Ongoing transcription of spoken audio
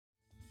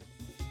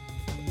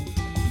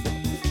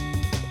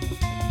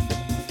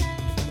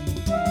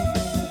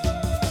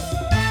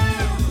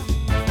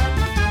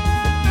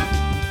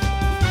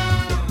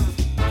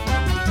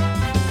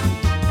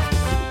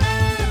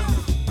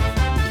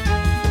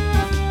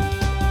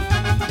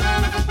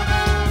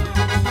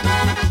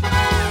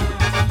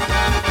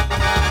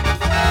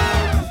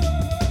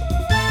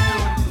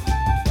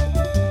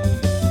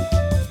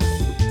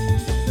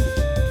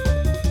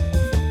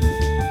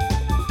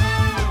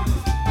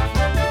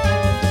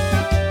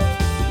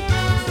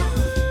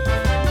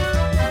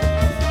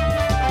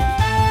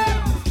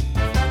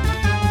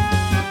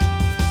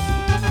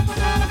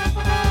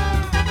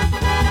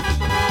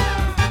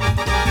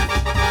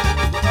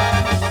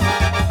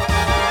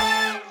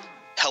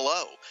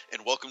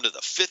and welcome to the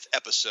 5th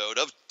episode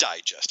of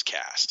Digest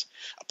Cast,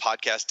 a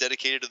podcast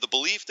dedicated to the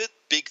belief that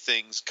big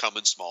things come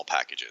in small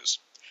packages.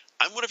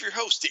 I'm one of your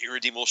hosts, the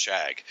Irredeemable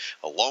Shag.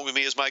 Along with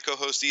me is my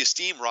co-host, the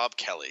esteemed Rob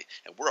Kelly,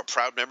 and we're a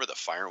proud member of the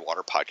Fire and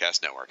Water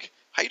Podcast Network.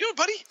 How you doing,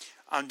 buddy?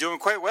 I'm doing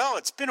quite well.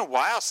 It's been a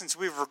while since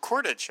we've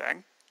recorded,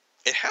 Shag.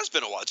 It has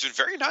been a while. It's been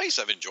very nice.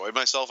 I've enjoyed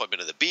myself. I've been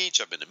to the beach.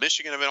 I've been to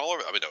Michigan. I've been all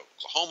over. I've been to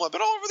Oklahoma. I've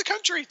been all over the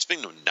country. It's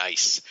been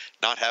nice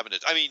not having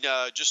it.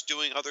 Just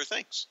doing other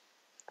things.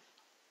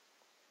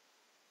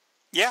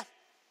 Yeah.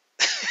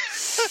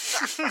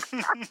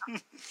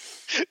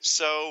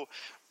 So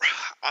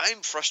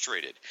I'm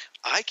frustrated.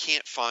 I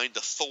can't find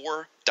the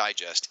Thor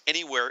Digest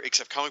anywhere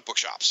except comic book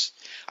shops.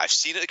 I've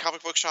seen it at a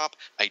comic book shop.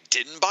 I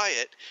didn't buy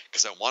it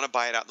because I want to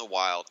buy it out in the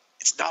wild.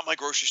 It's not my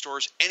grocery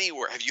stores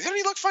anywhere. Have you had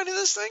any luck finding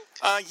this thing?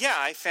 Yeah,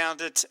 I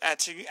found it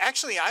at...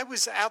 Actually, I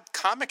was out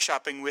comic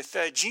shopping with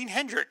Gene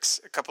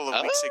Hendricks a couple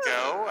of weeks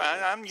ago.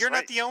 You're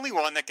not the only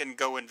one that can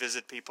go and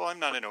visit people. I'm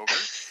not an ogre.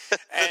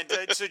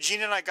 And so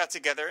Gene and I got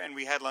together, and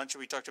we had lunch,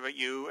 and we talked about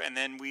you, and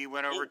then we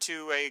went over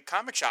to a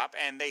comic shop,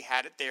 and they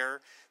had it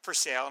there for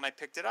sale, and I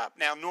picked it up.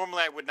 Now,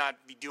 normally I would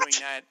not be doing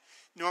that.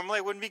 Normally,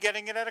 I wouldn't be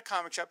getting it at a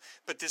comic shop,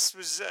 but this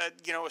was, a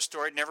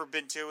store I'd never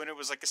been to, and it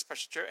was like a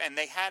special trip. And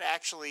they had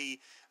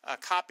actually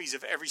copies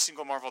of every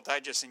single Marvel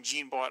Digest, and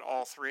Gene bought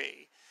all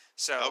three.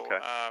 So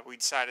we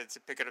decided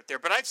to pick it up there.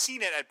 But I've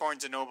seen it at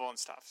Barnes & Noble and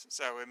stuff.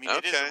 So, it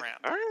is around.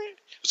 All right.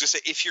 I was going to say,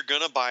 if you're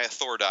going to buy a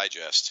Thor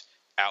Digest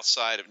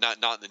outside of, not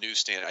in the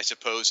newsstand, I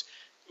suppose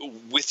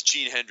with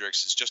Gene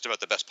Hendricks is just about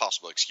the best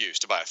possible excuse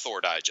to buy a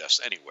Thor Digest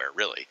anywhere,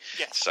 really.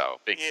 Yes. So,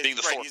 being the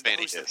Thor fan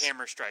he is. He's the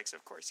Hammer Strikes,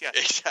 of course. Yes.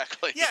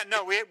 Exactly. Yeah,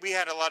 no, we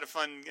had a lot of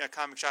fun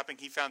comic shopping.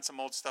 He found some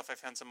old stuff. I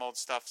found some old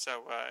stuff.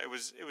 So it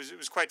was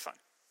quite fun.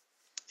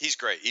 He's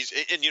great.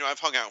 I've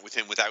hung out with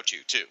him without you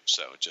too.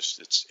 So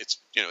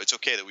it's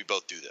okay that we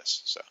both do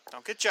this. So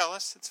don't get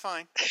jealous. It's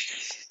fine.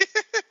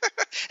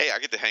 Hey, I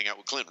get to hang out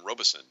with Clinton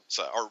Robison.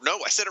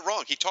 I said it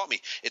wrong. He taught me.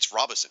 It's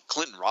Robison,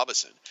 Clinton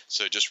Robison.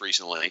 So just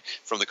recently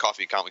from the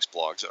Coffee and Comics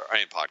blogs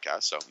and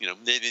podcast. So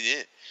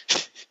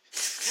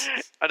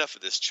enough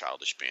of this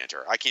childish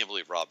banter. I can't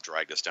believe Rob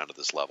dragged us down to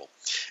this level.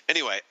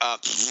 Anyway,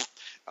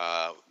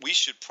 we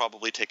should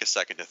probably take a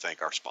second to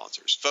thank our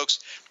sponsors. Folks,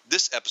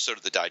 this episode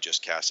of the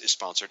Digest Cast is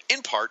sponsored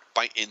in part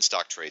by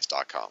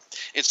InStockTrades.com.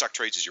 InStock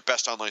Trades is your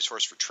best online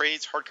source for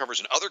trades, hardcovers,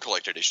 and other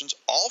collected editions,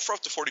 all for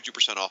up to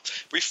 42%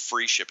 off, with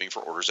free shipping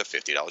for orders of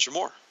 $50 or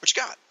more. What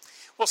you got?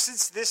 Well,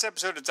 since this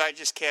episode of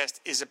Digest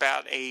Cast is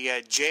about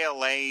a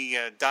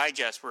JLA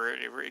digest where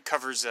it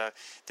covers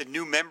the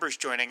new members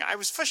joining, I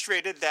was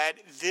frustrated that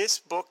this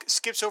book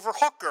skips over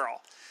Hawkgirl.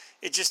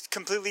 It just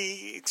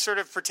completely sort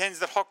of pretends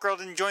that Hawkgirl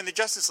didn't join the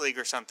Justice League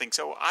or something.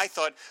 So I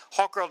thought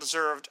Hawkgirl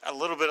deserved a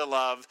little bit of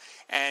love.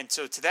 And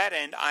so to that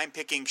end, I'm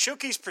picking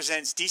Showcase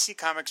Presents DC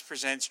Comics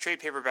Presents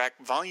Trade Paperback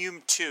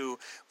Volume 2,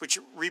 which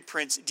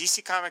reprints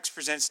DC Comics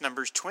Presents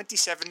numbers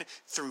 27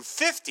 through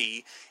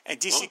 50 and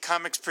DC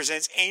Comics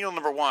Presents Annual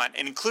number 1.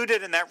 And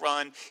included in that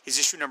run is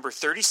issue number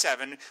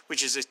 37,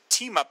 which is a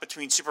team-up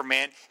between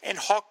Superman and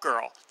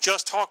Hawkgirl.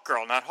 Just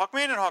Hawkgirl, not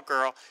Hawkman and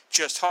Hawkgirl,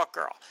 just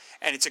Hawkgirl.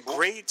 And it's a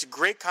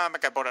great comic.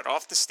 I bought it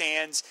off the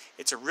stands.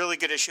 It's a really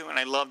good issue, and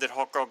I love that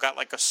Hawkgirl got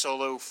like a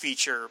solo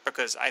feature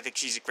because I think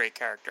she's a great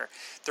character.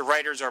 The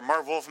writers are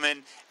Marv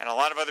Wolfman and a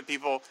lot of other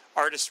people,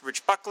 artist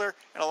Rich Buckler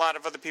and a lot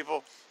of other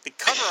people. The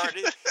cover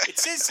artist, it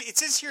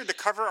says here the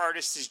cover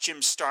artist is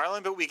Jim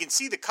Starlin, but we can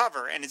see the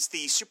cover, and it's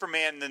the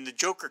Superman and the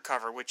Joker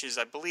cover, which is,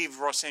 I believe,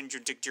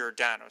 Rossandra Dick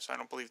Giordano, so I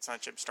don't believe it's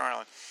not Jim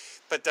Starlin.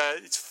 But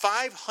it's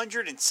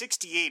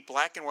 568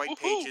 black and white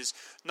pages,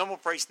 normal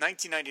price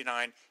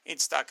 $19.99, in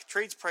stock.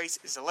 Trades price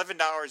is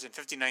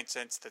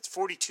 $11.59. That's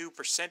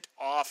 42%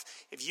 off.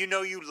 If you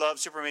know you love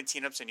Superman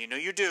team-ups, and you know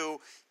you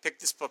do, pick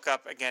this book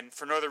up, again,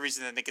 for no other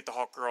reason than to get the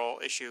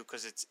Hawkgirl issue,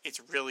 because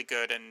it's really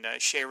good, and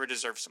Shayra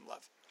deserves some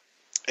love.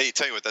 Hey,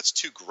 tell you what, that's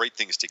two great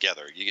things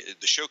together. You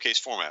get the showcase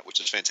format, which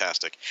is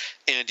fantastic,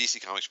 and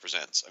DC Comics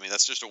Presents. I mean,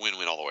 that's just a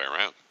win-win all the way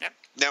around. Yep.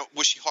 Now,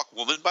 was she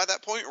Hawkwoman by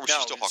that point, or was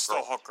she still Hawkgirl?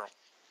 No, still Hawkgirl.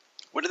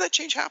 When did that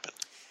change happen?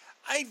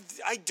 I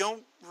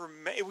don't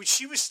remember.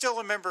 She was still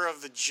a member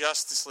of the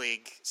Justice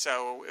League,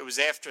 so it was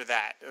after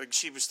that.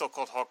 She was still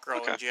called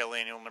Hawkgirl in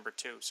JLA Annual number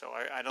 2, so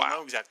I don't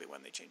know exactly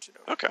when they changed it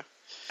over. Okay.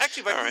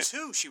 Actually, by Who's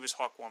Who, she was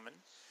Hawkwoman.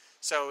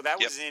 So that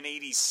was in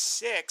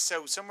 86,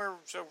 so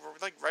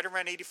like right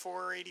around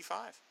 84 or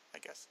 85. I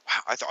guess.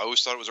 Wow, I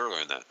always thought it was earlier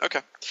than that. Okay.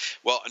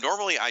 Well,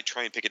 normally I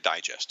try and pick a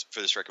digest for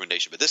this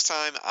recommendation, but this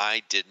time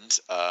I didn't.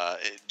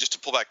 Just to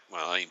pull back,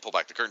 I didn't pull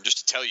back the curtain,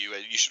 just to tell you,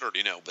 you should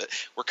already know, but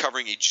we're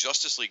covering a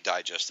Justice League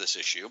digest this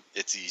issue.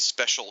 It's the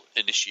special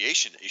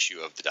initiation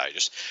issue of the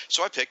digest.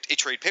 So I picked a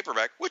trade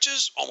paperback, which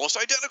is almost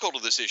identical to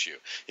this issue.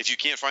 If you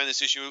can't find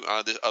this issue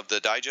of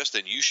the digest,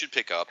 then you should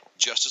pick up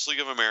Justice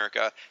League of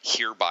America,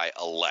 Hereby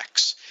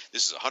Elects.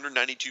 This is a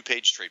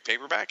 192-page trade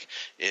paperback.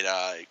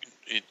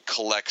 It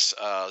collects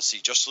Let's see,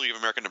 Justice League of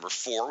America number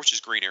 4, which is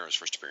Green Arrow's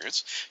first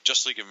appearance.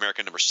 Justice League of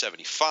America number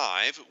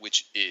 75,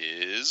 which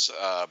is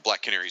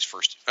Black Canary's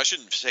first, I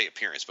shouldn't say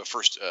appearance, but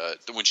first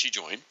when she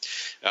joined.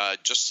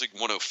 Justice League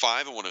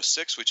 105 and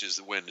 106, which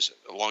is when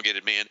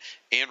Elongated Man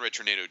and Red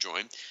Tornado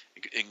joined.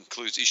 It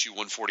includes issue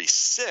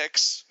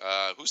 146.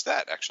 Who's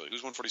that, actually?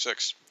 Who's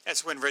 146?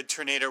 That's when Red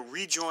Tornado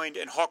rejoined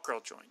and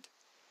Hawkgirl joined.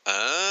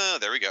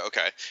 There we go.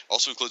 Okay.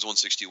 Also includes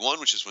 161,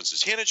 which is when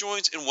Zatanna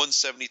joins, and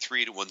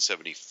 173 to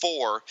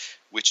 174,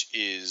 which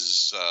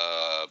is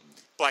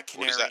Black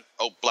Canary. What is that?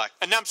 Oh, Black.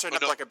 No, I'm sorry,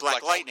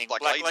 Black Lightning.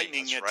 Black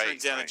Lightning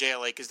turns down the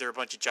JLA because they're a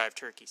bunch of jive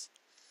turkeys.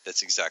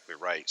 That's exactly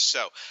right.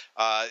 So,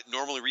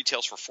 normally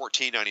retails for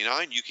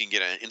 $14.99. You can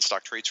get an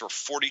in-stock trades for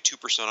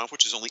 42% off,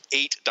 which is only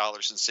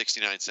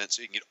 $8.69.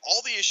 So you can get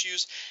all the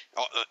issues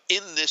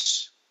in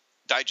this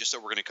digest that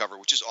we're going to cover,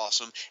 which is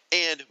awesome.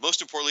 And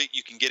most importantly,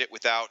 you can get it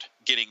without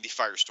getting the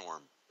Firestorm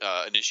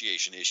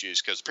initiation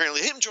issues, because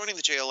apparently him joining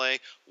the JLA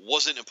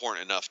wasn't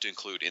important enough to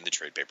include in the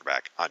trade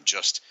paperback. I'm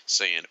just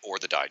saying, or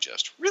the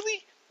digest. Really?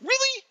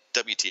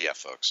 WTF,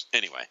 folks.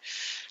 Anyway,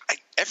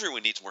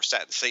 everyone needs more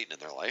Satan Satan in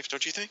their life,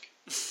 don't you think?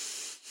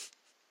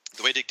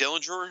 The way Dick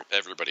Dillinger,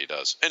 everybody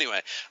does.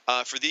 Anyway,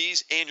 for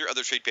these and your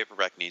other trade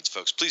paperback needs,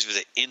 folks, please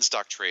visit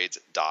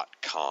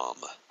InStockTrades.com.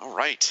 All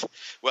right.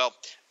 Well,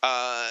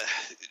 I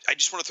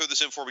just want to throw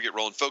this in before we get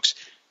rolling, folks.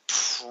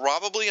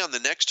 Probably on the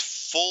next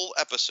full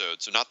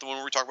episode, so not the one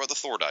where we talk about the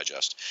Thor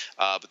digest,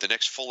 but the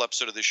next full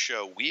episode of this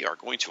show, we are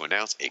going to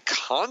announce a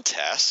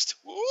contest.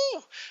 Woo!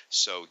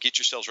 So get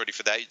yourselves ready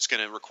for that. It's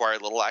going to require a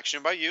little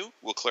action by you.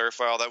 We'll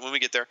clarify all that when we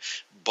get there.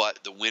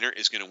 But the winner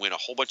is going to win a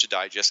whole bunch of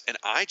digests, and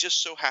I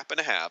just so happen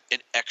to have an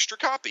extra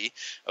copy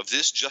of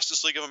this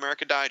Justice League of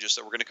America digest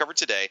that we're going to cover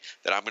today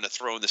that I'm going to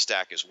throw in the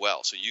stack as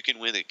well. So you can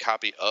win a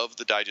copy of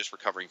the digest we're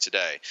covering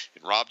today.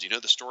 And Rob, do you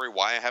know the story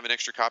why I have an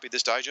extra copy of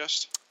this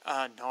digest?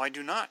 No, I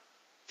do not.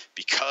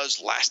 Because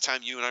last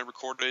time you and I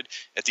recorded,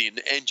 at the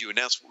end you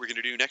announced what we're going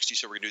to do next. You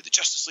said we're going to do the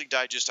Justice League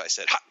Digest. I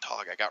said, hot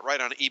dog. I got right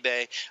on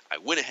eBay. I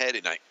went ahead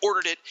and I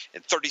ordered it.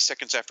 And 30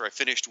 seconds after I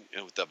finished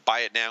with the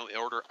buy it now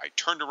order, I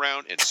turned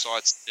around and saw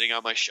it sitting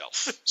on my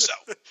shelf. So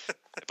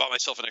I bought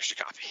myself an extra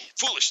copy.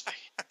 Foolishly.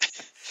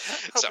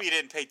 Hope you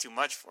didn't pay too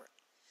much for it.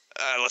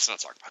 Let's not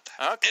talk about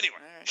that. Okay. Anyway.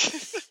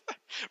 Right.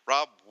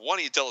 Rob, why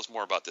don't you tell us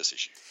more about this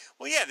issue?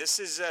 Well, yeah, this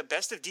is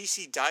Best of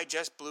DC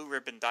Digest, Blue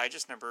Ribbon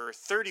Digest, number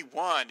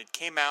 31. It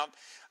came out,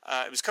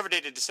 it was cover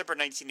dated December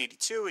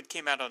 1982. It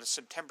came out on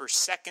September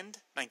 2nd,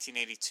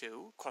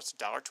 1982. Cost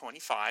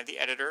 $1.25. The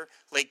editor,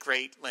 late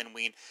great Len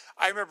Wein.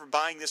 I remember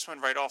buying this one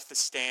right off the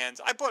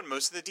stands. I bought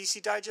most of the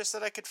DC Digest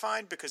that I could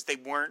find because they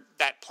weren't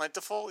that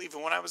plentiful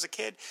even when I was a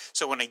kid.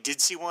 So when I did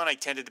see one, I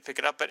tended to pick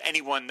it up. But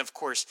anyone, of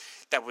course,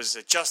 that was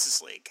a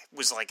Justice League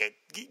was like a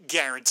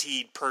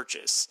guaranteed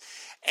purchase.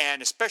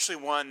 And especially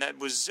one that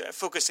was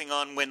focusing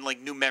on when like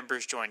new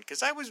members joined,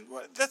 because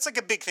that's like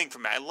a big thing for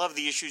me. I love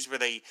the issues where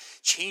they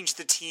change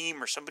the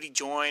team or somebody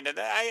joined, and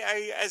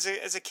I as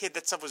a kid,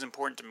 that stuff was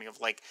important to me. Of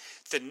like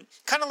the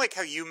kind of like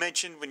how you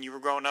mentioned when you were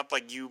growing up,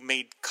 like you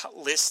made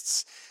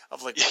lists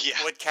of like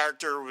what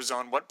character was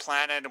on what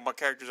planet and what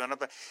character was on.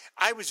 But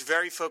I was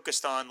very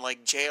focused on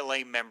like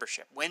JLA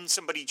membership, when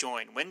somebody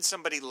joined, when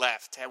somebody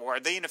left, are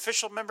they an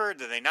official member? Are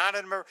they not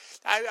a member?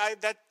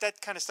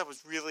 That kind of stuff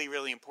was really,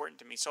 really important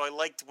to me. So I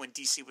liked when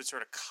DC would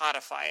sort of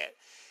codify it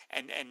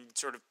and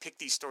sort of pick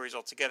these stories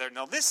all together.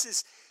 Now this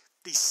is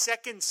the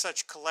second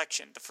such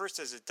collection. The first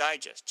as a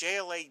digest.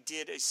 JLA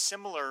did a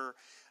similar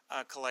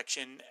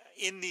collection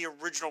in the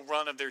original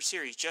run of their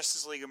series.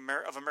 Justice League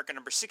of America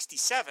number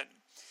 67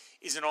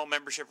 is an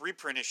all-membership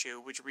reprint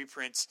issue, which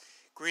reprints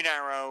Green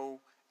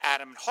Arrow,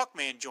 Atom, and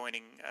Hawkman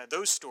joining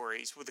those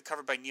stories with a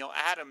cover by Neil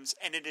Adams,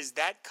 and it is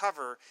that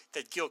cover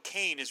that Gil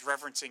Kane is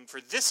referencing for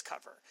this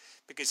cover.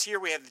 Because here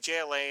we have the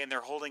JLA, and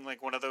they're holding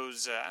like one of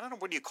those, I don't know,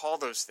 what do you call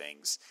those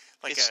things?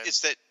 Like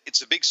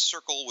it's a big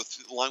circle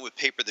lined with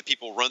paper that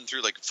people run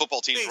through, like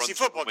football teams run through.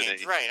 Football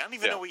games, right. I don't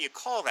even know what you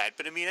call that,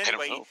 but I mean,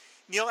 anyway,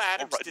 Neil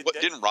Adams did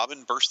that. Didn't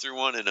Robin burst through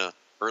one in a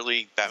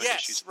early Batman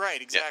issues? Yes,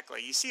 right, exactly.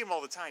 Yeah. You see them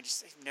all the time.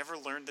 Just I've never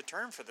learned the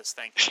term for this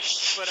thing.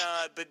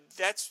 But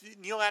that's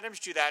Neil Adams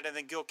do that, and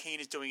then Gil Kane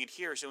is doing it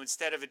here. So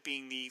instead of it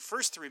being the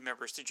first three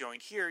members to join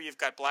here, you've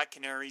got Black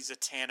Canary,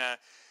 Zatanna,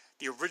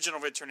 the original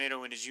Red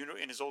Tornado in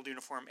his old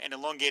uniform, and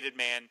Elongated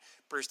Man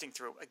bursting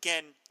through.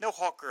 Again, no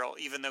Hawkgirl,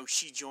 even though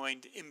she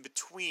joined in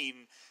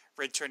between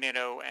Red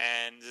Tornado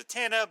and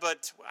Zatanna.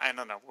 But I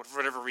don't know, for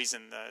whatever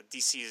reason,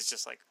 DC is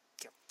just like,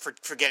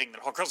 forgetting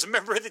that Hawkgirl's a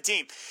member of the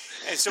team.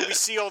 And so we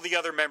see all the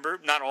other members,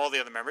 not all the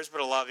other members, but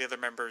a lot of the other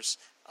members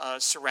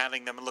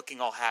surrounding them and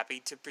looking all happy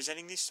to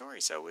presenting these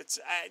stories. So it's,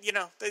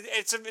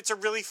 it's a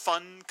really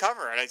fun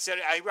cover. And I said,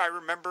 I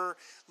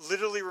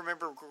literally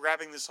remember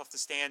grabbing this off the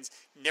stands,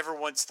 never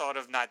once thought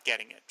of not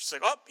getting it. Just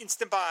like,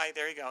 instant buy,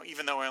 there you go,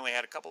 even though I only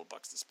had a couple of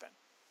bucks to spend.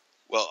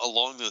 Well,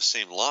 along those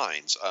same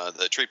lines,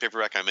 the trade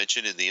paperback I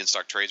mentioned in the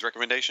in-stock trades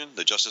recommendation,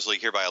 the Justice League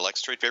Here by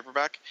Alex trade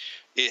paperback,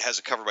 it has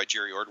a cover by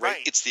Jerry Ordway.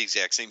 Right. It's the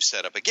exact same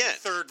setup again.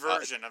 The third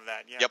version of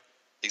that, yeah. Yep,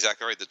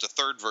 exactly right. That's a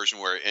third version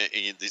where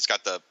he's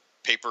got the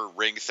paper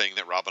ring thing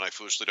that Rob and I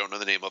foolishly don't know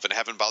the name of and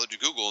haven't bothered to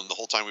Google in the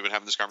whole time we've been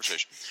having this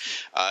conversation.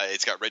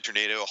 It's got Red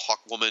Tornado,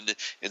 Hawkwoman,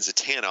 and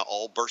Zatanna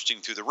all bursting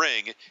through the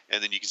ring,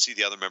 and then you can see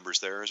the other members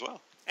there as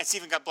well. And it's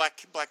even got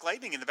Black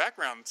Lightning in the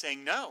background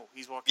saying no.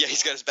 He's walking. Yeah,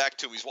 he's got his back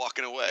to him. He's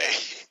walking away.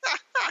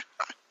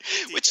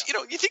 Yeah. Which,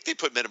 you think they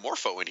put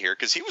Metamorpho in here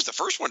because he was the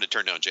first one to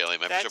turn down JLA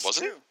membership,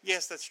 wasn't he?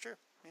 Yes, that's true.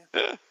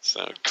 Yeah,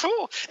 so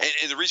cool.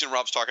 And the reason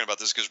Rob's talking about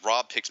this is because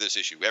Rob picked this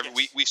issue.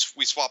 We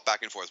swap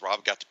back and forth.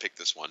 Rob got to pick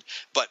this one.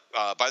 But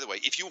by the way,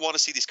 if you want to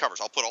see these covers,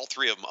 I'll put all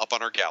three of them up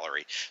on our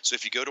gallery. So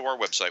if you go to our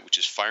website, which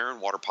is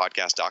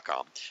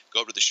fireandwaterpodcast.com,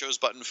 go up to the shows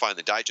button, find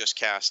the digest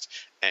cast,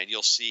 and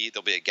you'll see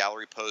there'll be a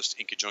gallery post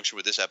in conjunction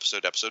with this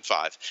episode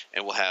 5,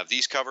 and we'll have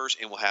these covers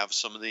and we'll have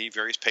some of the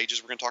various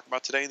pages we're going to talk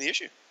about today in the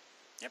issue.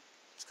 Yep,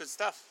 it's good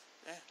stuff.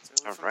 Yeah,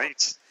 it's all right.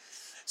 Book.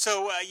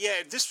 So,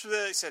 this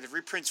said it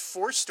reprints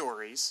 4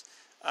 stories.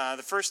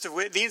 The first of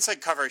which, the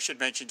inside cover I should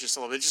mention just a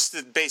little bit, just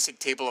the basic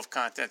table of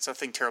contents,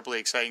 nothing terribly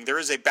exciting. There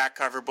is a back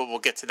cover, but we'll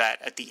get to that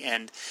at the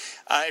end.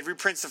 It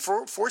reprints the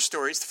four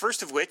stories, the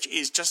first of which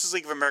is Justice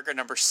League of America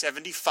number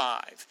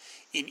 75.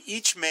 In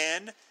each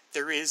man,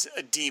 there is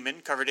a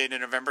demon, cover date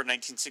in November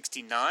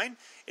 1969.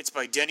 It's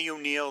by Denny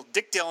O'Neil,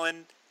 Dick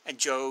Dillon, and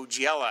Joe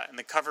Giella, and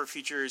the cover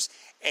features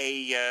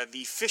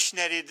the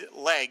fish-netted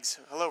legs,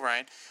 hello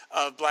Ryan,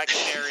 of Black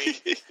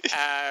Canary.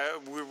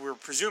 We're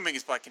presuming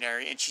it's Black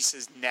Canary, and she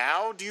says,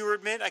 "Now do you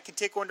admit I can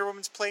take Wonder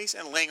Woman's place?"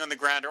 And laying on the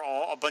ground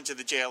are a bunch of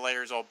the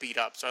JLAers all beat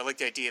up. So I like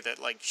the idea that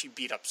she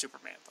beat up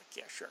Superman.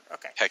 Yeah, sure,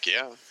 okay. Heck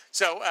yeah.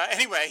 So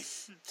anyway,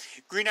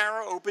 Green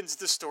Arrow opens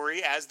the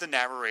story as the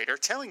narrator,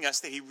 telling us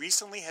that he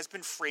recently has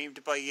been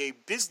framed by a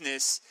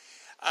business.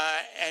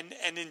 And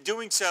in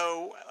doing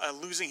so,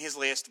 losing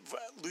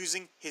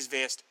his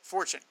vast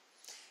fortune.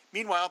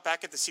 Meanwhile,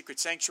 back at the Secret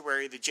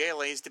Sanctuary, the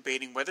JLA is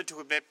debating whether to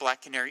admit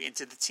Black Canary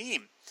into the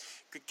team.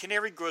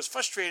 Canary grows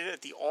frustrated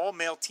at the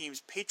all-male team's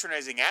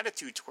patronizing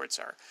attitude towards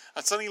her,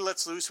 and suddenly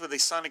lets loose with a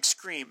sonic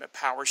scream, a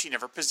power she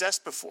never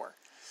possessed before.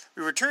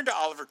 We return to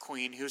Oliver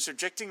Queen, who is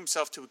subjecting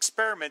himself to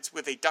experiments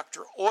with a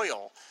Dr.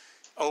 Oil,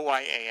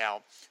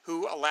 Oyal,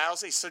 who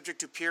allows a subject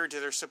to peer into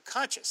their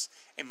subconscious.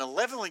 A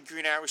malevolent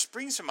Green Arrow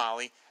springs from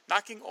Ollie,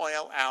 knocking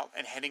Oil out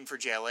and heading for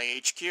JLA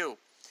HQ.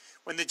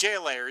 When the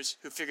JLAers,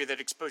 who figure that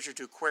exposure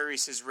to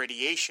Aquarius'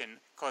 radiation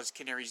caused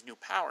Canary's new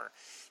power,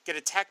 get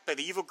attacked by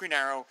the evil Green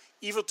Arrow,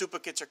 evil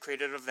duplicates are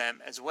created of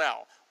them as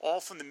well, all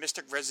from the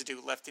mystic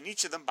residue left in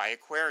each of them by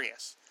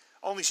Aquarius.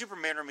 Only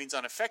Superman remains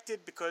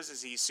unaffected because,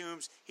 as he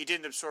assumes, he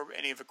didn't absorb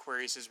any of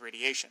Aquarius'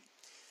 radiation.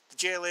 The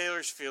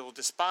JLAers feel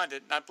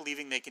despondent, not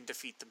believing they can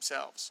defeat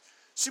themselves.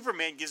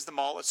 Superman gives them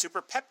all a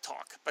super pep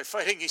talk by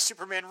fighting a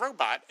Superman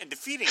robot and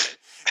defeating it,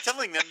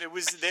 telling them it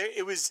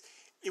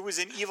was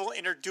an evil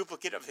inner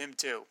duplicate of him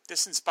too.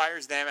 This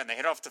inspires them, and they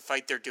head off to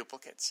fight their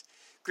duplicates.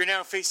 Green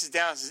Arrow faces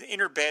down his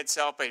inner bad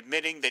self by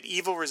admitting that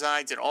evil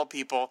resides in all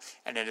people,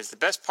 and it is the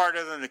best part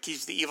of them that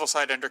keeps the evil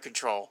side under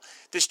control.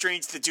 This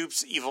drains the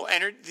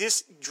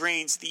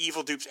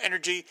evil dupe's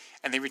energy,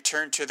 and they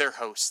return to their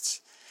hosts.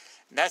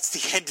 And that's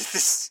the end of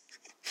this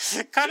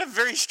kind of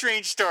very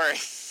strange story.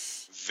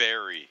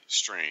 Very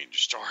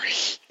strange story.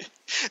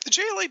 The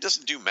JLA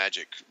doesn't do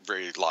magic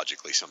very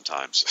logically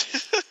sometimes.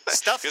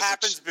 Stuff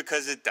happens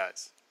because it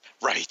does.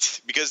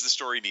 Right, because the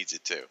story needs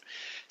it to.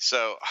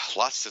 So,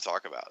 lots to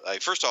talk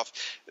about. First off,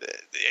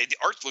 the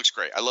art looks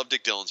great. I love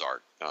Dick Dillon's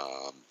art.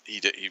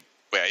 It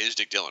is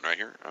Dick Dillon right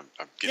here?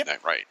 I'm getting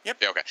that right. Yep.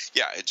 Yeah, okay.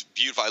 Yeah, it's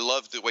beautiful. I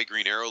love the way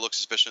Green Arrow looks,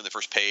 especially on the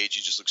first page.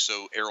 He just looks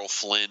so Errol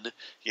Flynn,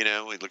 He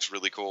looks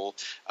really cool.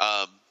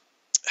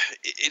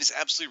 It is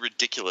absolutely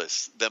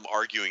ridiculous, them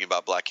arguing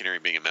about Black Canary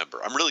being a member.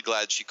 I'm really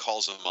glad she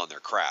calls them on their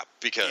crap,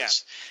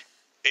 because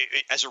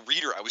as a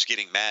reader, I was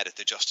getting mad at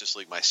the Justice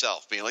League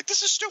myself, being like,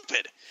 this is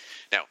stupid.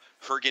 Now,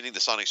 her getting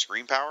the sonic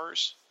screen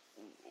powers,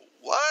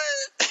 what?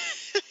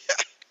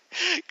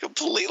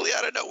 Completely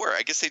out of nowhere.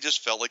 I guess they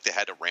just felt like they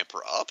had to ramp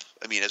her up.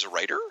 I mean, as a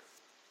writer.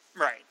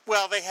 Right.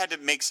 Well, they had to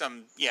make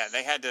some. Yeah,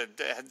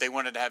 they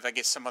wanted to have, I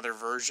guess, some other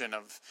version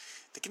of,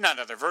 not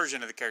other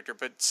version of the character,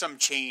 but some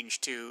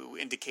change to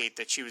indicate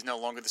that she was no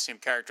longer the same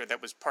character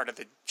that was part of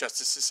the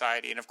Justice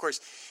Society. And of course,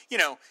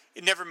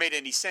 it never made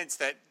any sense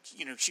that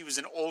she was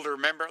an older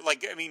member.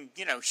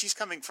 She's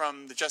coming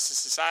from the Justice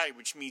Society,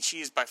 which means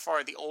she is by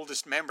far the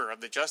oldest member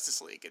of the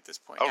Justice League at this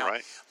point. Oh, now,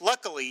 right.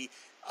 Luckily,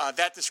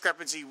 that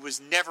discrepancy was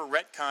never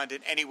retconned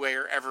in any way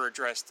or ever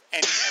addressed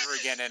ever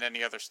again in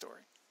any other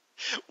story.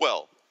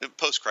 Well,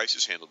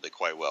 Post-Crisis handled it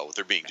quite well with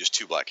there being just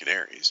 2 Black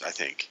Canaries, I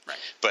think. Right.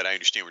 But I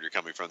understand where you're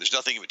coming from. There's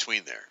nothing in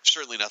between there.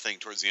 Certainly nothing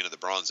towards the end of the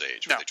Bronze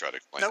Age where they try to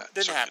explain that.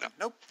 Didn't happen.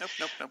 Nope.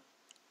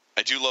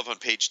 I do love on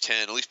page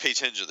 10, at least page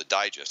 10 of the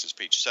digest, is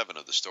page 7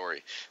 of the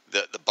story,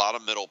 the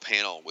bottom middle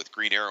panel with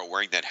Green Arrow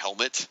wearing that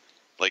helmet.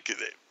 Like,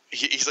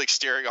 he's like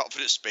staring off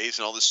into space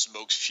and all this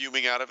smoke's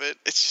fuming out of it.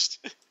 It's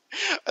just...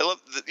 I love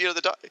the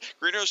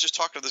Green Arrow's just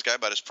talking to this guy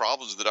about his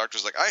problems, and the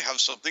doctor's like, "I have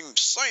something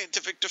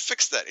scientific to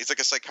fix that." He's like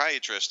a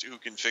psychiatrist who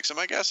can fix him,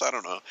 I guess. I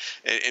don't know,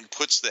 and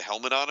puts the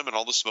helmet on him, and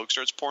all the smoke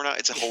starts pouring out.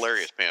 It's a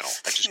hilarious panel.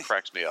 It just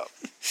cracks me up.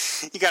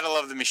 You gotta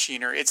love the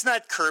machinery. It's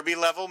not Kirby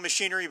level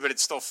machinery, but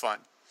it's still fun.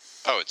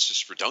 Oh, it's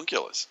just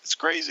redunculous. It's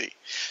crazy.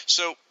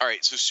 So, all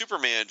right. So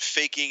Superman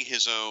faking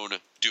his own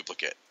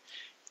duplicate.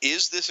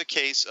 Is this a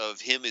case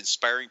of him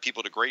inspiring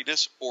people to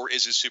greatness, or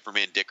is it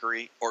Superman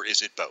dickery, or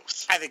is it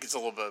both? I think it's a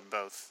little bit of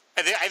both.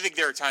 I think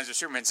there are times where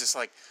Superman's just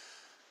like,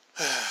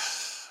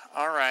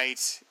 all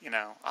right,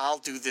 I'll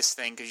do this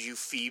thing because you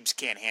Phoebes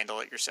can't handle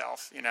it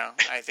yourself.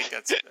 I think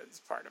that's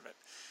part of it.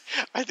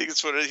 I think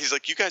it's what it is. He's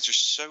like, you guys are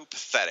so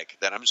pathetic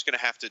that I'm just going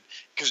to have to,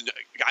 because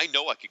I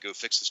know I could go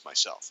fix this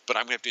myself, but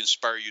I'm going to have to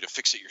inspire you to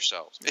fix it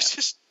yourselves. Yeah. It's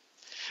just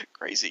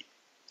crazy.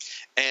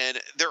 And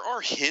there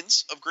are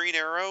hints of Green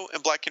Arrow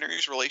and Black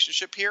Canary's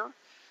relationship here,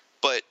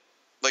 but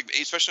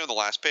especially on the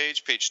last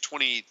page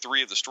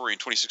 23 of the story and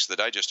 26 of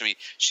the digest. I mean,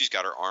 she's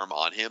got her arm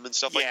on him and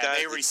stuff like that. Yeah,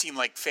 they already seem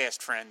like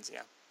fast friends.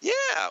 Yeah.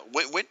 Yeah.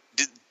 When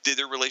did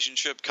their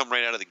relationship come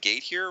right out of the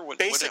gate here?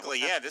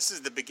 Basically, yeah. This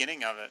is the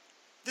beginning of it.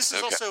 This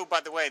is also, by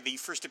the way, the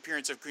first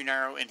appearance of Green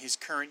Arrow in his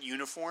current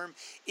uniform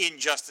in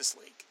Justice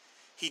League.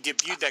 He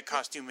debuted that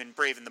costume in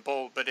Brave and the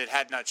Bold, but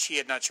she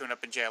had not shown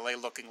up in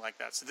JLA looking like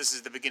that. So this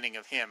is the beginning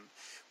of him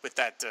with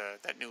that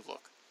new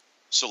look.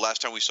 So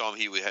last time we saw him,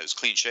 he was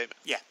clean shaven.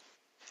 Yeah.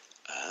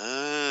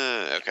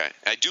 Okay.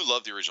 I do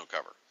love the original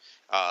cover.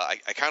 I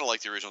kind of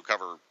like the original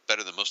cover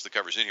better than most of the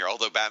covers in here.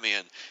 Although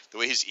Batman, the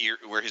way his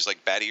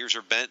bat ears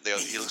are bent,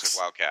 he looks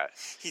like Wildcat.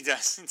 He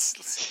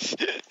does.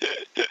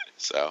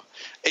 So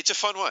it's a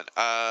fun one.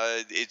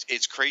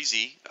 It's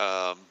crazy,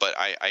 but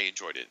I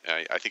enjoyed it.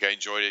 I think I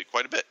enjoyed it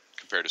quite a bit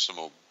compared to some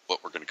of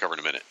what we're going to cover in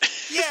a minute.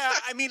 Yeah,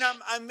 I mean,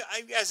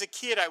 I as a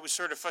kid, I was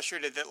sort of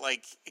frustrated that,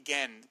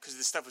 again, because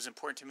this stuff was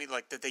important to me,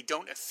 that they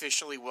don't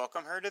officially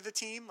welcome her to the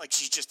team.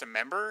 She's just a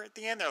member at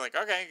the end. They're like,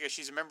 okay, I guess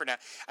she's a member now.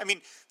 I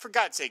mean, for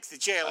God's sakes, the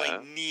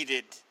JLA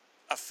needed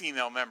a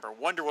female member.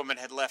 Wonder Woman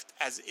had left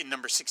as in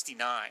number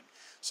 69.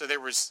 So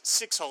there was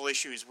 6 whole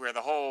issues where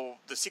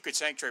the Secret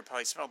Sanctuary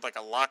probably smelled like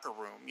a locker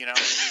room, There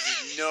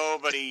was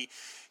nobody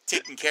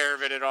taking care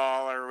of it at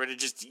all, or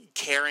just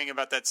caring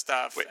about that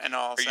stuff and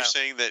all. Are you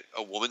saying that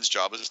a woman's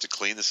job is to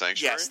clean the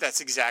sanctuary? Yes, that's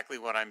exactly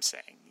what I'm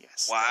saying.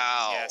 Yes.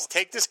 Wow. Yes.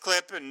 Take this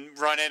clip and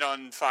run it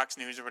on Fox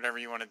News or whatever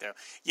you want to do.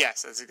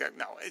 Yes, that's exactly.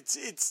 No,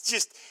 it's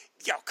just.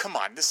 Come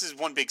on. This is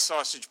one big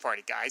sausage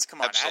party, guys. Come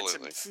on.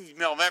 Absolutely. Add some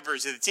female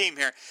members of the team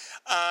here.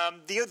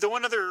 The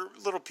one other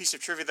little piece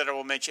of trivia that I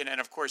will mention,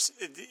 and of course,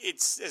 it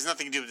has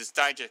nothing to do with this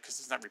digest because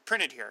it's not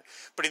reprinted here,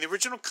 but in the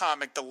original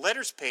comic, the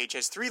letters page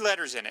has 3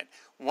 letters in it.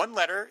 One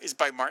letter is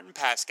by Martin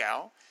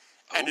Pascal,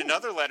 and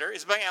another letter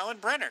is by Alan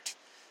Brennert.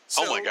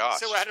 So, oh my gosh.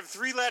 So out of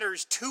 3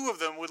 letters, 2 of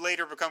them would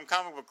later become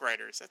comic book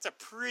writers. That's a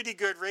pretty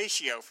good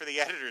ratio for the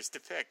editors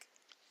to pick.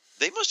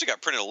 They must have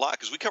got printed a lot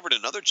because we covered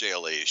another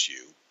JLA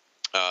issue.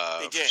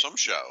 They did. For some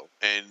show,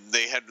 and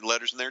they had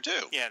letters in there too.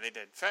 Yeah, they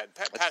did.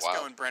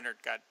 Pascal and Brennert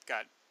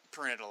got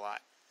printed a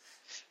lot.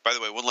 By the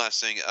way, one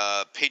last thing.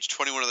 Page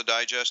 21 of the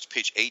digest,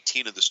 page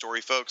 18 of the story,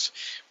 folks,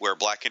 where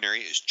Black Canary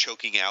is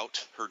choking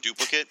out her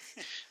duplicate.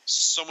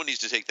 Someone needs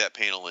to take that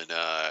panel and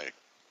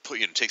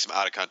take some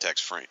out of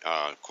context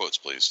quotes,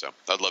 please. So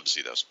I'd love to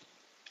see those.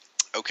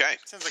 Okay.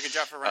 Sounds like a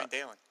job for Ryan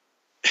Daly.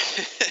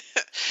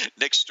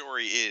 Next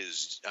story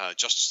is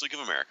Justice League of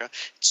America.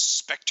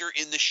 Spectre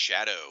in the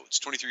Shadow. It's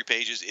 23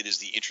 pages. It is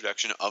the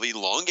introduction of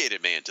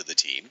Elongated Man to the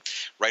team.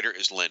 Writer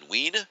is Len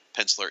Wein.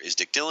 Penciler is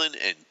Dick Dillon.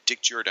 And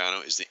Dick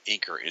Giordano is the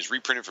inker. It is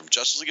reprinted from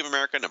Justice League of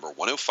America number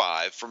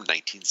 105 from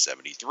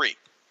 1973.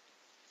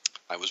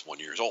 I was 1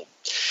 year old.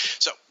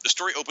 So the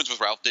story opens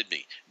with Ralph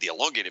Dibny, the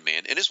elongated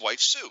man, and his wife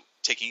Sue,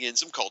 taking in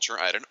some culture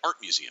at an art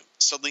museum.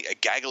 Suddenly, a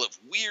gaggle of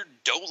weird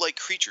doe-like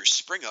creatures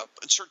spring up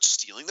and start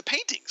stealing the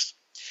paintings.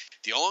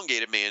 The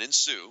elongated man and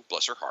Sue,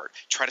 bless her heart,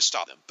 try to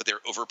stop them, but they're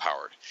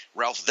overpowered.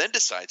 Ralph then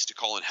decides to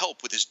call in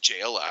help with his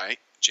JLA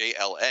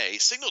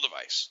signal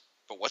device.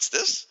 But what's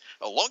this?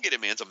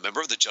 Elongated man's a member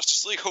of the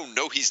Justice League? Oh,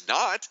 no, he's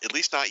not. At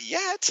least not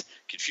yet.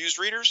 Confused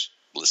readers?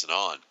 Listen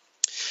on.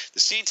 The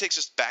scene takes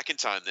us back in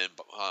time then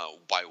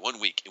by 1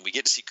 week, and we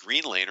get to see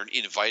Green Lantern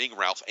inviting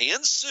Ralph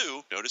and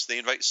Sue, notice they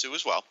invite Sue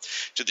as well,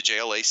 to the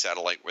JLA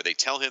satellite where they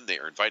tell him they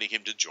are inviting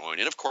him to join,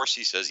 and of course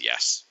he says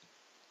yes.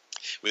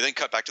 We then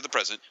cut back to the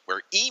present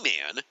where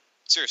E-Man,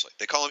 seriously,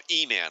 they call him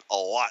E-Man a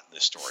lot in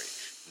this story,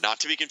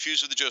 not to be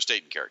confused with the Joe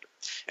Staten character.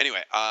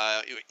 Anyway,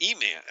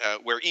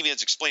 where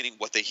E-Man's explaining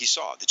what he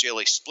saw. The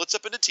JLA splits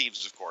up into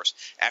teams, of course,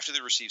 after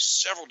they receive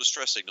several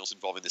distress signals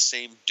involving the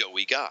same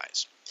doughy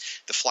guys.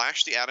 The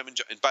Flash, the Atom,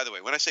 and by the way,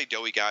 when I say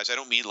doughy guys, I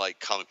don't mean like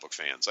comic book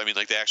fans. I mean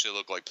like they actually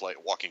look like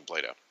walking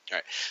Play-Doh. All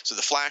right. So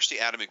the Flash, the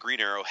Atom, and Green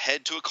Arrow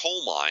head to a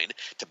coal mine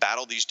to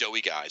battle these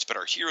doughy guys, but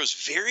our heroes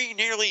very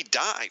nearly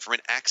die from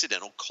an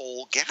accidental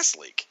coal gas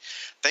leak.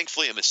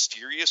 Thankfully, a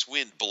mysterious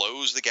wind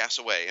blows the gas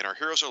away, and our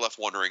heroes are left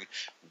wondering,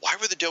 why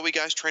were the doughy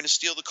guys trying to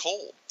steal the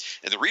coal?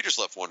 And the reader's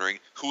left wondering,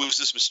 who is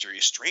this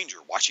mysterious stranger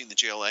watching the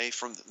JLA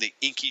from the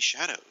inky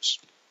shadows?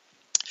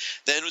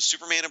 Then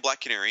Superman and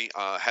Black Canary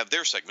have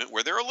their segment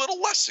where they're a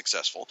little less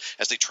successful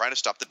as they try to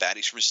stop the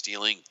baddies from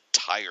stealing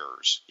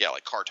tires. Yeah,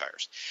 like car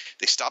tires.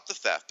 They stop the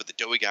theft, but the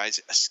doughy guys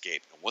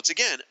escape. And once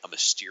again, a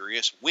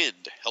mysterious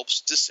wind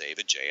helps to save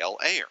a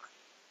JLAer.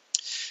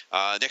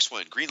 Next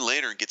one, Green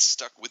Lantern gets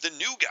stuck with a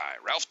new guy,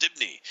 Ralph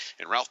Dibny,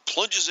 and Ralph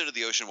plunges into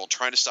the ocean while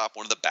trying to stop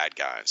one of the bad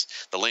guys.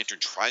 The Lantern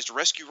tries to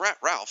rescue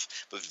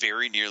Ralph, but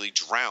very nearly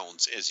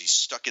drowns as he's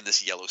stuck in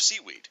this yellow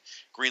seaweed.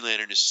 Green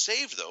Lantern is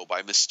saved, though, by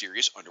a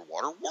mysterious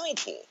underwater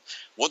whirlpool.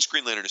 Once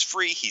Green Lantern is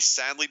free, he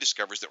sadly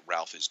discovers that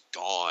Ralph is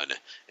gone,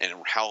 and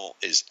Hal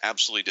is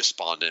absolutely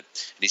despondent.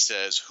 And he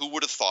says, who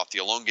would have thought the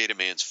Elongated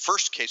Man's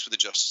first case with the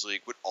Justice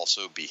League would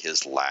also be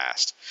his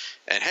last?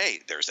 And hey,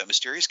 there's that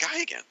mysterious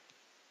guy again.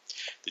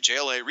 The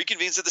JLA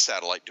reconvenes at the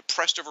satellite,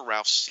 depressed over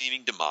Ralph's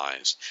seeming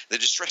demise. The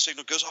distress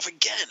signal goes off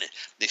again.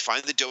 They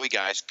find the doughy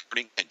guys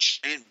guarding a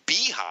giant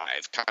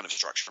beehive kind of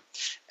structure.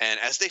 And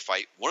as they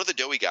fight, one of the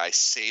doughy guys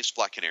saves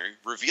Black Canary,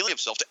 revealing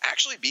himself to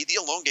actually be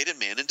the Elongated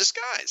Man in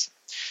disguise.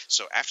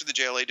 So after the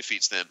JLA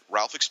defeats them,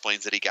 Ralph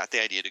explains that he got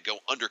the idea to go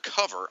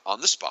undercover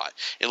on the spot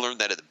and learned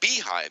that the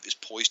beehive is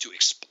poised to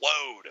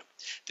explode.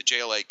 The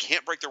JLA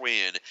can't break their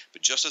way in,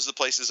 but just as the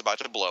place is about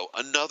to blow,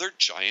 another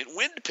giant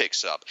wind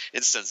picks up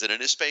and sends it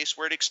into space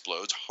where it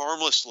explodes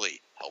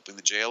harmlessly, helping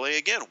the JLA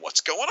again.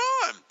 What's going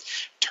on?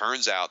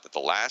 Turns out that the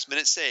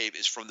last-minute save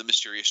is from the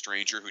mysterious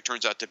stranger who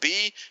turns out to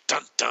be,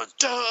 dun dun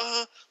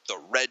dun, the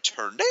Red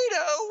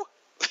Tornado.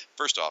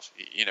 First off,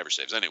 he never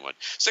saves anyone.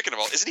 Second of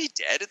all, isn't he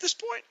dead at this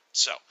point?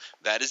 So,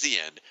 that is the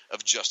end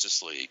of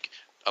Justice League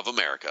of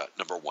America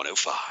number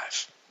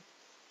 105.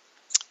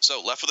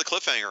 So, left with a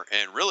cliffhanger,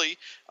 and really,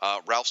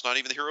 Ralph's not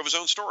even the hero of his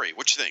own story.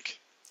 What you think?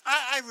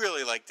 I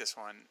really like this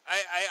one.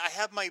 I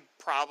have my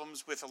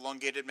problems with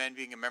Elongated Men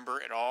being a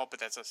member at all, but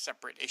that's a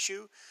separate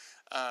issue.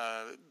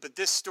 But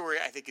this story,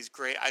 I think, is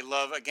great. I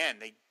love, again,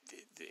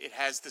 it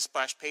has the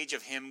splash page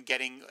of him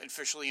getting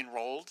officially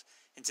enrolled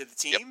into the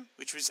team,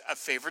 which was a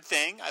favorite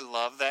thing. I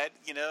love that,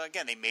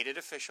 again, they made it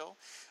official.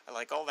 I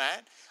like all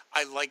that.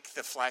 I like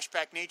the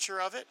flashback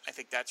nature of it. I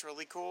think that's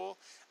really cool.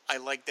 I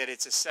like that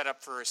it's a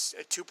setup for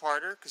a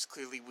two-parter, because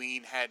clearly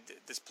Ween had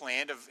this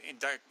plan of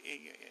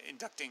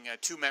inducting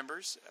two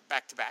members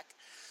back-to-back.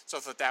 So I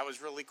thought that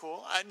was really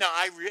cool. And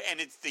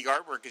the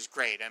artwork is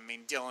great. I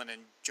mean, Dylan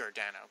and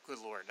Giordano, good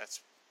Lord, that's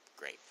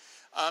great.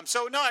 I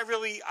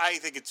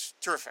think it's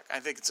terrific. I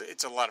think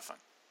it's a lot of fun.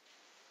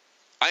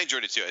 I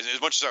enjoyed it too.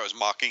 As much as I was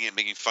mocking and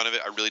making fun of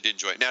it, I really did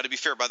enjoy it. Now, to be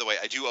fair, by the way,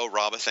 I do owe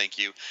Rob a thank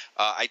you.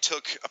 I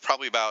took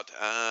probably about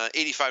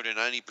 85 to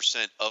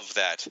 90% of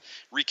that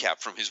recap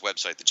from his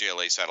website, the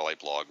JLA Satellite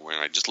blog, where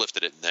I just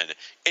lifted it, and then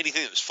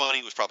anything that was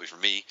funny was probably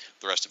from me.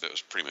 The rest of it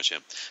was pretty much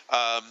him.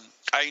 I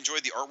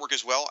enjoyed the artwork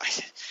as well.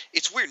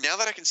 It's weird. Now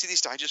that I can see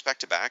these digests back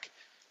to back,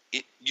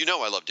 I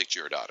love Dick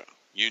Giordano.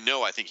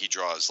 I think he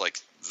draws like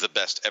the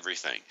best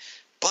everything.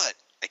 But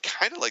I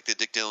kind of like the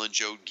Dick Dillon,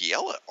 Joe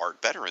Giella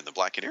art better in the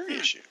Black Canary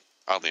issue,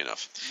 oddly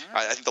enough.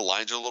 Right. I think the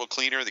lines are a little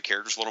cleaner, the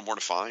character's a little more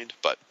defined.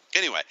 But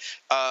anyway,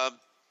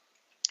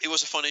 it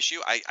was a fun issue.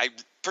 I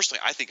personally,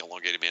 I think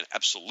Elongated Man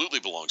absolutely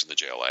belongs in the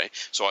JLA,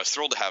 so I was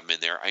thrilled to have him in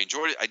there. I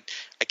enjoyed it.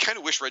 I kind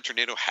of wish Red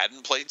Tornado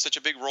hadn't played such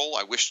a big role.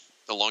 I wish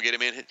Elongated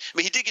Man had. I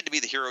mean, he did get to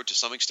be the hero to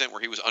some extent where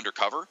he was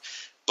undercover,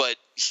 but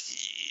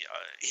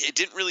it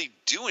didn't really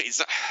do it.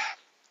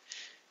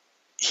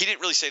 He didn't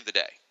really save the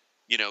day.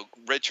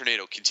 Red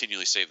Tornado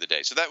continually saved the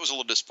day. So that was a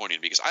little disappointing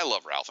because I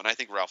love Ralph, and I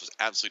think Ralph is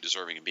absolutely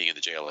deserving of being in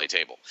the JLA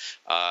table.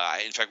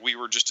 In fact, we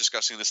were just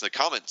discussing this in the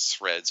comments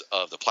threads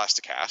of the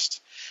Plasticast,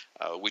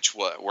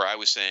 where I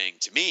was saying,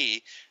 to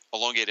me,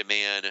 Elongated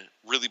Man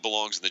really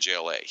belongs in the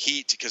JLA.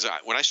 Because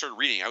when I started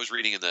reading, I was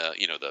reading in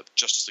the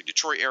Justice League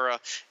Detroit era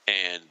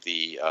and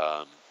the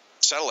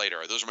Satellite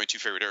era. Those are my two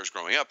favorite eras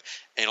growing up,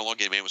 and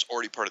Elongated Man was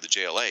already part of the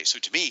JLA. So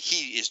to me,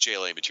 he is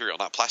JLA material,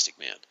 not Plastic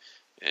Man.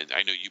 And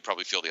I know you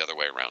probably feel the other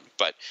way around,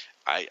 but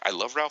I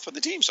love Ralph on the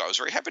team, so I was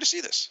very happy to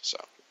see this. So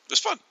it was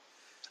fun.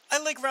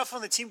 I like Ralph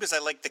on the team because I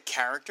like the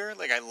character.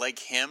 Like, I like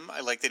him. I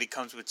like that he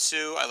comes with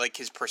Sue. I like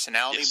his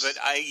personality. Yes. But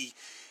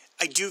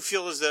I do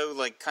feel as though,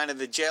 like, kind of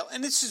the jail.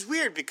 And this is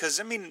weird because,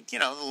 I mean, the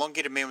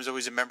Elongated Man was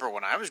always a member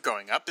when I was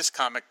growing up. This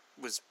comic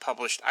was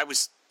published. I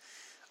was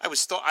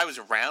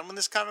around when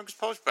this comic was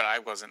published, but I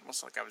wasn't. It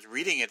wasn't like I was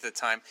reading it at the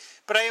time.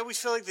 But I always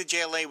feel like the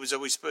JLA was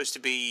always supposed to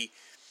be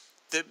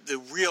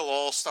the real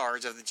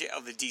all-stars of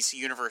the DC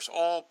universe,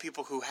 all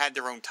people who had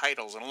their own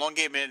titles. And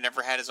Elongated Man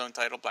never had his own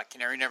title. Black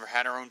Canary never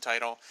had her own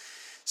title.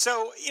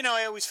 So,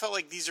 I always felt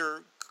like these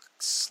are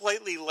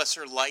slightly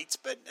lesser lights,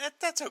 but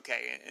that's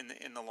okay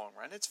in the long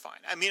run. It's fine.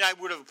 I mean, I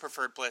would have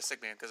preferred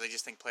Plastic Man because I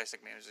just think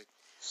Plastic Man is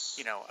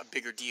a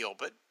bigger deal.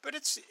 But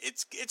it's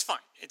fine.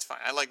 It's fine.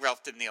 I like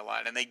Ralph Dibny a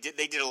lot, and they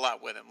did a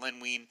lot with him. Len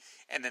Wein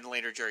and then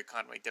later Jerry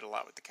Conway did a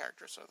lot with the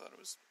character, so I thought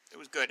it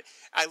was good.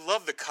 I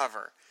love the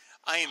cover.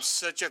 I am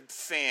such a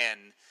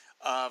fan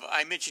of,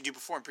 I mentioned you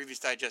before in previous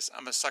digests,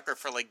 I'm a sucker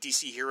for like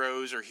DC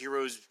heroes or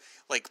heroes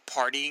like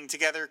partying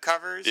together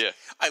covers. Yeah.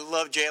 I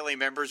love JLA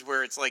members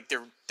where it's like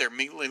they're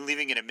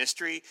leaving it a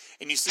mystery,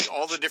 and you see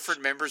all the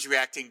different members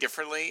reacting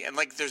differently. And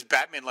like there's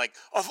Batman, like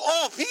of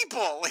all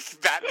people,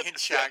 like Batman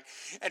shocked,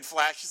 and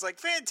Flash is like,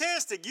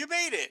 fantastic, you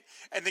made it.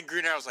 And then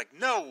Green Arrow's like,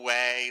 no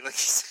way, like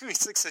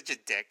he's like such a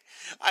dick.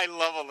 I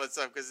love all that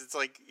stuff because it's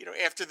like, you know,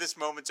 after this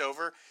moment's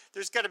over,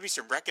 there's got to be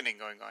some reckoning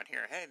going on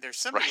here. Hey, there's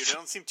some of you that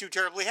don't seem too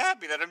terribly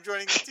happy that I'm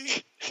joining the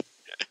team.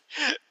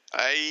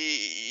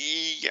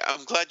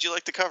 I'm glad you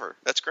like the cover.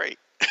 That's great.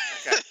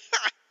 Okay.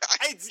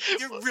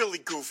 You're really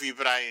goofy,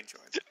 but I enjoy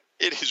it.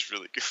 It is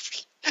really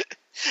goofy.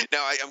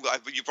 Now, I'm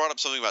glad you brought up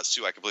something about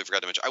Sue. I completely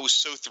forgot to mention. I was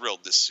so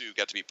thrilled that Sue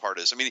got to be part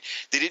of this. I mean,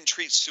 they didn't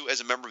treat Sue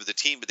as a member of the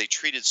team, but they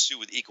treated Sue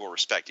with equal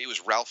respect. It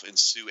was Ralph and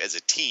Sue as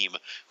a team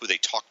who they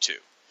talked to,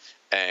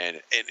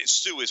 and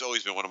Sue has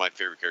always been one of my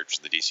favorite characters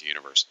in the DC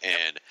universe.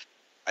 And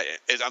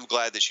I'm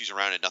glad that she's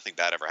around and nothing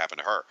bad ever happened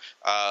to her.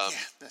 Yeah,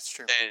 that's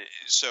true. And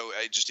so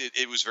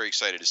it was very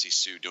excited to see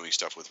Sue doing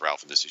stuff with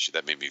Ralph in this issue.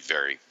 That made me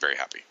very, very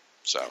happy.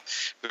 So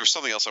there was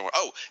something else I want.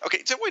 Oh,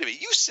 okay. So wait a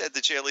minute. You said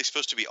the JLA is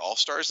supposed to be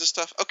all-stars and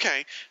stuff.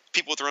 Okay.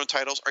 People with their own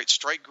titles. All right.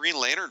 Strike Green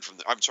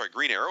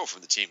Arrow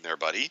from the team there,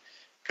 buddy.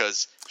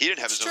 Because he didn't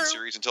have his own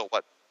series until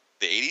what?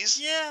 The 80s?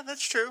 Yeah,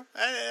 that's true.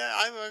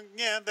 I'll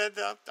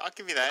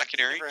give you that. Black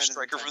Canary,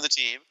 strike her from the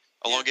team.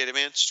 Elongated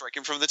Man, strike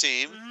him from the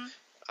team.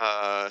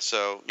 Mm-hmm.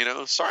 So, you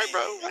know, sorry,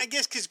 bro. I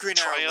guess because Green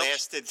Arrow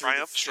lasted through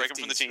the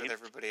 50s with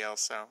everybody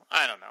else, so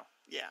I don't know.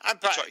 Yeah, I'm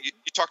probably... You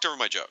talked over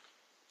my joke.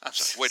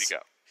 So, way to go.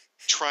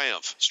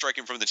 Triumph, strike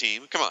him from the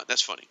team. Come on,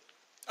 that's funny.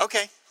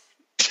 Okay.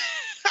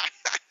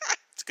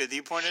 It's good that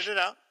you pointed it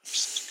out.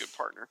 Just a good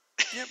partner.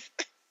 Yep.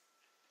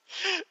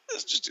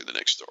 Let's just do the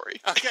next story.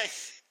 Okay.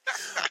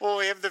 Well,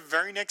 we have the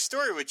very next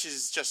story, which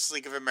is Justice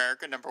League of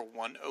America number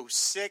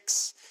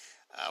 106,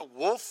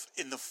 Wolf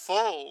in the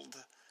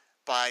Fold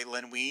by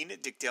Len Wein,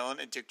 Dick Dillon,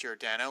 and Dick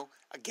Giordano.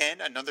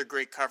 Again, another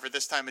great cover.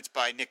 This time it's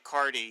by Nick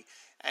Cardy,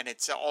 and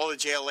it's all the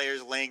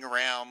JLAers laying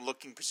around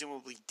looking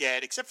presumably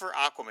dead, except for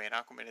Aquaman.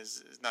 Aquaman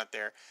is not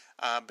there.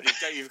 But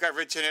you've got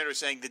Red Tornado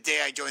saying, the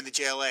day I joined the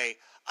JLA,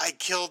 I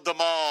killed them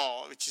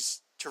all, which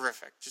is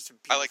terrific. Just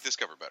I like this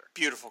cover better.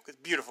 Beautiful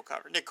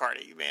cover. Nick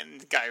Cardy, man,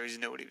 the guy who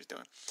knew what he was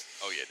doing.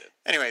 Oh, yeah, did.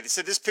 Anyway,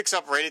 so this picks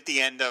up right at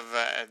the end of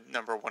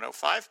number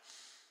 105.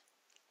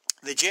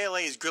 The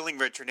JLA is grilling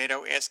Red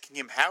Tornado, asking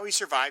him how he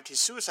survived his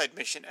suicide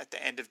mission at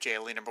the end of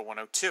JLA number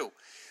 102.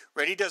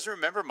 Reddy doesn't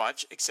remember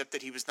much, except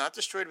that he was not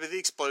destroyed with the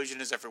explosion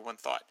as everyone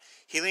thought.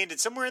 He landed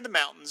somewhere in the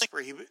mountains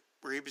where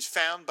he was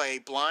found by a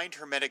blind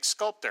hermetic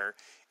sculptor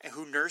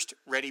who nursed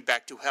Reddy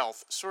back to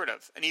health, sort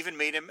of, and even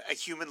made him a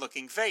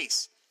human-looking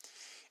face.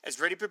 As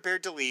Reddy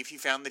prepared to leave, he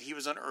found that he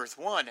was on Earth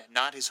 1,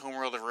 not his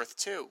homeworld of Earth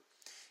 2.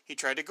 He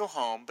tried to go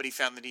home, but he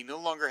found that he no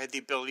longer had the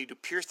ability to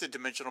pierce the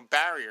dimensional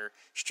barrier,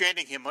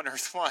 stranding him on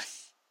Earth 1.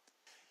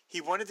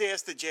 He wanted to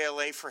ask the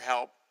JLA for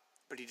help,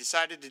 but he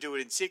decided to do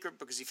it in secret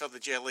because he felt the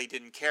JLA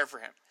didn't care for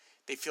him.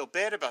 They feel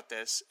bad about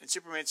this, and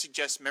Superman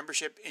suggests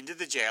membership into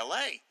the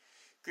JLA.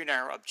 Green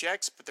Arrow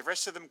objects, but the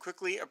rest of them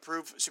quickly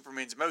approve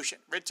Superman's motion.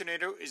 Red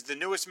Tornado is the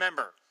newest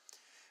member.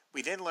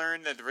 We then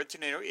learn that the Red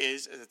Tornado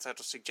is, as the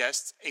title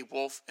suggests, a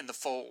wolf in the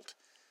fold.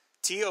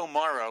 T.O.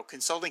 Morrow,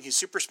 consulting his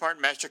super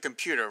smart master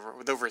computer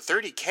with over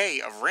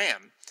 30K of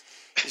RAM,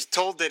 is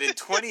told that in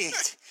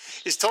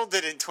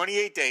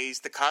 28 days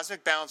the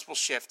cosmic balance will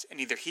shift and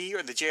either he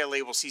or the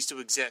JLA will cease to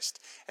exist,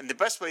 and the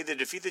best way to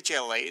defeat the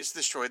JLA is to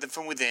destroy them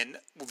from within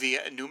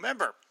via a new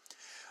member.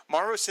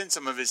 Morrow sends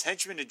some of his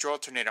henchmen to draw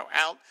Tornado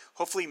out,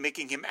 hopefully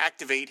making him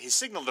activate his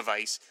signal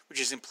device,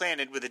 which is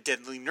implanted with a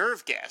deadly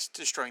nerve gas,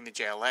 destroying the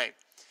JLA.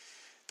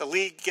 The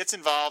League gets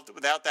involved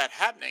without that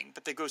happening,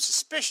 but they go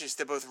suspicious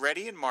that both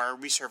Reddy and Morrow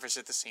resurface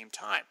at the same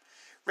time.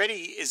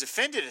 Reddy is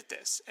offended at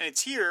this, and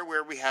it's here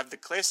where we have the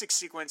classic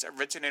sequence of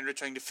Red Tornado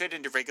trying to fit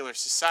into regular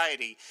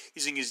society,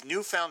 using his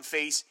newfound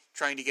face,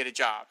 trying to get a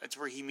job. That's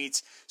where he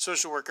meets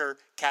social worker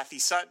Kathy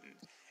Sutton,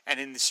 and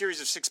in the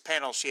series of 6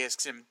 panels, she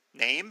asks him,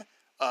 name?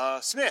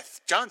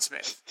 Smith, John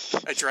Smith.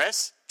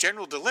 Address?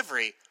 General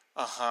delivery.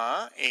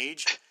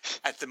 Age?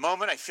 At the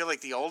moment, I feel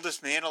like the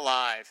oldest man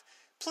alive.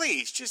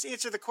 Please, just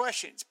answer the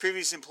questions.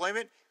 Previous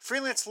employment?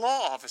 Freelance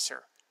law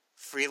officer.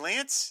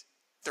 Freelance?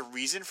 The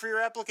reason for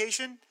your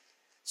application?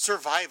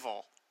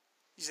 Survival.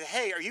 He said,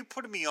 hey, are you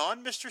putting me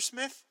on, Mr.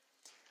 Smith?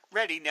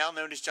 Reddy, now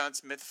known as John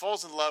Smith,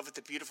 falls in love with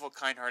the beautiful,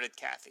 kind-hearted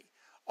Kathy.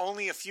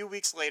 Only a few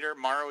weeks later,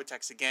 Morrow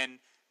attacks again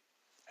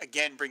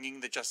bringing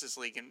the Justice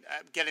League and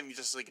getting the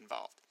Justice League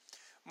involved.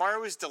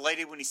 Morrow is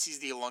delighted when he sees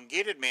the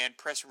elongated man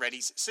press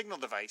Reddy's signal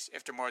device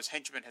after Morrow's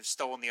henchmen have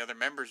stolen the other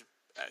members'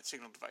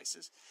 signal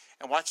devices,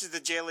 and watches the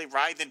JLA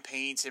writhe in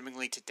pain,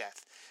 seemingly to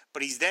death.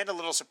 But he's then a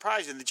little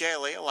surprised when the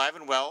JLA, alive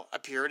and well,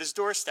 appear at his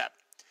doorstep.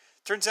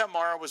 Turns out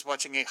Morrow was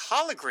watching a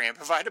hologram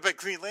provided by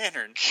Green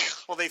Lantern.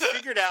 Well, they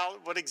figured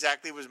out what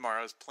exactly was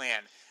Morrow's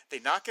plan. They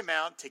knock him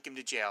out, take him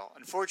to jail.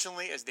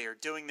 Unfortunately, as they are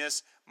doing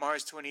this,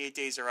 Morrow's 28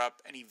 days are up,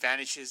 and he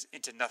vanishes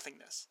into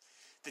nothingness.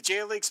 The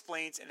JLA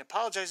explains and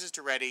apologizes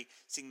to Reddy,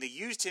 saying they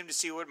used him to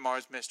see what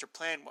Morrow's master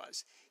plan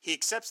was. He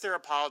accepts their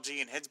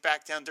apology and heads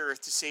back down to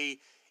Earth to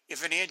see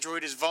if an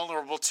android is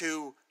vulnerable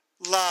to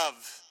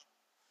love.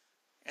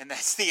 And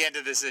that's the end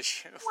of this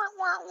issue.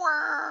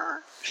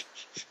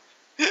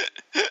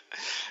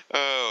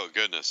 Oh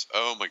goodness!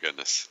 Oh my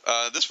goodness!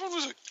 This one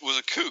was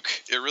a kook.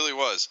 It really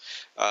was.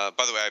 By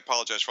the way, I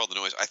apologize for all the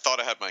noise. I thought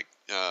I had my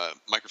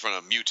microphone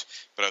on mute,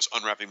 but I was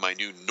unwrapping my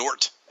new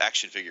Nort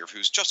action figure,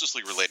 who's Justice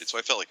League related, so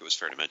I felt like it was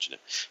fair to mention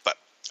it. But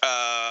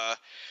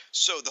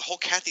so the whole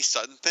Kathy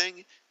Sutton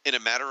thing, in a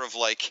matter of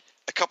like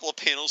a couple of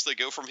panels, they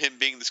go from him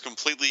being this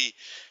completely,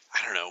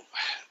 I don't know,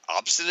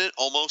 obstinate,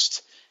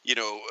 almost,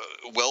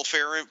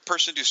 welfare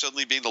person to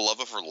suddenly being the love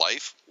of her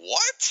life.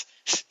 What?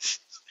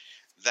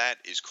 That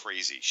is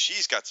crazy.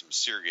 She's got some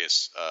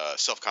serious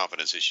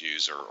self-confidence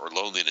issues or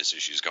loneliness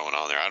issues going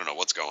on there. I don't know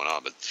what's going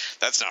on, but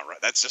that's not right.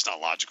 That's just not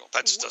logical.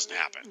 That just doesn't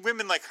happen.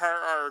 Women like her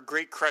are a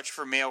great crutch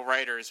for male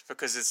writers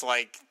because it's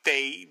like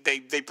they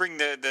bring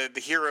the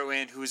hero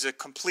in who's a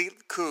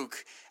complete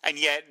kook, and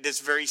yet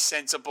this very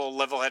sensible,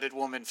 level-headed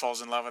woman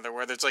falls in love with her,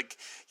 where there's like,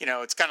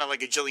 it's kind of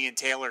like a Gillian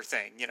Taylor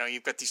thing.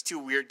 You've got these two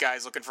weird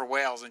guys looking for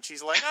whales, and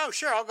she's like, oh,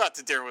 sure, I'll go out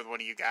to dinner with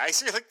one of you guys.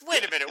 So you're like,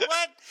 wait a minute,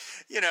 what?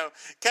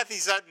 Kathy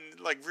Sutton,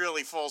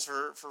 really falls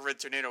for Red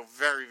Tornado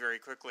very, very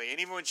quickly. And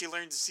even when she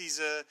learns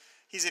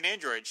he's an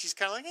android, she's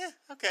kind of like,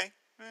 okay.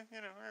 What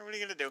are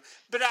you going to do?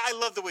 But I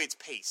love the way it's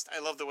paced. I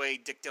love the way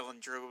Dick Dillon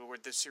drew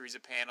with this series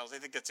of panels. I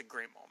think that's a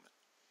great moment.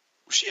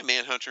 Was she a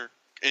Manhunter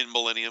in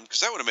Millennium?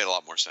 Because that would have made a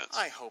lot more sense.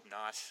 I hope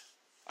not.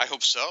 I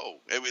hope so.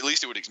 At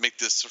least it would make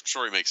this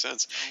story make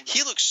sense.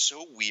 He looks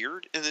so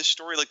weird in this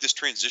story, like this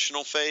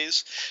transitional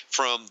phase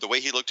from the way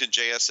he looked in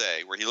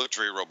JSA, where he looked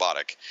very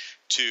robotic,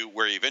 to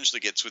where he eventually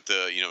gets with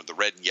the the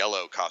red and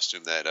yellow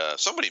costume that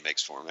somebody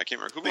makes for him. I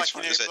can't remember who makes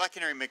for him. Black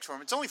Canary makes for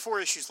him. It's only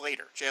 4 issues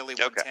later. JLA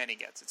 110 he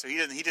gets it. So he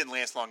didn't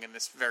last long in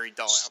this very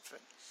dull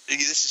outfit.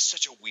 This is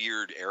such a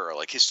weird era.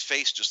 Like, his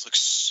face just looks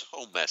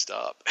so messed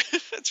up.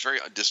 It's very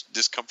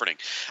discomforting.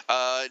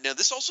 Now,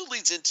 this also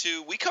leads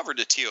into, we covered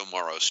a Tio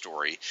Morrow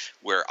story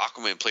where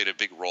Aquaman played a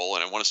big role,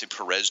 and I want to say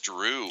Perez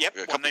Drew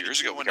a couple of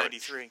years ago.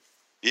 193.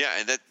 Yeah,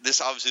 and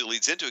this obviously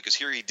leads into it because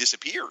here he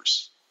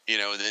disappears. And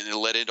then it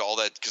led into all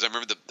that, because I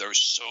remember there was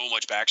so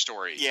much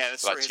backstory. Yeah, the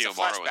story has a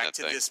flashback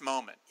to this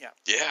moment.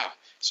 Yeah,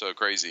 so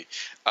crazy.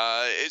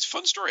 It's a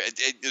fun story.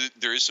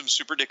 There is some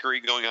super dickery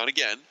going on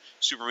again.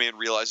 Superman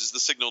realizes the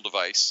signal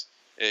device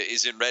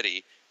isn't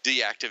ready,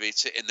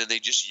 deactivates it, and then they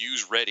just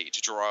use Ready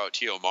to draw out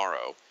Tio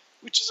Morrow,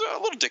 which is a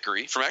little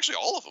dickery from actually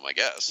all of them, I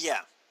guess.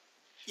 Yeah.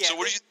 So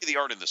what did you think of the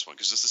art in this one?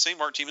 Because it's the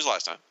same art team as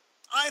last time.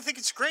 I think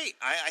it's great.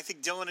 I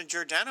think Dillon and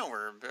Giordano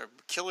were a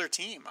killer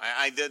team.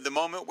 The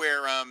moment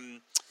where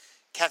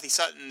Kathy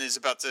Sutton is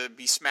about to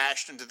be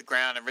smashed into the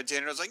ground, and Red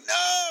Tornado's like,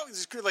 "No!"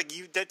 It's good. Like,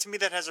 that to me,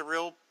 that has a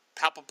real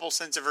palpable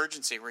sense of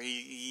urgency, where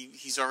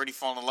he's already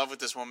fallen in love with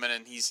this woman,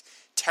 and he's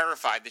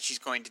terrified that she's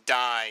going to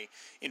die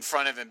in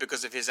front of him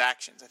because of his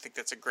actions. I think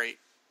that's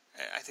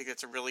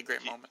a really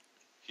great moment.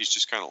 He's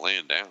just kind of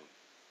laying down.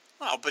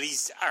 Well, but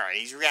he's all right.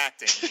 He's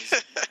reacting.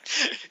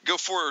 Go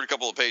forward a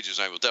couple of pages,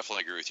 and I will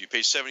definitely agree with you.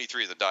 Page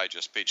 73 of the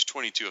digest, page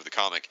 22 of the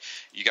comic.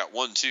 You got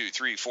 1, 2,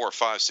 3, 4,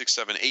 5, 6,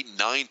 7, 8,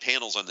 9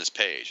 panels on this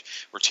page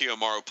where Tio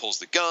Morrow pulls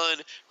the gun,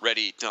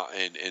 Ready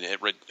and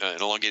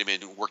Elongated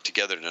Man work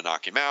together to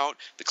knock him out.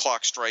 The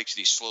clock strikes, and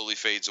he slowly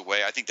fades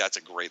away. I think that's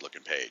a great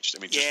looking page. I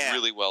mean, just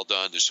really well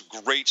done. There's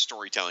some great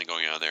storytelling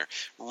going on there.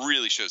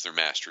 Really shows their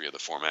mastery of the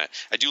format.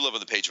 I do love on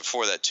the page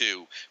before that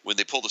too, when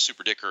they pull the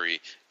super dickery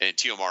and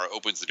Tio Morrow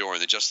opens the door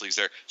and the Justice League's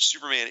there.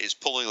 Superman is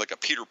pulling like a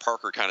Peter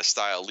Parker kind of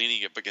style,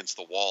 leaning up against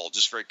the wall,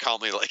 just very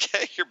calmly, like,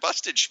 "Hey, you're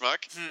busted, schmuck."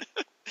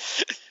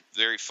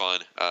 Very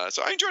fun.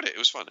 So I enjoyed it. It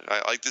was fun.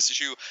 I like this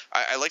issue.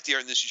 I like the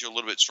art in this issue a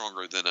little bit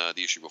stronger than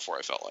the issue before,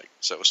 I felt like.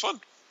 So it was fun.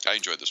 I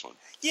enjoyed this one.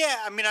 Yeah,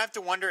 I mean, I have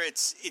to wonder.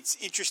 It's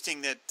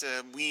interesting that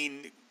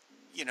Ween,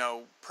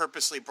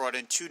 purposely brought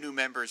in 2 new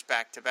members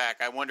back to back.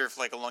 I wonder if,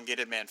 like,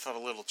 Elongated Man felt a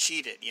little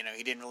cheated.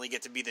 He didn't really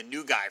get to be the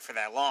new guy for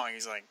that long.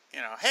 He's like,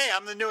 "Hey,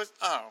 I'm the newest."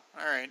 Oh,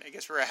 all right. I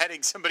guess we're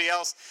aheading somebody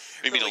else.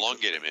 You mean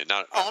Elongated Man,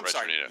 not I'm Red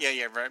sorry.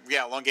 Tornado.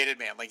 Yeah, Elongated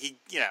Man. Like, he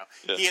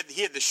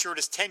had the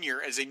shortest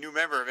tenure as a new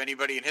member of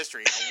anybody in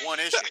history. One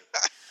issue.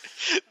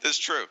 That's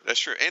true.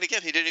 And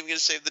again, he didn't even get to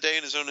save the day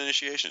in his own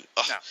initiation.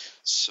 Oh, no.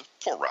 So,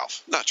 poor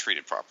Ralph, not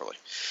treated properly.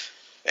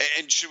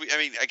 And should we? I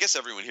mean, I guess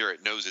everyone here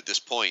knows at this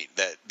point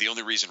that the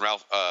only reason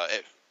Ralph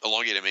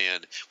Elongated Man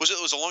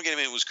was Elongated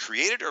Man was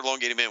created, or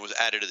Elongated Man was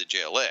added to the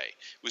JLA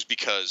was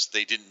because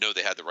they didn't know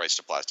they had the rights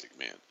to Plastic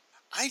Man.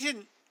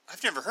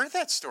 I've never heard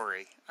that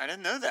story. I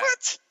didn't know that.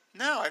 What?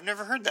 No, I've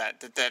never heard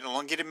that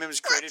Elongated Man was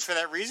created for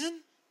that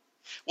reason.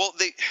 Well,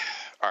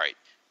 all right.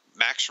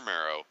 Max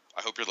Romero,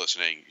 I hope you're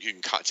listening. You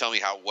can tell me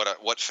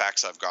what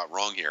facts I've got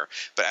wrong here.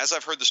 But as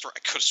I've heard the story, I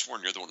could have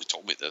sworn you're the one who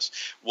told me this,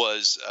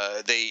 was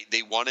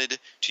they wanted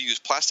to use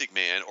Plastic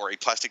Man or a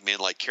Plastic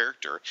Man-like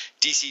character.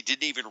 DC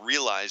didn't even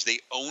realize they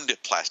owned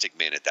Plastic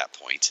Man at that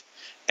point.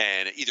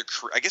 And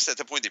I guess at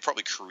that point they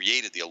probably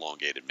created the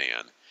Elongated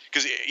Man.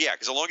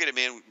 Because Elongated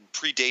Man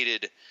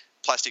predated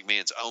Plastic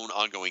Man's own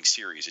ongoing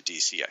series at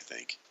DC, I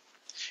think.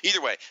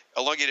 Either way,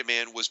 Elongated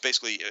Man was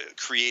basically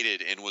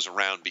created and was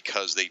around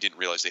because they didn't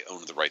realize they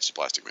owned the rights to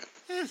Plastic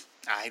Man.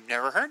 I've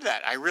never heard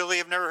that. I really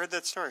have never heard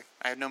that story.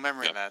 I have no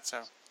memory of that.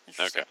 So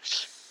interesting. Okay.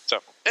 So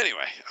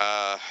anyway,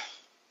 all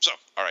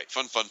right,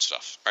 fun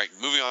stuff. All right,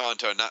 moving on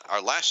to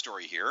our last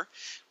story here,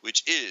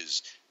 which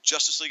is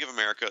Justice League of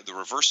America, the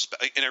reverse.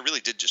 And I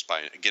really did just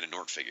get a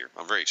Nort figure.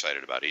 I'm very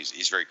excited about it.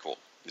 He's very cool.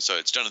 So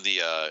it's done in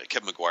the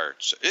Kevin McGuire.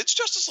 It's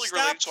Justice League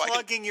related. Stop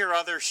plugging your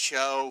other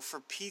show, for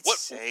Pete's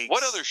sake.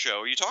 What other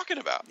show are you talking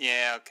about?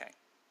 Yeah, okay.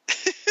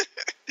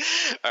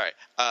 All right.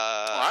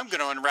 Well, I'm going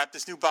to unwrap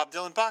this new Bob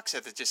Dylan box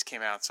set that just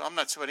came out, so I'm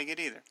not sweating it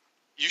either.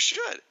 You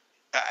should.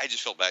 I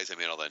just felt bad as I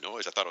made all that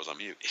noise. I thought I was on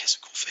mute. It is a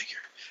cool figure.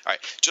 All right.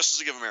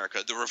 Justice League of America,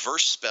 the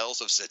reverse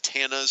spells of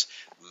Zatanna's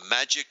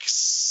magic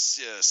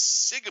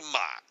Sigam,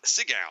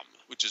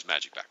 which is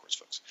magic backwards,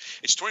 folks.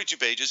 It's 22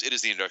 pages. It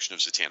is the introduction of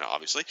Zatanna,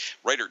 obviously.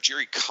 Writer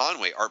Jerry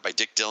Conway, art by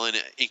Dick Dillon,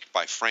 inked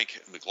by Frank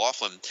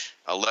McLaughlin,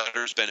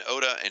 letters Ben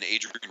Oda, and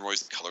Adrian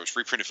Roy's the colors,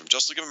 reprinted from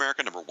Justice League of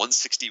America, number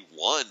 161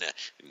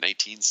 in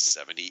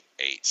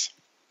 1978.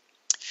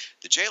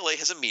 The JLA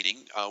has a meeting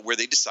where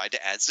they decide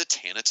to add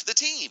Zatanna to the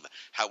team.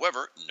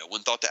 However, no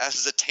one thought to ask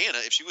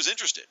Zatanna if she was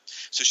interested.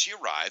 So she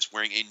arrives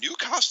wearing a new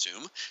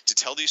costume to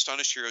tell the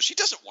astonished heroes she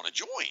doesn't want to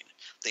join.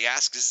 They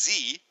ask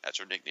Z, that's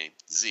her nickname,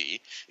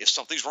 Z, if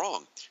something's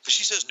wrong. But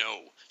she says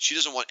no. She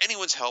doesn't want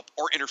anyone's help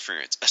or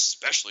interference,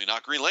 especially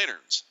not Green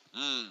Lantern's.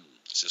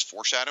 Is this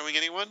foreshadowing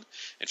anyone?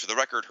 And for the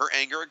record, her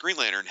anger at Green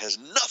Lantern has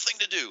nothing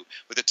to do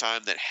with the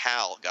time that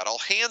Hal got all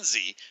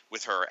handsy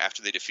with her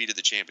after they defeated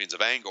the champions of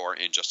Angor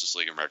in Justice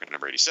League of America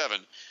number 87.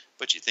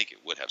 But you'd think it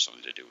would have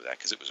something to do with that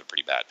because it was a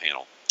pretty bad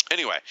panel.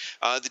 Anyway,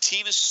 the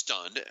team is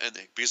stunned, and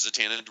because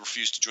Zatanna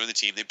refused to join the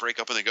team, they break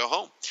up and they go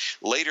home.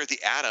 Later, the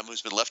Atom,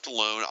 who's been left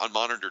alone on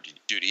monitor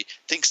duty,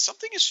 thinks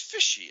something is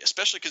fishy,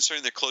 especially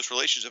concerning the close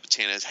relationship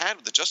Zatanna has had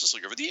with the Justice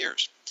League over the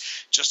years.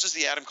 Just as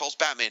the Atom calls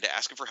Batman to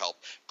ask him for help,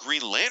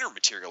 Green Lantern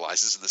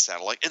materializes in the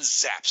satellite and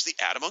zaps the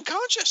Atom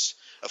unconscious.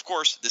 Of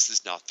course, this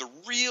is not the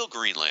real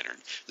Green Lantern.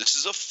 This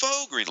is a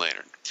faux Green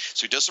Lantern.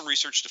 So he does some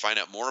research to find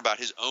out more about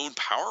his own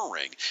power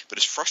ring, but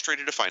is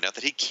frustrated to find out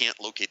that he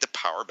can't locate the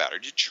power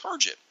battery to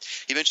charge it.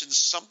 He mentions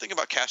something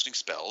about casting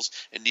spells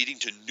and needing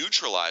to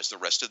neutralize the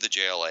rest of the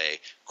JLA,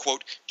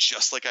 quote,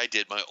 just like I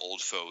did my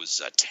old foe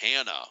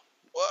Zatanna.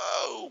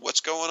 Whoa,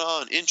 what's going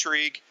on?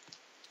 Intrigue.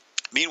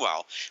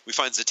 Meanwhile, we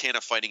find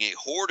Zatanna fighting a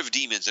horde of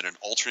demons in an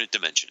alternate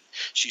dimension.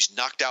 She's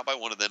knocked out by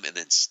one of them and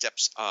then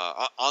steps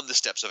on the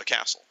steps of a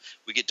castle.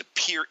 We get to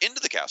peer into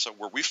the castle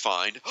where we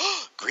find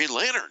Green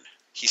Lantern.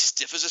 He's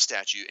stiff as a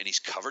statue, and he's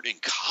covered in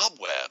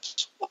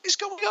cobwebs. What is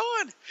going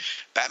on?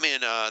 Batman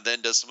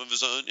then does some of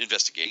his own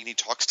investigating. He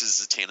talks to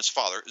Zatanna's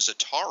father,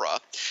 Zatara,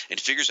 and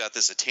figures out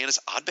that Zatanna's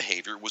odd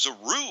behavior was a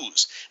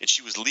ruse, and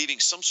she was leaving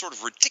some sort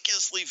of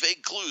ridiculously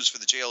vague clues for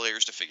the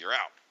JLAers to figure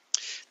out.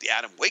 The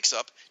Atom wakes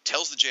up,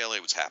 tells the JLA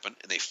what's happened,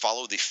 and they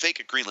follow the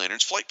fake Green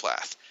Lantern's flight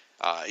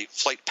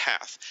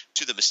path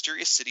to the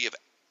mysterious city of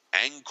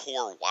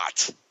Angkor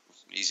Wat.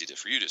 Easy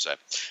for you to say.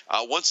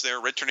 Once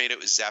there, Red Tornado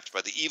is zapped by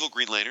the evil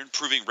Green Lantern,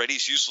 proving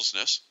Reddy's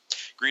uselessness.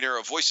 Green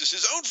Arrow voices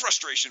his own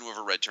frustration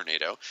over Red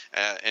Tornado,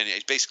 and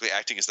is basically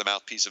acting as the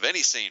mouthpiece of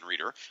any sane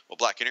reader, while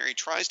Black Canary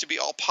tries to be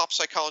all pop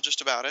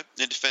psychologist about it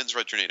and defends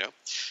Red Tornado.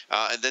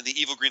 And then the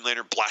evil Green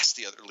Lantern blasts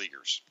the other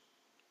Leaguers.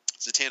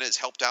 Zatanna is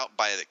helped out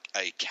by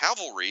a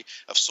cavalry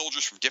of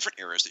soldiers from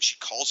different eras that she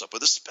calls up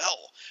with a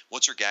spell.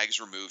 Once her gag is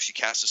removed, she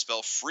casts a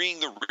spell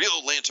freeing the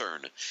real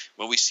Lantern,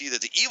 when we see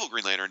that the evil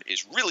Green Lantern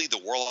is really the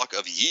Warlock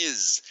of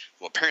Yiz,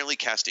 who apparently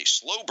cast a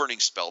slow-burning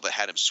spell that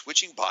had him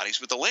switching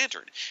bodies with the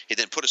Lantern. He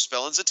then put a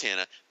spell on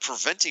Zatanna,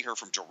 preventing her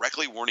from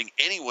directly warning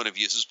anyone of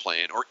Yiz's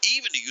plan or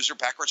even to use her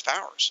backwards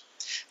powers.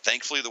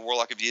 Thankfully, the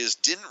Warlock of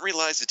Yiz didn't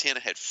realize Zatanna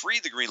had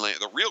freed the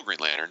real Green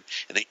Lantern,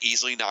 and they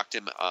easily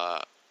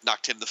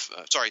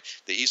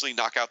they easily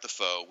knock out the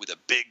foe with a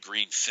big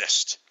green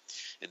fist.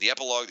 In the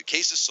epilogue, the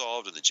case is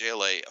solved, and the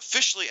JLA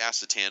officially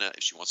asks Zatanna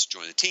if she wants to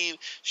join the team.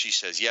 She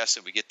says yes,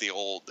 and we get the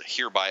old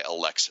hereby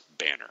elects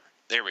banner.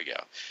 There we go.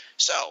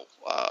 So,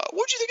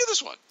 what did you think of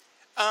this one?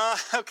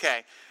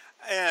 Okay.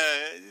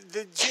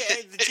 The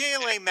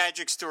JLA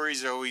magic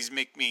stories always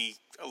make me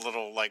a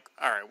little like,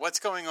 all right, what's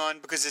going on?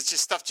 Because it's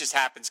just stuff just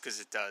happens because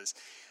it does.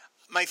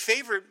 My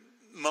favorite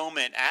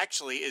moment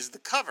actually is the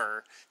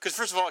cover, because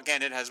first of all,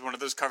 again, it has one of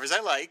those covers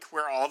I like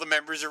where all the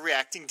members are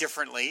reacting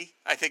differently.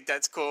 I think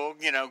that's cool.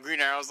 You know,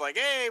 Green Arrow's like,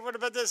 hey, what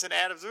about this? And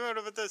Adam's, what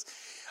about this?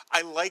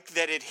 I like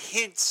that it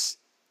hints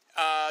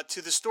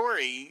to the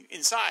story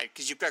inside,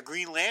 because you've got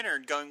Green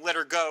Lantern going, let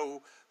her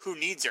go, who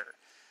needs her?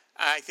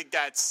 I think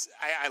that's,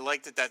 I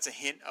like that that's a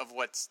hint of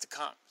what's to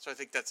come. So I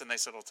think that's a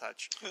nice little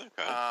touch.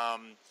 Okay.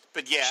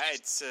 But yeah,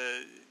 it's,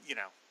 you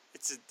know,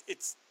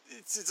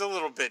 it's a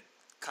little bit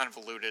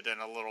convoluted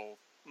and a little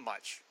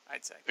much,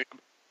 I'd say.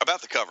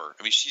 About the cover,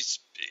 I mean,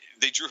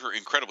 they drew her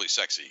incredibly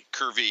sexy,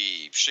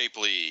 curvy,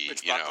 shapely,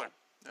 Rich you Buckler.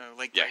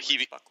 know,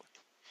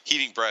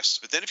 heaving breasts.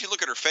 But then if you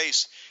look at her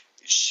face,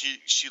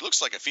 she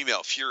looks like a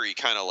female Fury,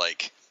 kind of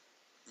like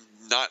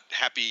not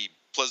happy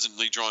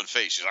pleasantly drawn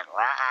face. She's like,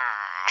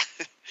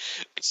 rah!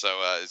 So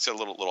it's a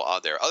little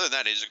odd there. Other than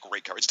that, it is a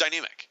great cover. It's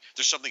dynamic.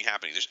 There's something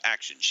happening. There's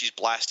action. She's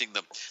blasting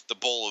the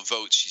bowl of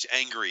votes. She's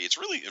angry. It's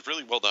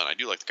really well done. I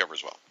do like the cover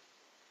as well.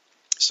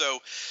 So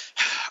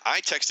I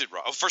texted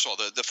Rob. First of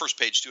all, the first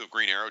page too of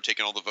Green Arrow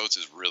taking all the votes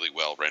is really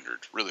well rendered,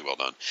 really well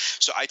done.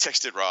 So I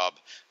texted Rob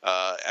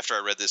after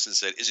I read this and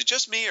said, "Is it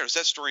just me, or does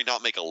that story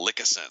not make a lick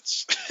of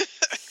sense?"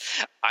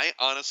 I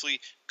honestly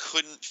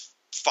couldn't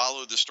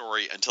follow the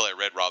story until I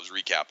read Rob's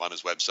recap on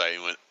his website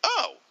and went,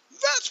 "Oh,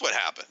 that's what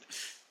happened."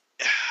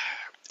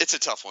 It's a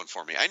tough one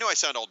for me. I know I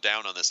sound all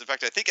down on this. In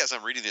fact, I think as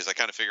I'm reading this, I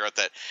kind of figure out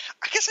that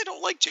I guess I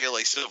don't like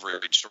JLA Silver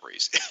Age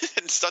stories.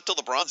 It's not till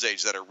the Bronze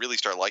Age that I really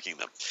start liking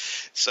them.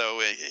 So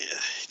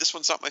this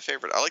one's not my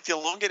favorite. I like the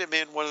Elongated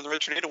Man one and the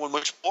Red Tornado one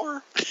much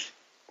more.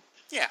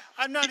 Yeah,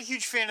 I'm not a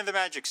huge fan of the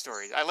magic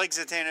stories. I like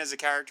Zatanna as a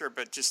character,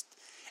 but just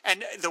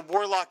and the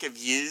Warlock of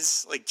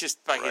Yiz, like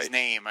just by his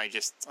name, I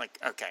just like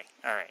okay,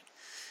 all right.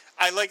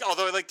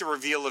 Although I like the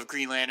reveal of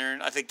Green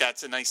Lantern. I think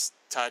that's a nice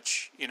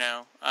touch. You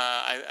know,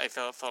 I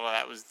felt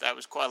that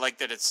was cool. I like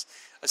that it's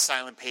a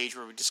silent page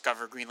where we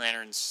discover Green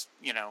Lantern's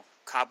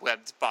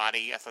cobwebbed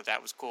body. I thought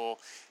that was cool.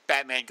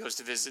 Batman goes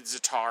to visit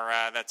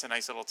Zatara. That's a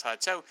nice little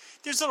touch. So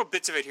there's little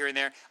bits of it here and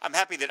there. I'm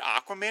happy that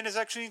Aquaman is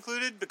actually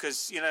included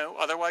because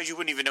otherwise you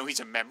wouldn't even know he's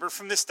a member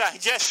from this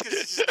digest because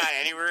he's just not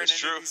anywhere in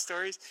any of these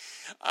stories.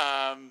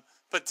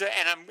 But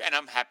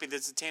I'm happy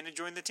that Zatanna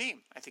joined the team.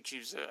 I think she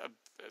was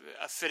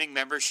a fitting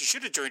member. She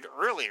should have joined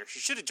earlier. She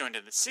should have joined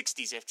in the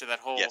 60s after that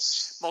whole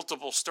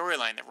multiple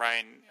storyline that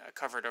Ryan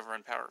covered over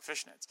on Power of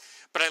Fishnets.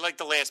 But I like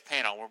the last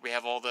panel where we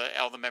have all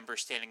the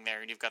members standing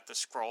there and you've got the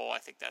scroll. I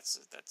think that's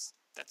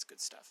good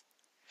stuff.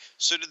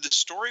 So did the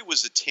story with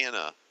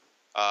Zatanna,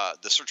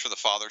 the Search for the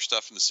Father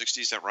stuff in the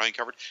 60s that Ryan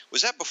covered,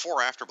 was that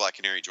before or after Black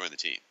Canary joined the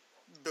team?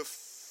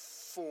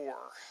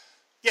 Before.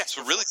 Yes.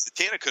 So really,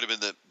 Zatanna could have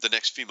been the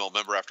next female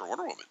member after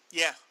Wonder Woman.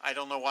 Yeah, I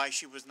don't know why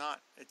she was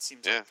not. It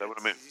seems that would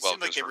have been. It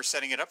seemed like they were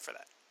setting it up for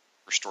that.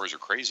 Her stories are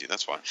crazy.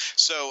 That's why.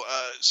 So,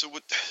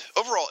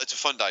 overall, it's a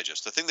fun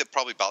digest. The thing that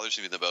probably bothers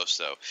me the most,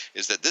 though,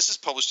 is that this is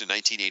published in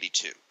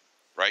 1982,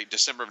 right?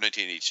 December of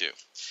 1982,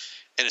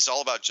 and it's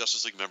all about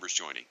Justice League members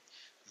joining.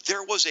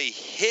 There was a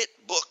hit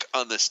book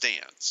on the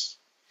stands,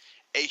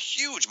 a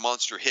huge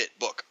monster hit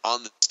book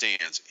on the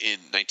stands in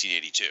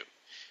 1982,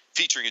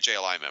 featuring a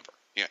JLI member.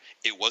 Yeah,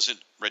 it wasn't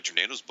Red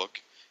Tornado's book.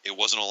 It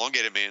wasn't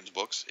Elongated Man's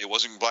books. It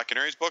wasn't Black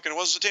Canary's book, and it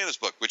wasn't Zatanna's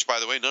book, which,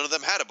 by the way, none of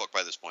them had a book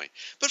by this point.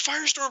 But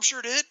Firestorm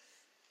sure did.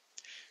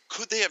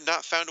 Could they have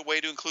not found a way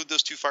to include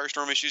those two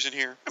Firestorm issues in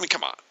here? I mean,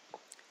 come on.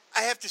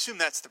 I have to assume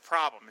that's the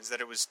problem, is that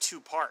it was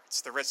 2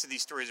 parts. The rest of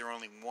these stories are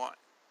only 1.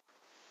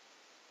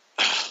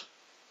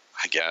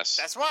 I guess.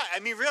 That's why. I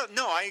mean,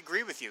 I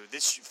agree with you.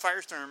 This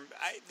Firestorm,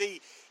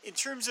 in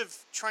terms of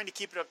trying to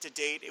keep it up to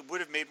date, it would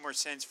have made more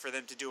sense for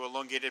them to do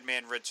Elongated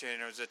Man, Red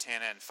Tornado,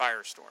 Zatanna, and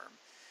Firestorm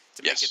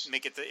to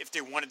make it if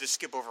they wanted to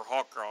skip over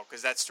Hawkgirl,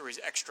 because that story's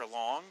extra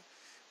long.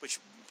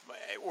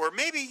 Or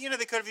maybe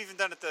they could have even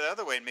done it the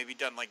other way and maybe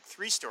done like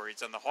 3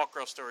 stories on the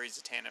Hawkgirl story,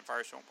 Zatanna, and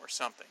Firestorm, or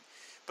something.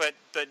 But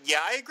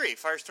yeah, I agree.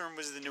 Firestorm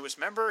was the newest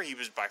member. He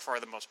was by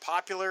far the most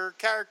popular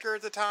character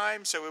at the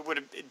time, so it would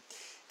have.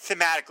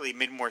 Thematically,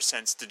 made more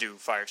sense to do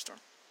Firestorm.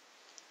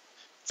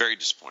 Very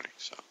disappointing.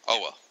 So,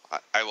 oh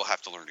well, I will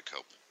have to learn to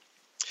cope.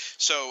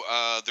 So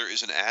there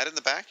is an ad in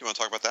the back. You want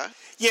to talk about that?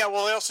 Yeah.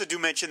 Well, I also do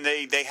mention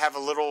they have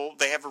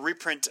a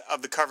reprint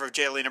of the cover of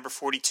JLA number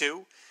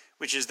 42,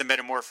 which is the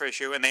Metamorph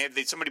issue, and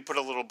somebody put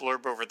a little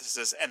blurb over this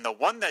says, "And the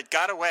one that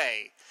got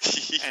away,"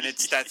 and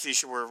that's the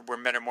issue where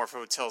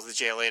Metamorpho tells the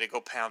JLA to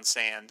go pound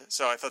sand.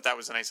 So I thought that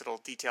was a nice little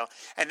detail.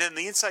 And then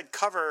the inside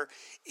cover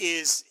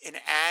is an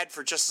ad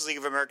for Justice League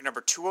of America number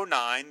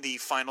 209, the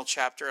final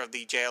chapter of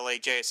the JLA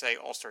JSA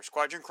All-Star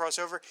Squadron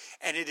crossover,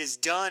 and it is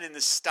done in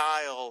the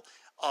style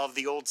of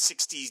the old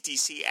 60s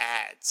DC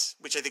ads,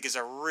 which I think is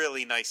a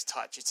really nice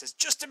touch. It says,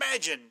 "Just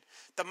imagine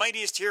the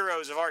mightiest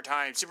heroes of our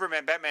time,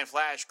 Superman, Batman,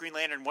 Flash, Green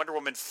Lantern, Wonder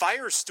Woman,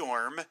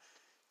 Firestorm,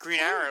 Green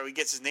Arrow," he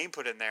gets his name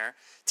put in there,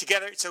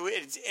 together. So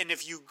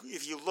if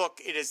you look,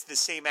 it is the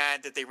same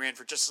ad that they ran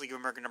for Justice League of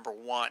America number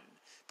 1,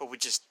 but with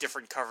just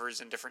different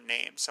covers and different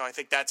names. So I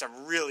think that's a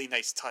really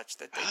nice touch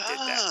that they did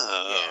that.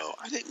 Oh,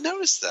 yeah. I didn't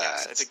notice that.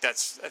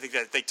 Yes, I think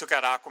that they took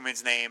out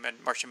Aquaman's name and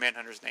Martian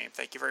Manhunter's name.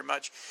 Thank you very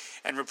much,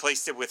 and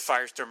replaced it with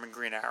Firestorm and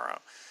Green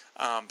Arrow.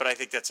 But I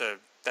think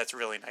that's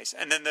really nice.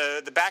 And then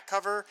the back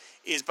cover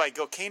is by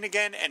Gil Kane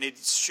again, and it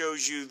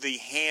shows you the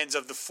hands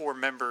of the 4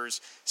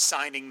 members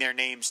signing their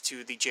names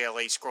to the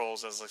JLA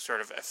scrolls as like sort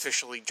of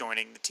officially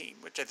joining the team,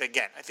 which I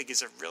think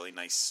is a really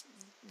nice,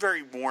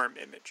 very warm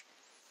image.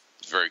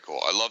 Very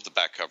cool. I love the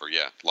back cover.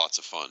 Yeah, lots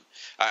of fun.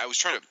 I was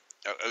kind of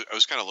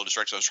a little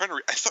distracted.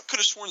 I could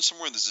have sworn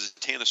somewhere in the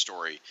Zatanna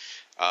story,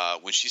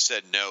 when she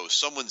said no,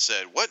 someone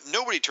said, "What?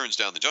 Nobody turns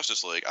down the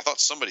Justice League." I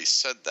thought somebody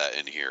said that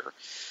in here.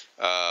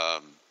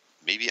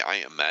 Maybe I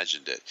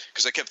imagined it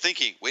because I kept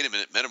thinking, wait a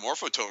minute,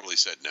 Metamorpho totally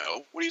said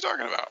no. What are you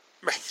talking about?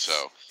 Right.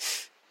 So,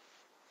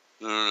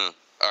 no.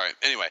 All right.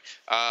 Anyway,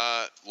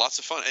 lots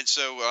of fun. And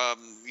so,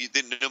 you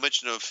didn't no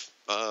mention of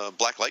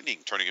Black Lightning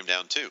turning him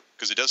down too,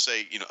 because it does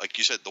say, like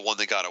you said, the one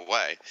that got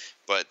away,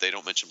 but they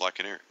don't mention Black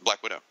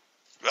Widow.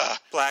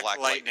 Black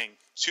Lightning.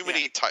 Too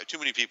many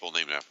people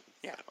named after.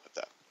 Yeah, like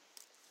that.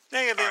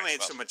 They only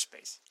had so much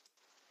space.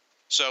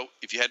 So,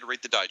 if you had to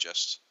rate the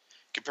digest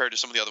compared to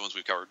some of the other ones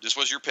we've covered, this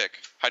was your pick.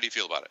 How do you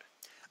feel about it?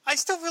 I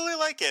still really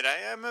like it.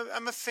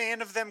 I'm a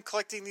fan of them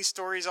collecting these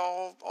stories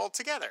all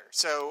together.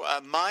 So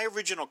my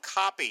original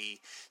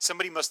copy,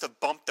 somebody must have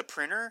bumped the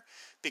printer,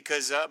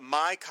 because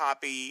my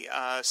copy,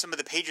 some of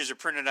the pages are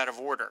printed out of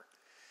order.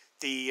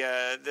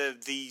 I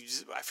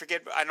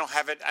forget. I don't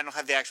have it. I don't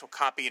have the actual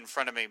copy in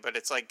front of me, but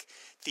it's like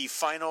the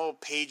final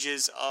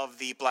pages of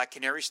the Black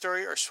Canary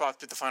story are swapped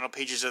with the final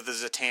pages of the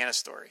Zatanna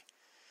story.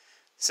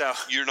 So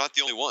you're not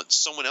the only one.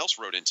 Someone else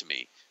wrote into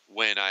me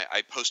when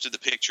I posted the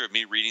picture of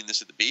me reading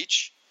this at the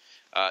beach.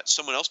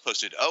 Someone else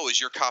posted, is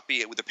your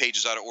copy with the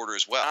pages out of order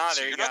as well?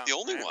 So you're not the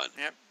only one.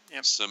 Yep.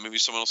 So maybe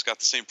someone else got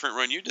the same print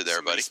run you did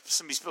there, buddy.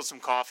 Somebody spilled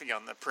some coffee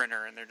on the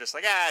printer, and they're just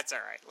like, it's all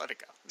right. Let it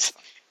go. It's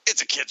fine.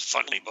 It's a kid's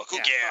friendly book. Who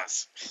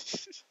cares?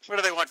 What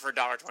do they want for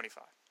 $1.25?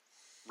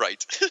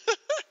 Right.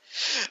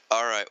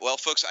 All right. Well,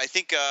 folks, I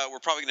think we're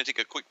probably going to take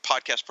a quick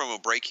podcast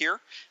promo break here.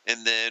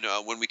 And then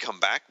when we come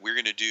back, we're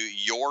going to do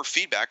your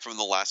feedback from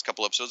the last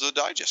couple episodes of the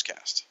Digest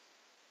Cast.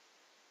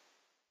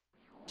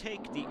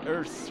 Take the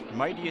Earth's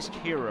mightiest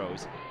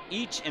heroes,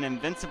 each an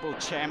invincible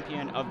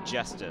champion of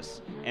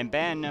justice, and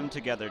band them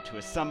together to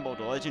assemble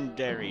the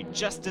legendary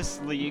Justice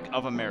League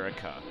of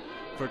America.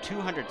 For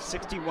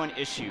 261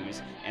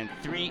 issues and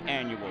 3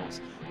 annuals,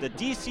 the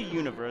DC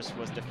Universe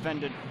was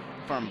defended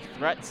from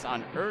threats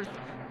on Earth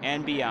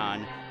and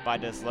beyond by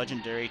this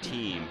legendary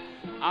team,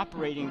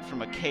 operating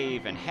from a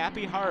cave in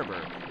Happy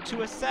Harbor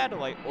to a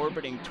satellite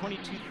orbiting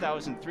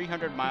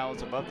 22,300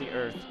 miles above the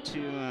Earth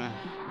to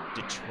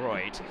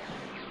Detroit.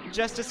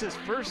 Justice's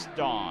First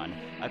Dawn,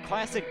 a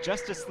classic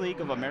Justice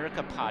League of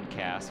America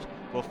podcast,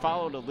 will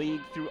follow the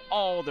League through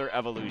all their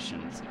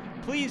evolutions.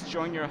 Please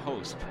join your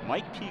host,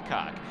 Mike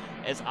Peacock,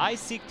 as I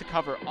seek to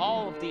cover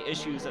all of the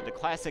issues of the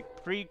classic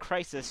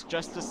pre-crisis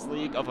Justice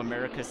League of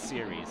America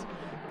series.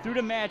 Through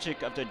the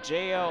magic of the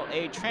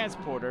JLA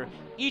transporter,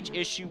 each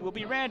issue will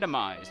be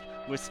randomized,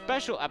 with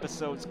special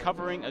episodes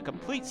covering a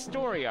complete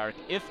story arc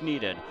if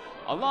needed.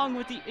 Along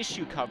with the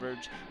issue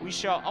coverage, we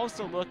shall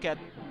also look at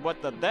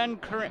what the then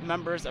current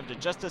members of the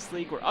Justice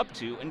League were up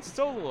to in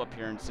solo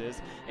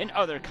appearances and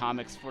other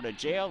comics for the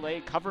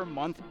JLA Cover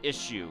Month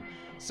issue.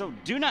 So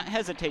do not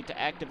hesitate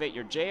to activate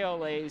your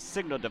JLA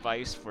signal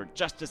device for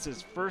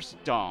Justice's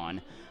First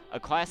Dawn, a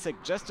classic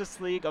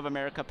Justice League of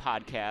America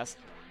podcast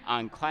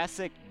on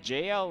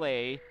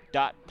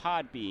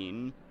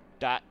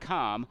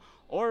classicjla.podbean.com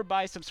or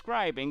by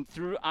subscribing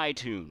through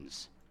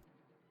iTunes.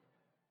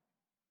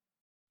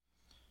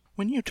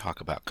 When you talk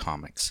about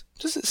comics,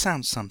 does it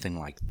sound something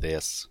like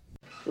this?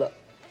 Look,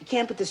 you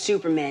can't put the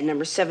Superman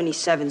number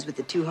 77s with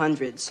the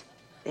 200s.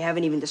 They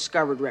haven't even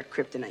discovered Red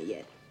Kryptonite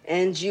yet.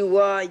 And you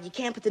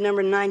can't put the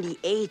number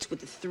 98s with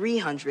the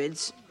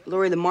 300s.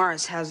 Lori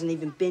Lamaris hasn't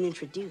even been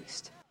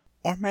introduced.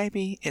 Or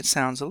maybe it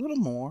sounds a little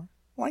more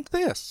like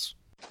this.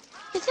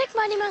 You think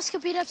Mighty Mouse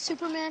could beat up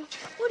Superman?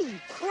 What are you,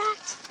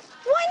 cracked?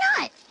 Why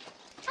not?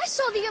 I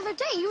saw the other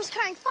day he was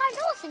carrying 5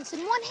 elephants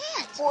in one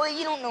hand. Boy,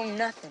 you don't know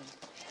nothing.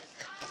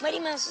 Mighty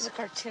Mouse is a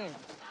cartoon.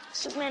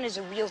 Superman is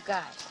a real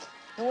guy.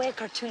 No way a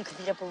cartoon could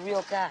beat up a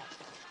real guy.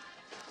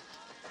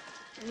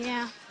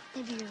 Yeah,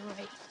 maybe you're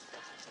right.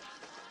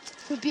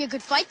 Would be a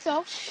good fight,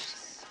 though.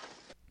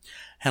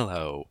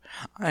 Hello,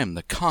 I am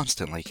the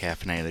constantly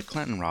caffeinated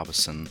Clinton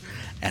Robinson,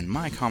 and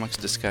my comics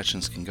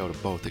discussions can go to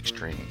both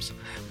extremes,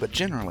 but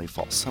generally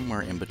fall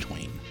somewhere in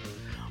between.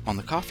 On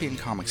the Coffee and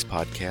Comics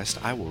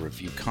podcast, I will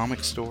review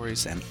comic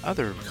stories and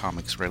other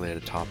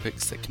comics-related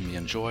topics that can be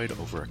enjoyed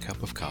over a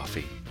cup of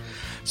coffee.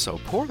 So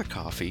pour the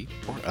coffee,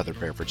 or other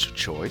beverage of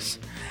choice,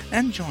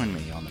 and join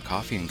me on the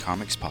Coffee and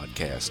Comics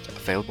podcast,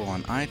 available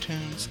on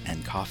iTunes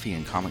and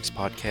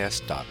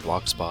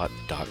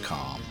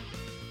coffeeandcomicspodcast.blogspot.com.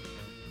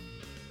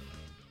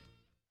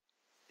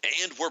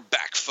 And we're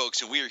back,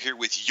 folks, and we are here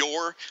with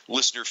your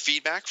listener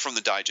feedback from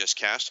the Digest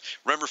Cast.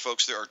 Remember,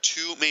 folks, there are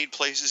 2 main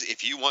places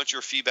if you want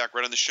your feedback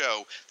right on the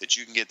show that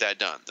you can get that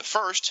done. The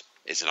first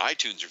is an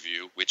iTunes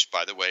review, which,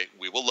 by the way,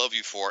 we will love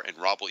you for, and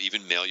Rob will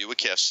even mail you a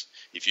kiss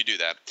if you do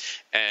that.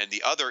 And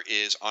the other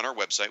is on our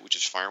website, which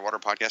is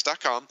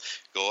fireandwaterpodcast.com.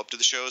 Go up to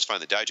the shows,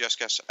 find the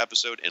Digestcast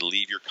episode, and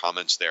leave your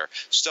comments there.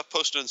 Stuff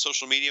posted on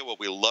social media, well,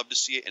 we love to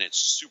see it, and it's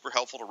super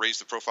helpful to raise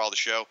the profile of the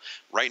show.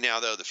 Right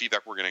now, though, the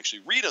feedback we're going to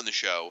actually read on the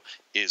show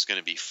is going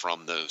to be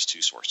from those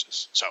 2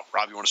 sources. So,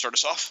 Rob, you want to start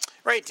us off?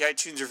 Right. The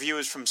iTunes review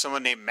is from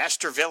someone named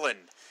Master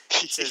Villain.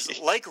 It says,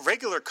 like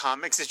regular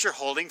comics that you're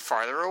holding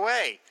farther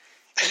away.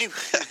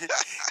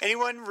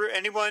 Anyone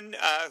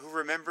who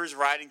remembers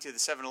riding to the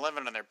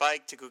 7-Eleven on their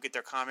bike to go get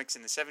their comics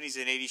in the 70s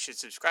and 80s should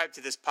subscribe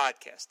to this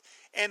podcast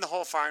and the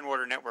whole Fire and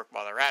Water Network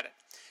while they're at it.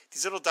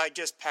 These little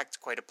digests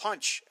packed quite a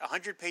punch,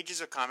 100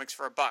 pages of comics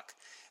for $1.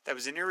 That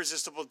was an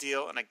irresistible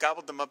deal, and I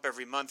gobbled them up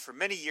every month for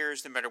many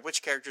years, no matter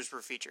which characters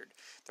were featured.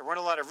 There weren't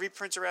a lot of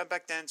reprints around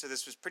back then, so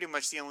this was pretty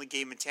much the only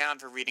game in town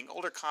for reading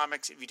older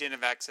comics if you didn't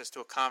have access to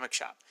a comic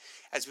shop.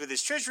 As with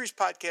his Treasuries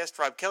podcast,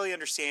 Rob Kelly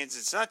understands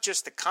it's not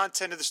just the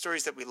content of the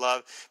stories that we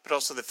love, but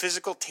also the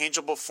physical,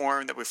 tangible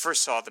form that we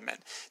first saw them in.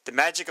 The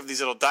magic of these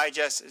little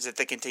digests is that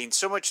they contain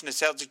so much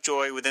nostalgic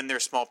joy within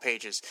their small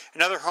pages.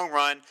 Another home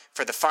run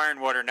for the Fire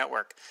and Water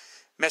Network.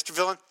 Master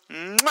Villain,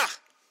 mwah!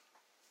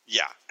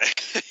 Yeah.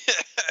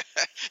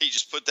 He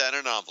just put that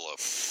in an envelope.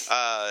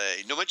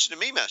 No mention to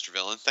me, Master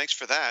Villain. Thanks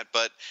for that.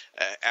 But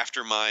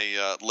after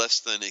my less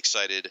than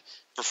excited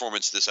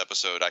performance this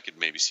episode, I could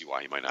maybe see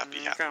why he might not be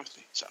happy with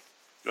me. So,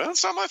 well,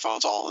 it's not my fault.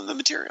 It's all in the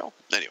material.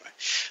 Anyway.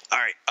 All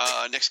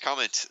right. Next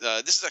comment.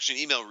 This is actually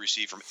an email we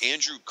received from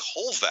Andrew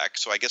Kolvek.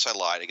 So I guess I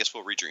lied. I guess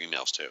we'll read your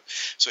emails too.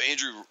 So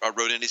Andrew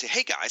wrote in and said,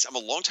 "Hey guys, I'm a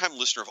longtime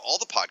listener of all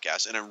the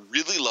podcasts, and I'm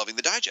really loving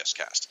the Digest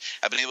Cast.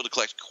 I've been able to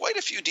collect quite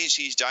a few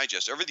DC's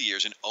Digests over the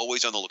years and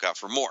always on the lookout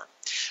for more.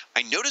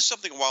 I noticed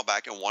something a while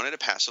back and wanted to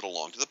pass it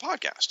along to the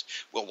podcast.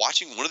 While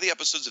watching one of the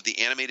episodes of the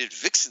animated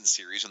Vixen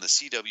series on the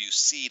CW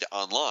Seed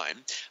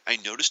Online, I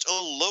noticed a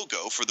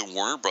logo for the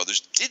Warner Brothers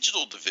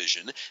digital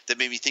division that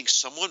made me think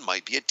someone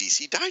might be a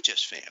DC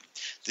Digest fan.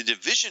 The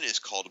division is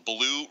called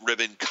Blue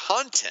Ribbon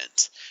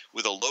Content,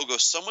 with a logo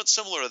somewhat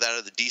similar to that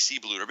of the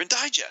DC Blue Ribbon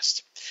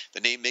Digest.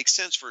 The name makes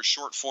sense for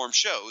short-form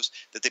shows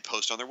that they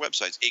post on their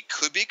websites. It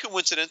could be a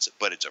coincidence,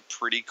 but it's a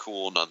pretty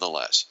cool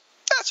nonetheless."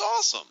 That's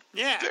awesome.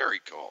 Yeah. Very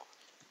cool.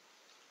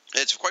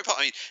 It's quite. I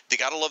mean, they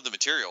gotta love the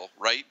material,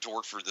 right, to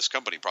work for this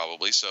company,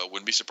 probably. So,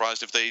 wouldn't be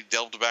surprised if they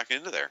delved back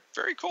into there.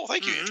 Very cool.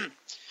 Thank you, Andrew.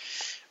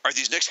 All right,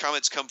 these next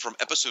comments come from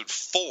episode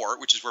 4,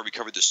 which is where we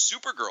covered the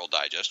Supergirl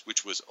Digest,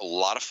 which was a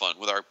lot of fun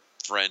with our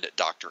friend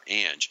Dr.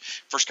 Ange.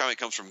 First comment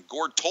comes from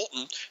Gord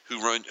Tolton,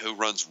 who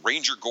runs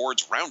Ranger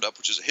Gord's Roundup,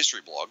 which is a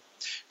history blog.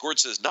 Gord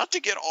says, "Not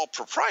to get all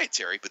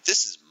proprietary, but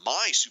this is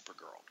my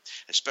Supergirl,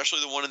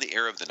 especially the one in the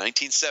era of the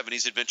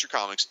 1970s Adventure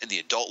Comics and the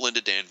adult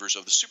Linda Danvers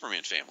of the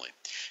Superman family.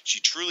 She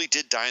truly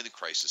did die in the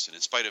crisis, and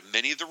in spite of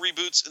many of the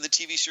reboots in the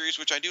TV series,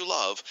 which I do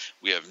love,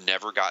 we have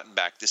never gotten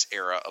back this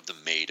era of the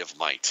Maid of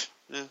Might."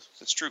 Yeah,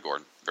 that's true,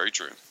 Gordon. Very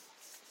true.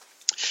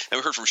 And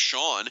we heard from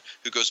Sean,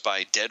 who goes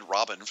by Dead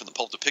Robin from the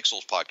Pulp to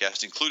Pixels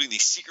podcast, including the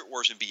Secret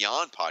Wars and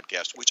Beyond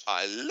podcast, which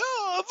I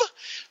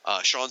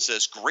love. Sean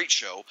says, "Great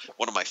show.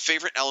 One of my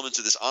favorite elements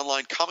of this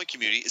online comic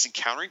community is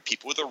encountering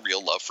people with a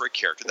real love for a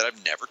character that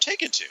I've never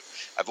taken to.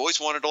 I've always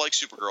wanted to like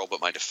Supergirl,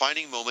 but my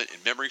defining moment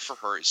in memory for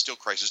her is still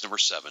Crisis number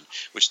 7,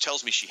 which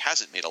tells me she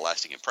hasn't made a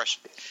lasting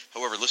impression.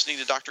 However, listening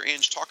to Dr.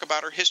 Ange talk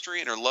about her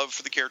history and her love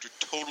for the character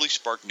totally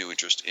sparked new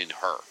interest in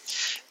her.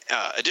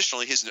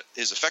 Additionally,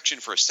 his affection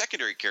for a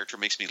secondary character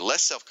makes me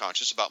less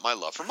self-conscious about my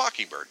love for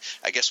Mockingbird.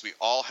 I guess we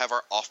all have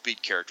our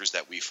offbeat characters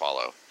that we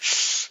follow."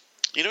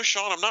 You know,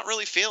 Sean, I'm not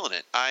really feeling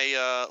it.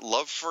 I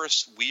love for a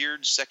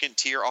weird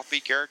second-tier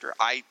offbeat character.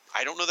 I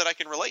don't know that I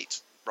can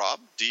relate. Rob,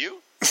 do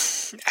you?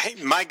 Hey,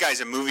 my guy's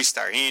a movie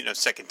star. He ain't no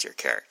second-tier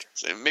character.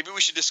 So maybe we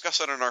should discuss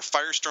that on our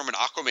Firestorm and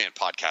Aquaman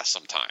podcast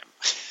sometime.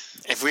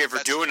 If we ever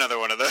do another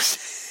one of those.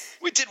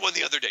 We did one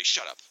the other day.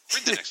 Shut up.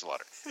 Read the next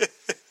letter.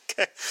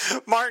 Okay.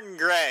 Martin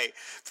Gray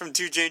from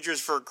Too Dangerous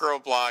for a Girl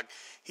blog.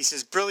 He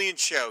says, "Brilliant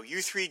show.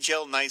 You three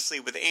gel nicely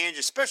with Ange,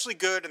 especially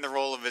good in the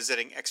role of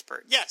visiting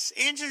expert." Yes,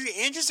 Ange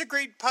is a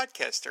great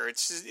podcaster.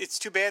 It's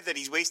too bad that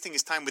he's wasting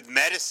his time with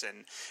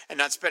medicine and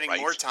not spending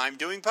more time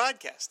doing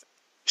podcasting.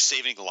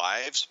 Saving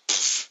lives?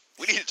 Pfft,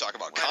 we need to talk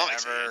about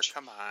comics, Ange.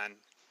 Come on.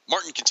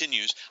 Martin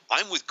continues,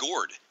 "I'm with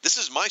Gord. This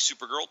is my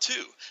Supergirl,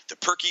 too. The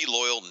perky,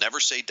 loyal,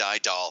 never-say-die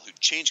doll who'd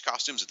change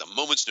costumes at the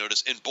moment's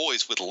notice, and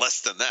boys with less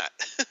than that.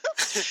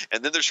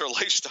 And then there's her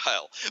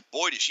lifestyle.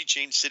 Boy, did she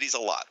change cities a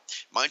lot.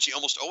 Mind, she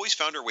almost always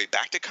found her way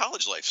back to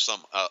college life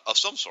of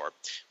some sort.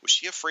 Was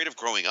she afraid of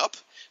growing up?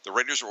 The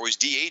writers were always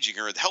de-aging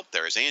her with help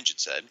there, as Ange had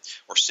said.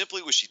 Or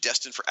simply was she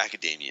destined for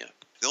academia?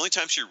 The only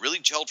time she really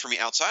gelled for me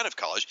outside of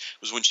college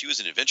was when she was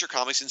in Adventure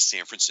Comics in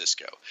San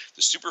Francisco.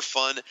 The super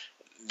fun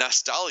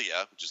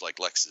Nastalia, which is like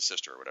Lex's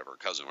sister or whatever,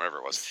 cousin, whatever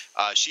it was,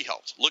 she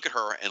helped. Look at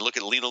her and look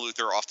at Lena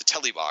Luthor off the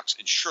telly box,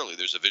 and surely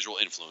there's a visual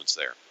influence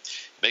there."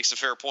 Makes a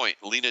fair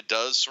point. Lena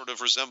does sort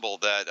of resemble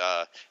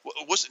that.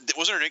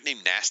 Wasn't her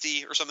nickname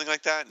Nasty or something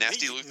like that?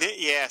 Nasty Luthor?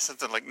 Yeah,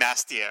 something like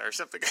Nastia or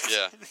something like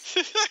that.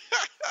 Yeah.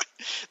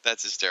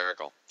 That's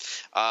hysterical.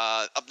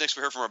 Up next,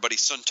 we heard from our buddy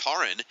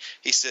Suntaran.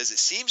 He says, "It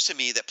seems to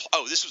me that..."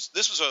 Oh, this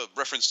was a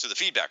reference to the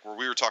feedback where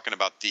we were talking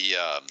about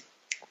the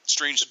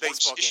Strange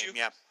Sports issue. Game,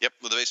 yeah. Yep,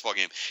 with the baseball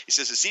game. He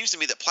says, "It seems to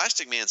me that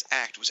Plastic Man's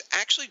act was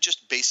actually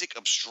just basic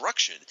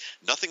obstruction.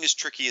 Nothing as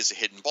tricky as a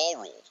hidden ball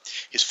rule.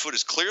 His foot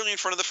is clearly in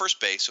front of the first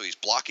base, so he's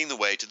blocking the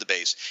way to the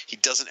base. He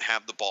doesn't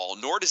have the ball,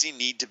 nor does he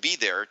need to be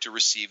there to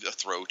receive a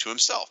throw to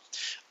himself."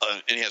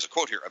 And he has a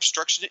quote here: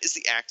 "Obstruction is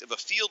the act of a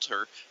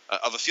fielder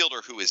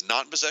who is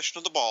not in possession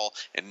of the ball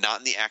and not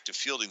in the act of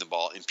fielding the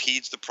ball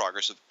impedes the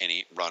progress of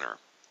any runner."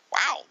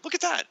 Wow, look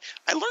at that.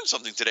 I learned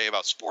something today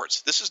about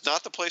sports. This is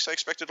not the place I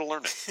expected to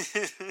learn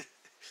it.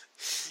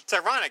 It's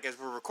ironic, as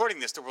we're recording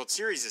this, the World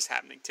Series is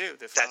happening, too.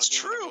 The final That's game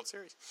true. Of the World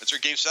Series. That's our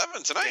Game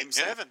 7 tonight. Game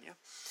 7,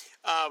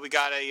 yeah. We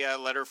got a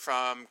letter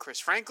from Chris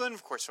Franklin,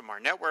 of course, from our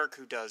network,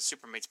 who does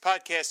Supermate's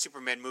podcast,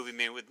 Superman Movie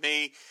Man with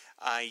me.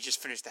 He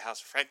just finished the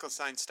House of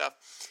Frankenstein stuff.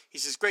 He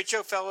says, great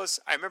show, fellas.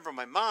 I remember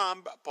my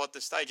mom bought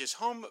this digest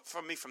home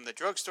from me from the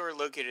drugstore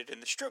located in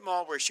the strip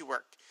mall where she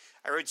worked.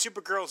 I read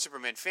Supergirl and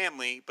Superman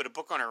Family, but a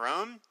book on her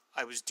own,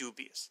 I was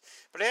dubious.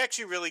 But I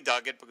actually really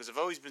dug it because I've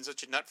always been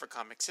such a nut for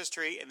comics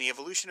history and the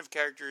evolution of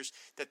characters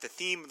that the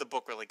theme of the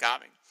book really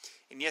got me.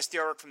 And yes, the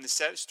artwork from the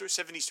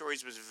 70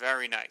 stories was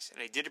very nice,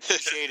 and I did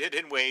appreciate it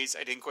in ways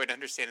I didn't quite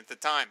understand at the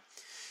time.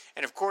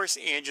 And of course,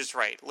 Ange is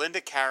right.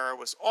 Linda Cara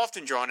was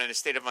often drawn in a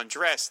state of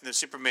undress in the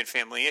Superman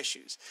Family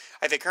issues.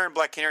 I think her and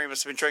Black Canary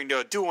must have been trying to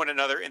outdo one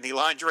another in the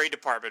lingerie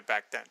department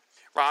back then.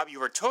 Rob,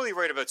 you are totally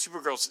right about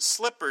Supergirl's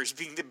slippers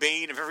being the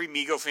bane of every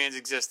Mego fan's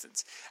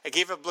existence. I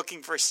gave up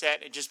looking for a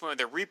set and just went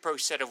with a repro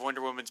set of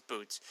Wonder Woman's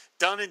boots.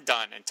 Done, and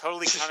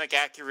totally comic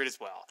accurate as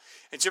well.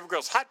 And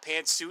Supergirl's hot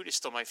pants suit is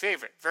still my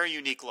favorite. Very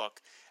unique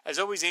look. As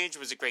always, Ange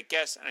was a great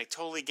guest, and I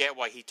totally get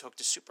why he took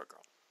to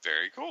Supergirl.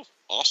 Very cool.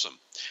 Awesome.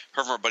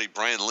 Heard from our buddy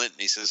Brian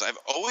Linton. He says, I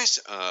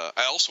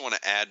also want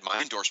to add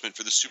my endorsement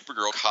for the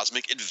Supergirl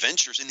Cosmic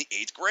Adventures in the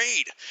 8th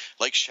grade.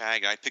 Like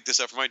Shag, I picked this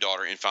up for my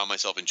daughter and found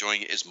myself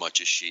enjoying it as much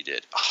as she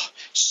did.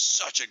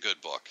 Such a good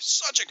book.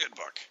 Such a good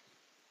book.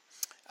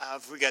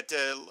 We got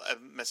a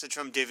message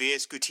from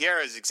Davies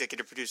Gutierrez,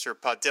 executive producer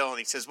of Pod Dillon.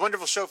 He says,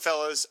 wonderful show,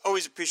 fellas.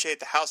 Always appreciate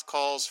the house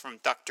calls from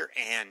Dr.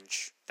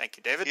 Ange. Thank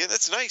you, David. Yeah,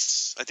 that's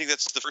nice. I think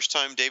that's the first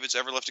time David's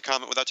ever left a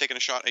comment without taking a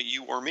shot at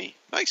you or me.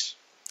 Nice.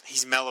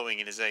 He's mellowing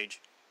in his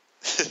age.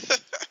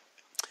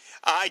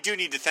 I do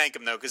need to thank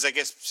him, though, because I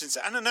guess since,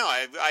 I don't know,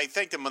 I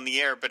thanked him on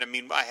the air, but I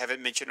mean, I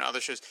haven't mentioned on other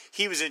shows.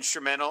 He was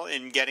instrumental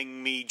in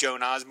getting me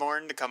Joan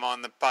Osborne to come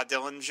on the Pod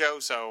Dillon show,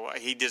 so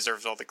he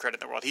deserves all the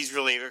credit in the world. He's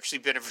really actually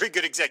been a very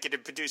good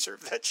executive producer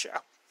of that show.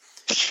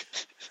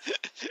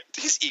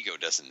 His ego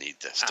doesn't need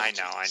this. I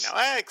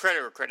know.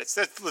 Credit where credit's.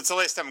 That's the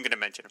last time I'm going to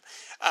mention him.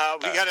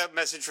 We got a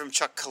message from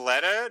Chuck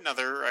Coletta,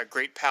 another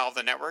great pal of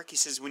the network. He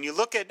says, when you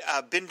look at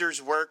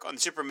Binder's work on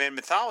Superman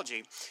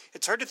mythology,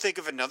 it's hard to think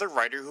of another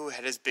writer who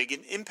had as big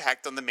an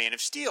impact on the Man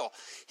of Steel.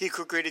 He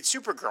co-created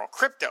Supergirl,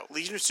 Krypto,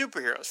 Legion of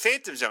Superheroes,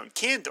 Phantom Zone,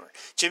 Kandor,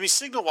 Jimmy's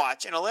Signal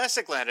Watch, and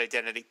Elastic Land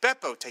Identity,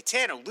 Beppo,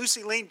 Titano,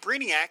 Lucy Lane,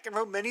 Brainiac, and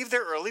wrote many of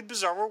their early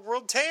Bizarro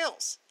World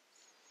tales.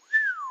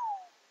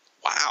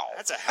 Wow.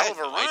 That's a hell of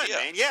a run,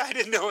 man. Yeah, I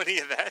didn't know any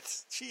of that.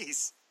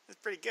 Jeez. That's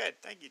pretty good.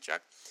 Thank you,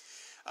 Chuck.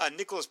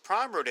 Nicholas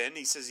Prom wrote in.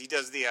 He says he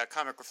does the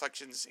Comic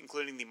Reflections,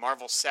 including the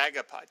Marvel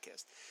Saga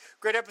podcast.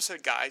 Great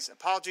episode, guys.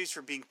 Apologies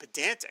for being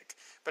pedantic,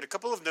 but a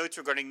couple of notes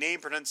regarding name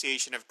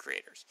pronunciation of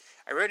creators.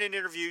 I read an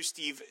interview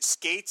Steve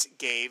Skates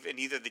gave in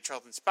either the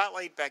Charlton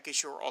Spotlight, Back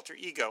Issue, or Alter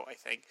Ego, I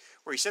think,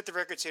 where he set the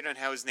record straight on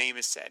how his name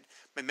is said.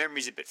 My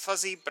memory's a bit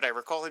fuzzy, but I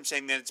recall him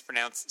saying that it's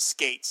pronounced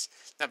Skates.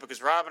 Now,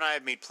 because Rob and I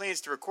have made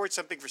plans to record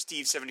something for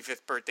Steve's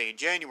 75th birthday in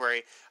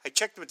January, I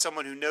checked with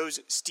someone who knows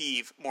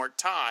Steve, Mort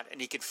Todd,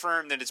 and he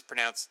confirmed that it's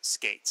pronounced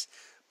Skates.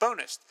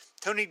 Bonus,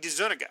 Tony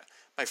DeZuniga,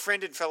 my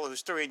friend and fellow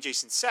historian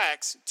Jason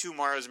Sachs,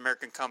 Tomorrow's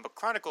American Comic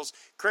Chronicles,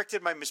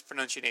 corrected my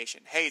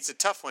mispronunciation. Hey, it's a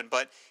tough one,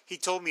 but he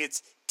told me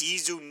it's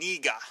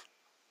DeZuniga.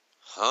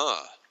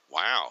 Huh.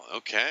 Wow.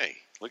 Okay.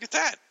 Look at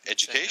that.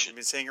 Education. I've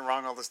been saying it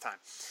wrong all this time.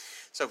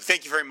 So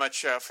thank you very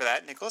much for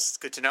that, Nicholas. It's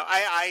good to know.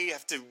 I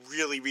have to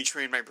really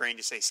retrain my brain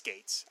to say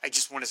skates. I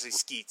just want to say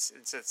skeets,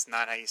 and so it's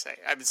not how you say it.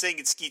 I've been saying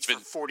it's skeets for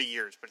 40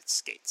 years, but it's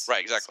skates.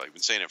 Right, exactly. I've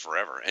been saying it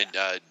forever.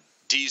 Yeah. And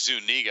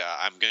DeZuniga,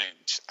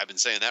 I've been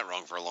saying that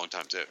wrong for a long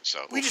time too.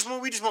 So we just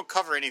won't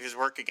cover any of his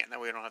work again. That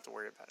way we don't have to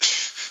worry about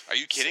it. Are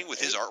you kidding? With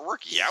his artwork?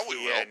 Yeah, we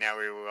will. Yeah, now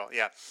we will.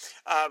 Yeah.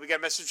 We got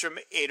a message from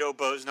Ado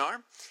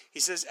Bosnar. He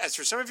says, as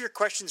for some of your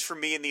questions for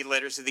me in the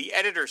letters of the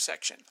editor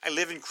section, I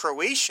live in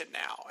Croatia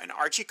now, and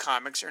Archie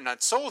comics are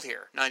not sold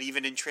here, not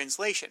even in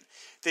translation.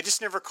 They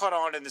just never caught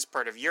on in this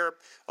part of Europe,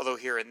 although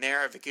here and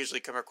there I've occasionally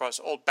come across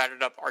old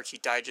battered up Archie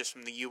digests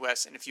from the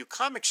U.S. and a few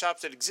comic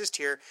shops that exist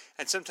here,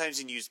 and sometimes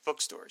in used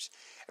bookstores.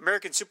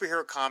 American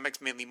superhero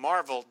comics, mainly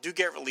Marvel, do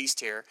get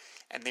released here,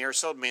 and they are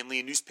sold mainly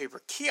in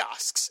newspaper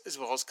kiosks as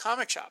well as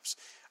comic shops.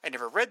 I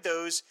never read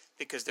those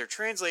because they're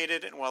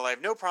translated, and while I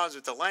have no problems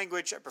with the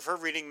language, I prefer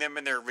reading them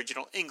in their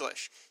original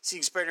English.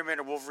 Seeing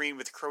Spider-Man or Wolverine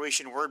with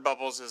Croatian word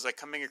bubbles is like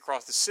coming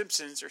across The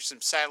Simpsons or some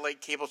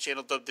satellite cable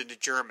channel dubbed into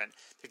German.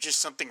 There's just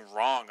something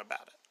wrong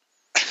about it.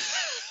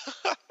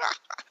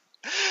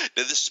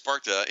 Now, this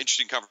sparked an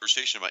interesting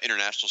conversation about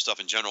international stuff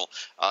in general.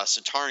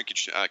 Centauran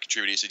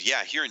contributed. He said,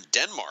 yeah, here in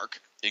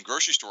Denmark, in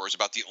grocery stores,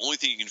 about the only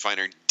thing you can find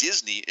are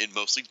Disney and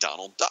mostly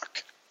Donald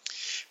Duck.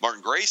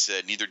 Martin Gray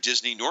said neither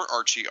Disney nor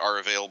Archie are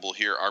available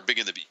here.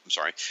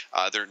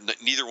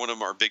 Neither one of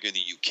them are big in the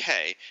UK.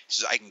 He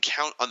says I can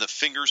count on the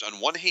fingers on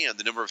one hand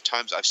the number of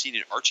times I've seen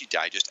an Archie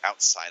digest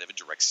outside of a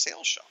direct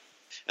sale shop.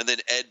 And then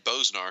Ed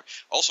Bosnar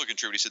also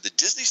contributed. He said the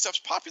Disney stuff's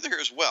popular here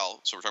as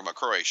well. So we're talking about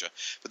Croatia,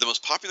 but the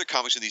most popular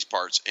comics in these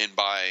parts, and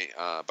by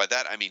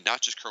that I mean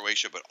not just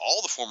Croatia, but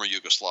all the former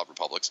Yugoslav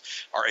republics,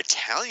 are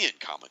Italian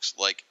comics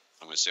like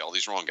I'm going to say all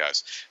these wrong,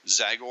 guys.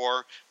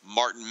 Zagor,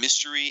 Martin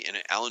Mystery, and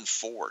Alan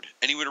Ford.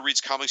 Anyone who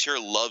reads comics here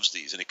loves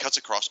these, and it cuts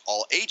across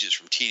all ages,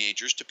 from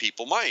teenagers to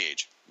people my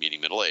age,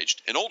 meaning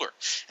middle-aged, and older.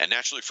 And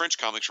naturally, French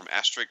comics from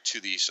Asterix to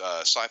the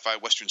sci-fi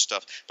Western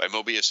stuff by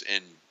Moebius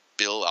and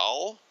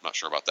Bilal, not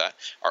sure about that,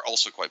 are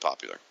also quite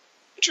popular.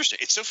 Interesting.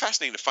 It's so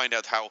fascinating to find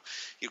out how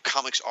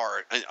comics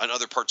are in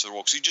other parts of the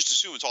world, because you just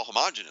assume it's all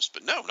homogenous,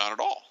 but no, not at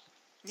all.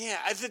 Yeah,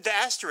 I think the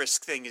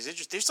Asterisk thing is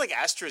interesting. There's like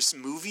Asterisk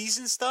movies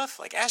and stuff.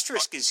 Like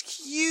Asterisk is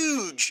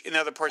huge in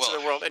other parts of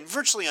the world and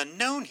virtually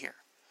unknown here.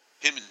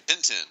 Him and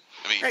Tintin.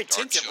 I mean, right,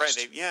 Tintin,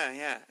 right?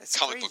 Yeah. It's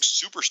comic book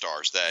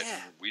superstars that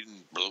we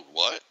didn't.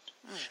 What?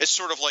 It's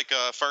sort of like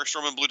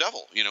Firestorm and Blue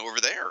Devil, over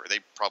there. They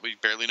probably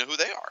barely know who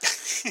they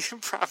are.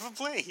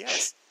 Probably,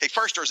 yes. Hey,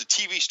 Firestar's a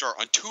TV star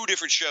on 2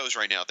 different shows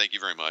right now. Thank you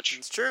very much.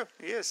 It's true.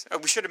 He is.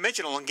 We should have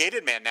mentioned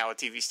Elongated Man, now a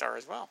TV star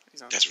as well.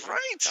 That's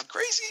right.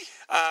 Crazy.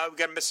 We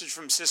got a message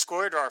from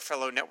Siskoid, our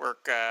fellow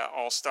network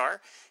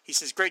all-star. He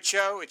says, great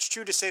show. It's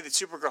true to say that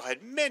Supergirl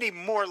had many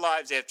more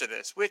lives after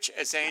this, which,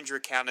 as Andrew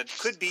recounted,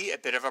 could be a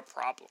bit of a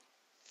problem.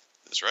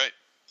 That's right.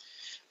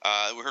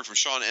 We heard from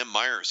Sean M.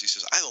 Myers. He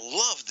says, I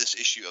love this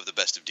issue of the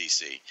Best of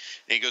DC. And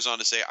he goes on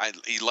to say,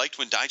 he liked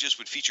when Digest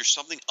would feature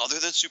something other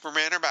than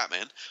Superman or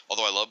Batman,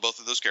 although I love both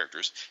of those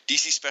characters.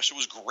 DC Special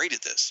was great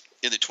at this.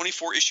 In the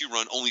 24-issue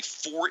run, only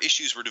 4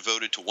 issues were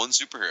devoted to one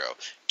superhero,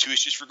 2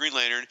 issues for Green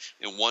Lantern,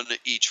 and 1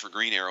 each for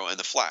Green Arrow and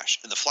the Flash.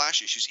 And the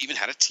Flash issues even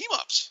had a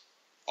team-ups.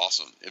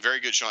 Awesome. Very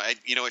good, Sean.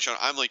 You know what, Sean?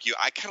 I'm like you.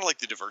 I kind of like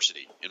the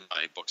diversity in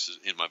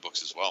my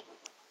books as well.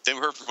 Then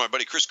we heard from my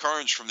buddy Chris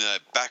Carnes from the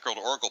Batgirl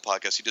to Oracle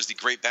podcast. He does the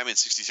great Batman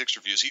 66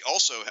 reviews. He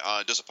also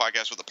does a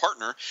podcast with a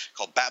partner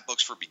called Bat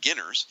Books for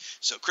Beginners.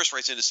 So Chris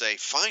writes in to say,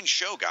 fine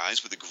show,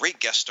 guys, with a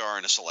great guest star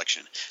and a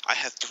selection. I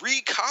have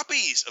 3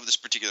 copies of this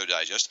particular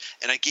digest,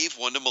 and I gave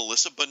one to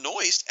Melissa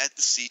Benoist at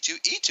the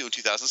C2E2 in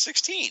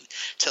 2016,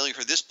 telling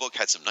her this book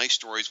had some nice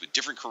stories with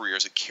different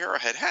careers that Kara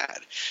had had.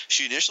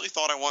 She initially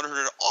thought I wanted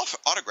her to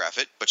autograph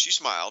it, but she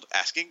smiled,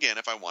 asking again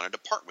if I wanted to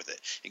part with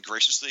it, and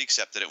graciously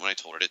accepted it when I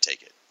told her to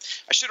take it.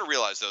 I should have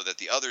realized, though, that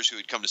the others who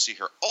had come to see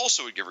her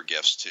also would give her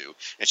gifts, too,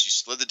 and she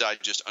slid the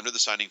digest under the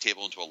signing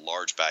table into a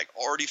large bag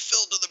already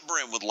filled to the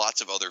brim with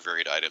lots of other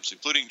varied items,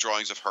 including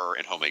drawings of her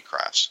and homemade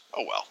crafts.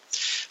 Oh, well.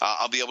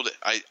 I'll be able to.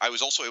 I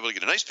was also able to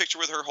get a nice picture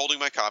with her holding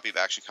my copy of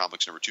Action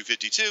Comics number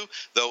 252,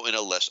 though in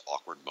a less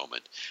awkward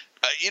moment.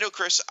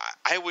 Chris,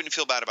 I wouldn't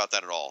feel bad about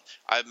that at all.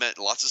 I've met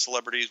lots of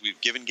celebrities.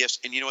 We've given gifts,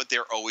 and you know what?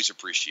 They're always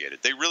appreciated.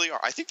 They really are.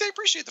 I think they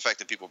appreciate the fact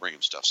that people bring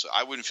them stuff, so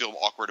I wouldn't feel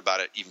awkward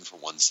about it even for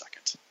 1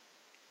 second.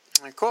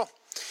 All right, cool.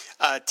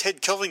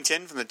 Ted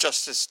Kilvington from the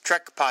Justice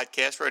Trek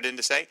podcast wrote in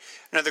to say,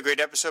 another great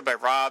episode by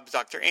Rob,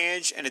 Dr.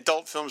 Ange, and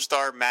adult film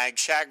star Mag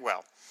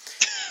Shagwell.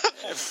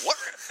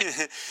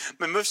 What?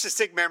 My most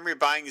distinct memory of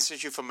buying this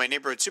issue from my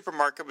neighborhood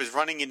supermarket was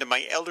running into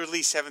my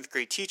elderly 7th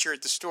grade teacher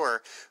at the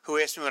store who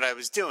asked me what I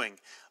was doing.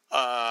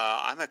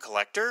 I'm a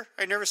collector,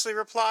 I nervously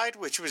replied,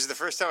 which was the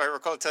first time I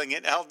recall telling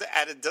an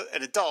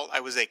adult I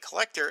was a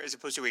collector as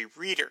opposed to a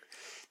reader.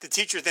 The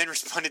teacher then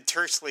responded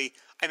tersely,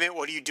 I meant,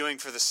 what are you doing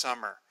for the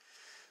summer?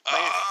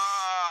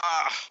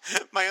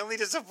 My only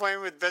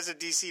disappointment with Best of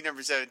DC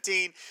number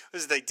 17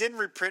 was that they didn't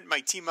reprint my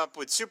team up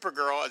with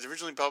Supergirl as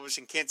originally published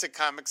in Kansas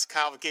Comics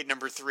Cavalcade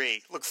number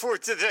 3. Look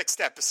forward to the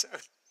next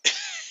episode.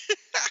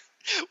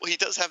 Well, he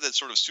does have that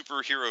sort of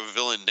superhero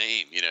villain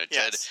name,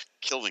 Ted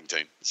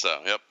Kilvington.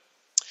 So, yep.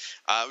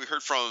 We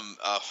heard from,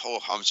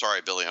 I'm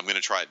sorry, Billy. I'm going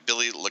to try it.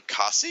 Billy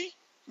Lacasse,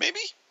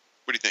 maybe?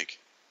 What do you think?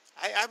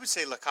 I would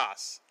say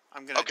Lacasse.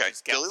 I'm going to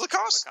guess Billy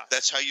Lacoste.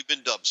 That's how you've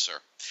been dubbed, sir.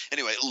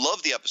 Anyway,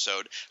 love the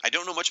episode. I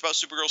don't know much about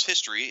Supergirl's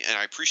history, and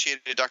I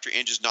appreciated Dr.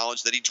 Ange's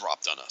knowledge that he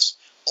dropped on us.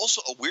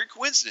 Also, a weird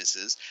coincidence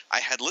is I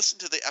had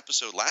listened to the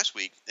episode last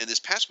week, and this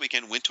past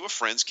weekend went to a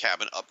friend's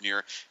cabin up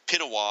near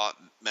Pinawa,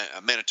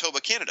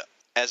 Manitoba, Canada.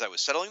 As I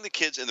was settling the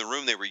kids in the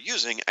room they were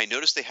using, I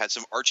noticed they had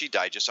some Archie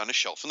digests on a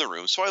shelf in the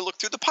room, so I looked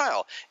through the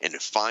pile and to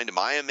find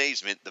my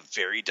amazement the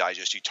very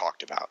digest you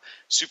talked about.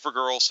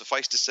 Supergirl,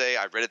 suffice to say,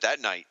 I read it that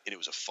night, and it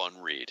was a fun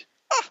read.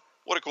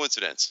 What a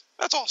coincidence.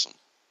 That's awesome.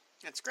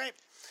 That's great.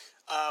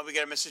 We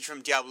got a message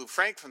from Diablo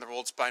Frank from the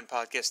Rolled Spine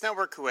Podcast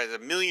Network, who has a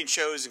million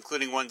shows,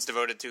 including ones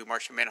devoted to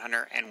Martian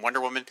Manhunter and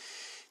Wonder Woman.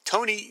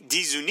 Tony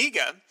Di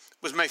Zuniga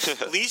was my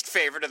least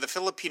favorite of the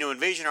Filipino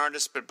invasion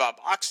artists, but Bob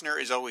Oxner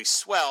is always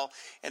swell,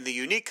 and the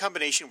unique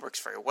combination works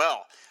very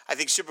well. I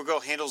think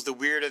Supergirl handles the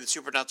weird and the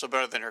supernatural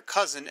better than her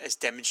cousin, as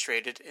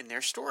demonstrated in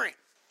their story.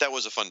 That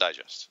was a fun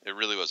digest. It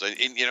really was.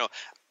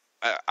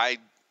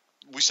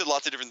 We said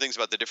lots of different things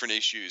about the different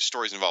issues,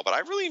 stories involved, but I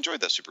really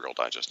enjoyed that Supergirl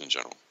digest in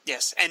general.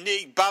 Yes, and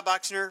Bob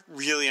Oxner,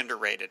 really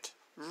underrated.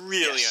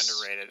 Really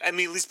underrated. I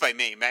mean, at least by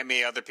me.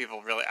 Maybe other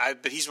people really.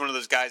 But he's one of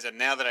those guys that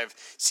now that I've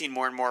seen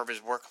more and more of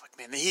his work, I'm like,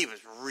 man, he was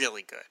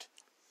really good.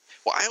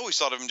 Well, I always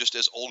thought of him just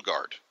as old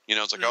guard.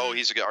 It's like,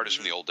 he's an artist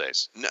from the old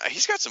days. No,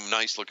 he's got some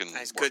nice looking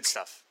good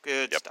stuff.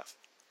 Good stuff.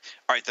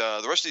 All right,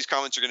 the rest of these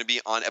comments are going to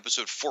be on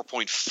episode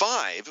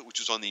 4.5, which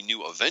was on the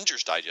new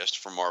Avengers Digest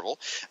from Marvel.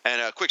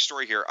 And a quick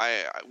story here: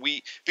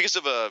 we because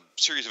of a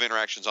series of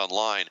interactions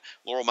online,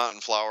 Laurel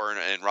Mountain Flower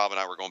and Rob and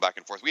I were going back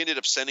and forth. We ended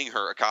up sending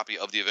her a copy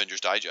of the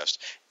Avengers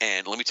Digest,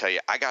 and let me tell you,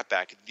 I got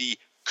back the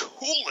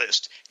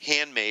coolest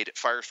handmade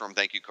Firestorm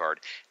thank you card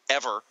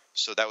ever.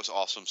 So that was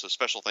awesome. So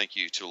special thank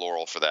you to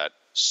Laurel for that.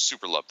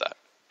 Super loved that.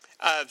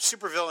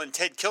 Supervillain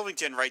Ted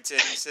Kilvington writes in.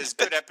 He says,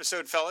 "Good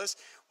episode, fellas.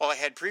 While I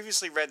had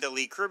previously read the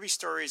Lee Kirby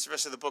stories, the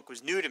rest of the book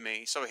was new to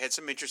me, so I had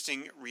some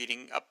interesting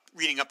reading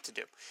up to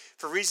do.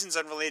 For reasons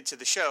unrelated to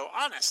the show,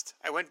 honest,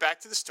 I went back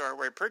to the store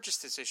where I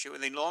purchased this issue,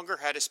 and they no longer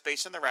had a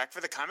space on the rack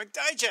for the comic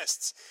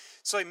digests.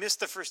 So I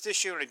missed the first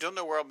issue, and I don't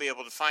know where I'll be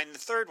able to find the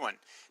third one.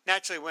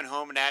 Naturally, I went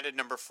home and added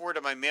number 4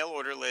 to my mail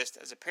order list,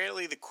 as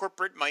apparently the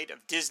corporate might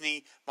of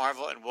Disney,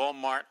 Marvel, and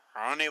Walmart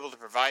are unable to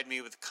provide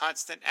me with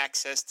constant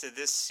access to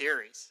this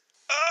series."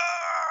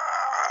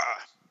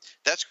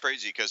 That's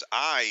crazy because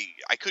I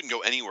couldn't go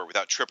anywhere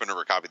without tripping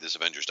over a copy of this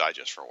Avengers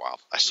Digest for a while.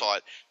 I saw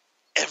it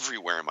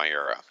everywhere in my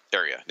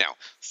area. Now,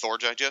 Thor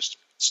Digest,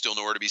 still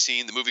nowhere to be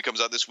seen. The movie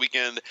comes out this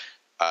weekend.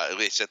 At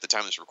least at the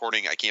time of this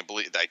recording, I can't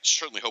believe. I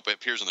certainly hope it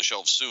appears on the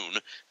shelves soon.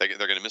 They're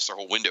going to miss their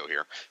whole window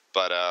here.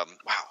 But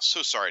wow,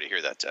 so sorry to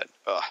hear that, Ted.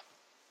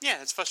 Yeah,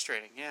 it's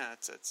frustrating. Yeah,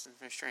 it's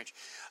very strange.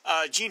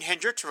 Gene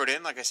Hendricks wrote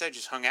in. Like I said,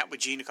 just hung out with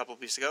Gene a couple of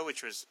weeks ago,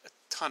 which was a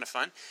ton of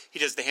fun. He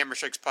does the Hammer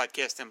Strikes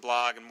podcast and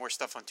blog and more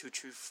stuff on Two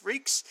True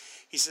Freaks.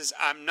 He says,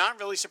 "I'm not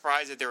really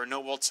surprised that there are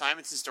no Walt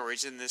Simonson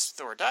stories in this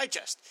Thor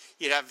Digest.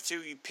 You'd have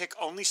to pick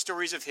only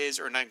stories of his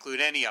or not include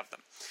any of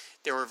them.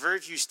 There were very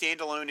few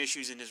standalone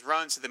issues in his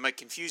run, so they might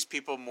confuse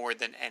people more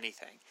than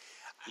anything."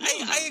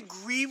 I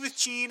agree with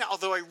Gene,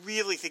 although I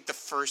really think the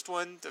first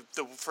one,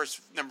 the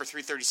first number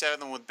 337,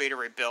 the one with Beta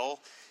Ray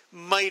Bill,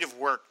 might have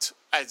worked.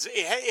 As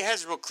it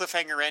has a real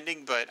cliffhanger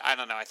ending, but I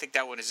don't know. I think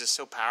that one is just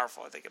so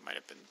powerful. I think it might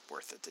have been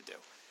worth it to do.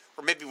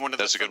 Or maybe one of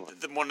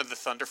one of the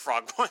Thunder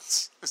Frog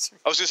ones. I was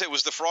going to say,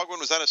 was the Frog one?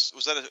 Was that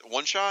a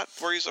one shot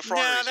where he's a frog?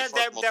 No,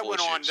 that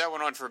went on. That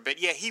went on for a bit.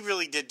 Yeah, he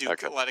really did do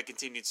a lot of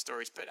continued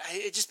stories, but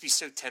it'd just be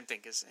so tempting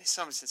because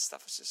some of his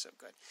stuff was just so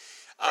good.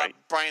 Right.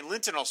 Brian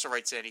Linton also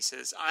writes in. He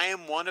says, "I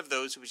am one of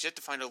those who was yet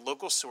to find a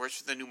local source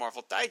for the new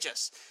Marvel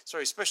Digest, so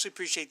I especially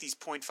appreciate these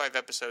 0.5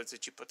 episodes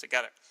that you put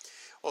together.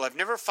 Well, I've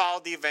never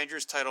followed the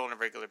Avengers title on a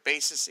regular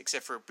basis,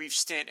 except for a brief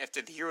stint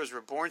after the Heroes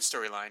Reborn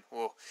storyline.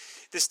 Whoa.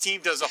 This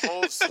team does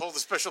hold a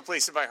special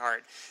place in my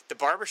heart. The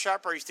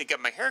barbershop where I used to get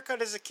my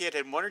haircut as a kid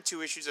had 1 or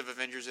 2 issues of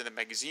Avengers in the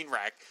magazine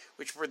rack,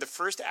 which were the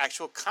first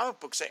actual comic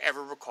books I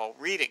ever recall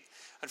reading.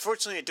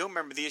 Unfortunately, I don't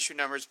remember the issue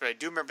numbers, but I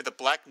do remember the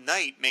Black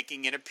Knight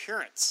making an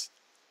appearance."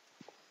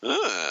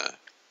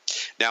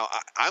 Now,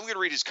 I'm going to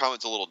read his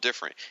comments a little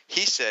different.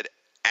 He said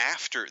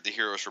after the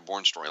Heroes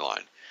Reborn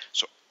storyline.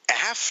 So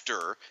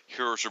after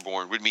Heroes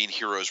Reborn would mean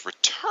Heroes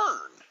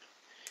Return,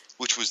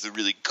 which was the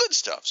really good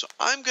stuff. So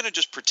I'm going to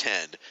just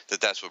pretend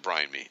that that's what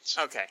Brian means.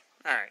 Okay.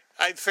 All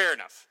right. Fair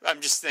enough.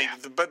 I'm just saying,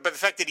 but the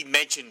fact that he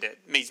mentioned it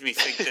makes me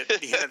think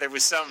that there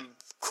was some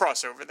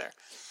crossover there.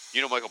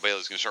 You know, Michael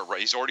Bailey's going to start.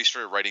 He's already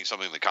started writing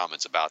something in the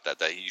comments about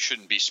that you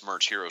shouldn't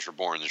besmirch Heroes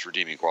Reborn. There's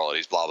redeeming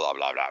qualities. Blah blah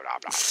blah blah blah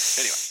blah.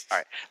 Anyway,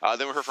 all right.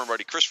 Then we heard from our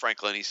buddy Chris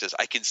Franklin. He says,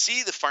 "I can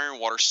see the Fire and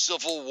Water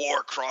Civil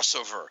War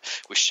crossover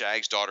with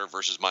Shag's daughter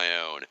versus my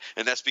own,"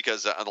 and that's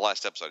because on the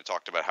last episode I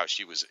talked about how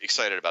she was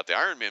excited about the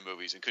Iron Man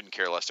movies and couldn't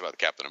care less about the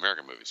Captain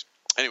America movies.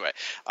 Anyway,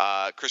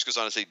 Chris goes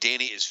on to say,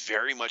 "Danny is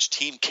very much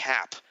Team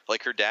Cap,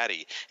 like her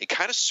daddy, and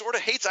kind of sort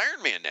of hates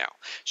Iron Man now.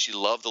 She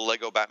loved the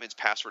Lego Batman's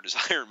password as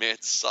Iron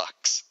Man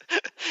sucks.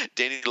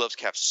 Danny loves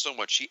Cap so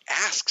much she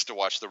asks to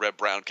watch the Red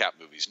Brown Cap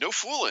movies. No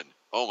fooling.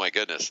 Oh my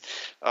goodness.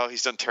 Oh,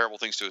 he's done terrible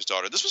things to his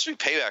daughter. This must be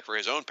payback for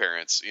his own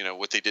parents. You know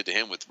what they did to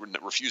him with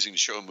refusing to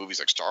show him movies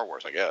like Star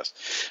Wars, I guess."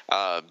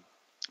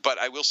 But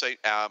I will say,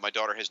 my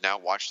daughter has now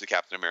watched the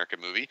Captain America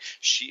movie.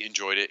 She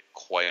enjoyed it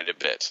quite a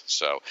bit.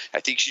 So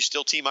I think she's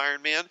still Team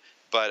Iron Man,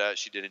 but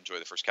she did enjoy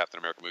the first Captain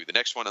America movie. The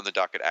next one on the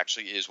docket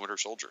actually is Winter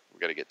Soldier. We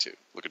got to get to.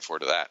 Looking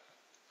forward to that.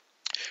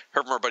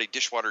 Heard from our buddy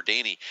Dishwater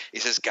Danny. He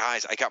says,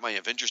 "Guys, I got my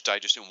Avengers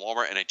Digest in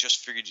Walmart, and I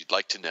just figured you'd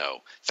like to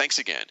know. Thanks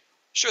again."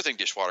 Sure thing,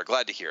 Dishwater.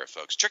 Glad to hear it,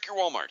 folks. Check your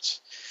Walmarts.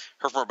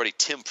 Heard from our buddy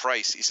Tim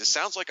Price. He says,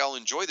 "Sounds like I'll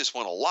enjoy this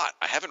one a lot.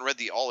 I haven't read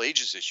the all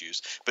ages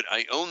issues, but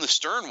I own the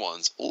Stern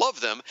ones.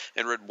 Love them,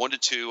 and read 1 to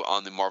 2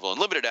 on the Marvel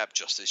Unlimited app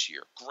just this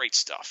year. Great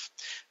stuff.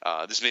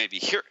 This may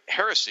be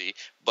heresy,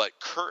 but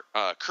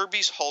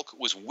Kirby's Hulk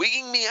was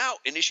wigging me out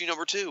in issue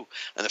number 2.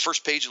 On the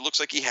first page, it looks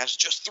like he has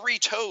just 3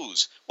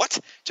 toes. What?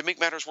 To make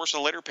matters worse,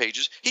 on the later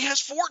pages, he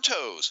has 4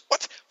 toes.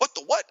 What? What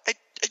the what?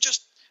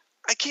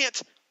 I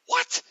can't.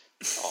 What?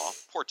 Oh,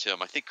 poor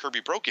Tim. I think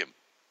Kirby broke him."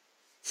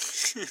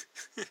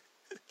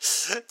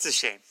 It's a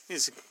shame.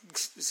 He's a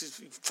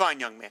fine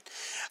young man.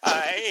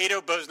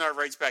 Ado Bosnar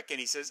writes back in.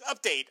 He says,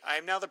 "Update. I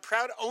am now the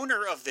proud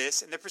owner of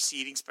this and the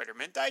preceding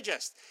Spider-Man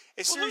Digest.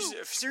 A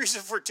series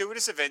of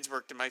fortuitous events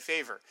worked in my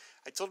favor.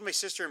 I told my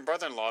sister and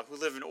brother-in-law, who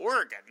live in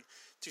Oregon,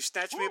 to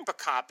snatch me up a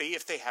copy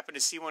if they happened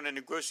to see one in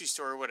a grocery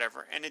store or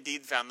whatever, and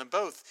indeed found them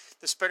both.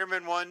 The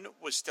Spider-Man one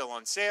was still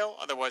on sale.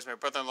 Otherwise, my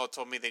brother-in-law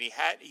told me that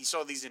he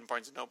saw these in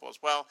Barnes & Noble as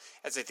well,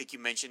 as I think you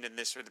mentioned in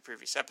this or the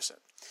previous episode.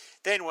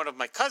 Then one of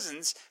my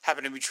cousins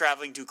happened to be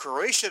traveling to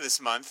Croatia this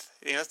month.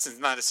 That's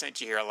not a scent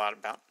you hear a lot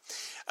about.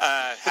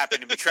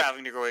 Happened to be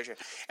traveling to Croatia.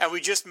 And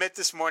we just met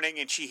this morning,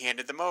 and she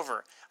handed them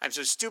over. I'm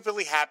so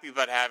stupidly happy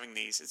about having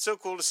these. It's so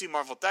cool to see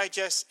Marvel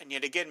Digest, and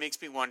yet again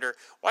makes me wonder,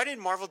 why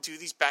didn't Marvel do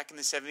these back in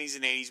the 70s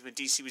and 80s when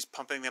DC was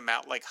pumping them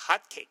out like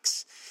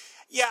hotcakes?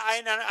 Yeah,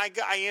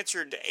 I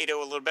answered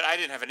Ado a little bit. I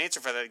didn't have an answer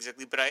for that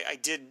exactly, but I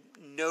did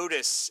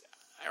notice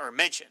or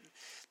mention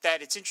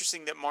that it's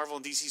interesting that Marvel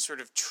and DC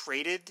sort of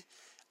traded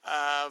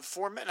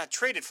not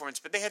traded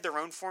formats, but they had their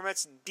own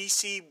formats.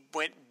 DC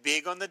went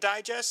big on the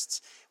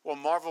digests, while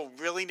Marvel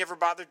really never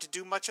bothered to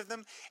do much of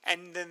them.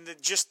 And then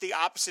just the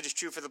opposite is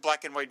true for the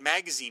black and white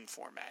magazine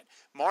format.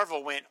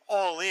 Marvel went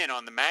all in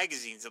on the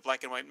magazines, the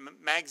black and white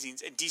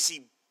magazines, and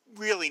DC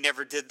really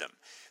never did them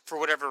for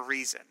whatever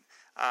reason.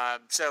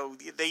 So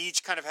they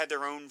each kind of had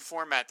their own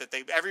format that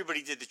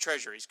everybody did the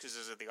treasuries because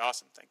those are the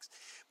awesome things.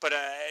 But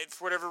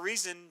for whatever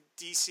reason,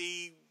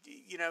 DC,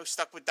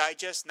 stuck with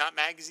digest, not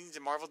magazines,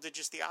 and Marvel did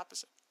just the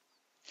opposite.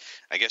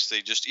 I guess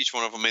they just, each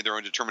one of them made their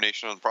own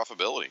determination on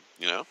profitability,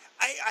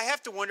 I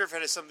have to wonder if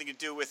it has something to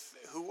do with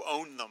who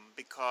owned them,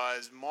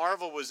 because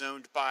Marvel was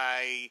owned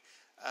by,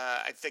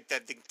 I think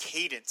that the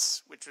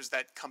Cadence, which was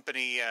that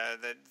company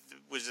that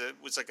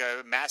was like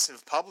a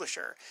massive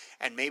publisher,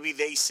 and maybe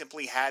they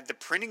simply had the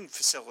printing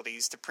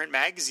facilities to print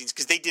magazines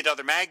because they did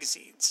other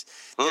magazines.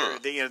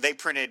 They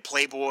printed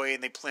Playboy,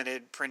 and they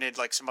printed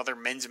like some other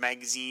men's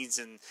magazines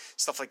and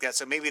stuff like that.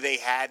 So maybe they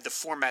had the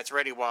formats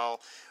ready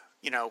while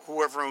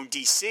whoever owned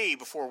DC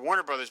before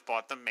Warner Brothers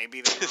bought them,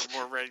 maybe they were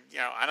more ready.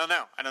 I don't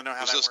know. I don't know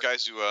how that works. Those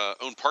guys who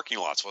owned parking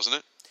lots, wasn't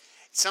it?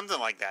 Something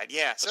like that,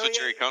 yeah. That's what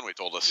Jerry Conway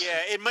told us. Yeah,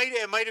 it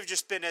might have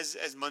just been as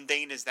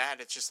mundane as that.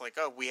 It's just like,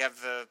 we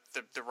have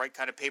the right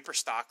kind of paper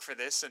stock for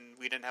this, and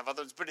we didn't have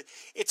others. But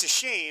it's a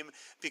shame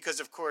because,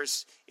 of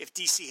course, if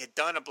DC had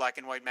done a black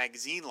and white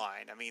magazine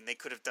line, I mean, they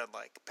could have done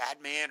like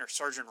Batman or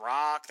Sergeant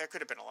Rock. There could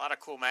have been a lot of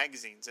cool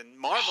magazines. And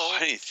Marvel, I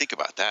didn't even think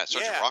about that.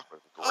 Sergeant Rock would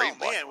have been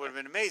great. Oh man, it would have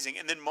been amazing.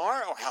 And then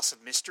House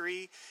of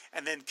Mystery,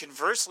 and then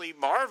conversely,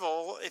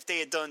 Marvel, if they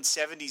had done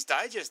 70s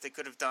Digest, they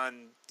could have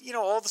done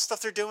all the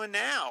stuff they're doing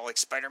now, like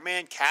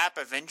Spider-Man, Cap,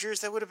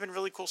 Avengers. That would have been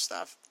really cool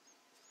stuff.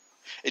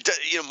 It does,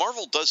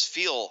 Marvel does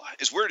feel,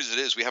 as weird as it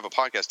is, we have a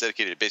podcast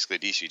dedicated to basically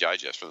DC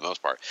Digest for the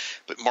most part,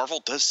 but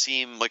Marvel does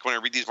seem like, when I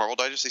read these Marvel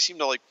Digests, they seem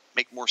to like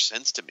make more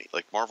sense to me.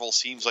 Like Marvel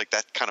seems like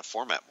that kind of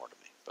format more to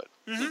me. But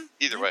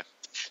either way.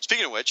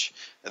 Speaking of which,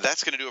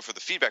 that's going to do it for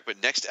the feedback.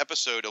 But next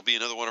episode will be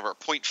another one of our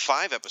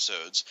 0.5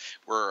 episodes,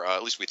 where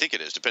at least we think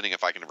it is, depending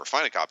if I can ever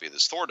find a copy of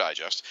this Thor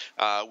Digest.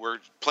 We're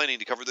planning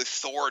to cover the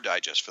Thor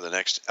Digest for the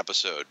next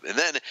episode. And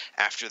then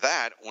after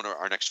that,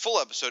 our next full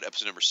episode,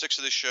 episode number 6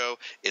 of this show,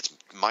 it's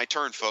my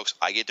turn, folks.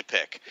 I get to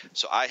pick.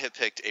 So I have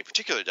picked a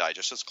particular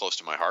digest that's close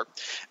to my heart.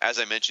 As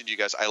I mentioned to you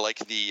guys, I like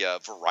the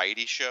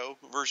variety show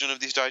version of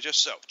these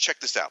digests. So check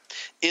this out.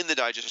 In the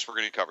digest we're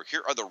going to cover,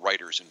 here are the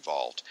writers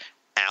involved.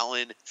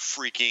 Alan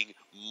freaking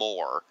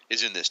Moore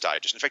is in this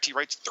digest. In fact, he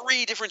writes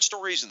 3 different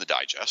stories in the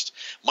digest.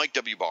 Mike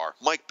W. Barr,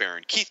 Mike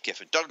Barron, Keith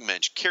Giffen, Doug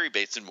Mensch, Carrie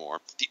Bates, and more.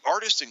 The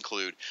artists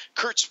include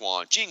Kurt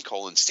Swan, Gene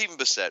Colan, Stephen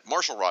Bissett,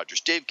 Marshall Rogers,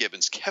 Dave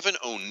Gibbons, Kevin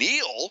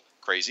O'Neill,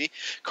 crazy,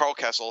 Carl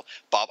Kessel,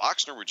 Bob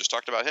Oxner, we just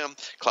talked about him,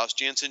 Klaus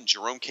Janson,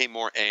 Jerome K.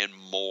 Moore, and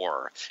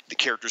more. The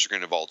characters are going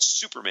to involve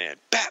Superman,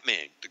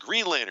 Batman, the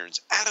Green Lanterns,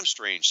 Adam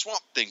Strange,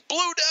 Swamp Thing, Blue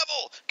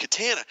Devil,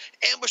 Katana,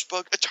 Ambush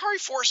Bug, Atari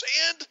Force,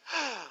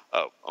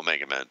 and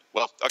Omega Men.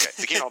 Well, okay,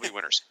 they can't all be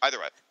winners. Either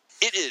way,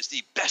 it is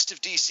the Best of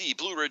DC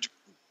Blue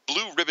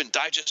Ribbon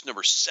Digest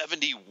number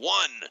 71,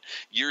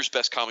 year's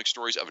best comic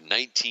stories of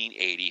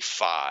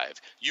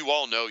 1985. You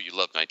all know you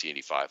love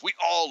 1985. We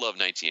all love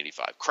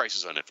 1985.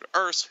 Crisis on Infinite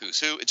Earths, Who's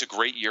Who. It's a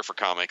great year for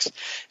comics,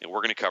 and we're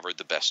going to cover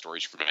the best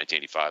stories from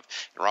 1985.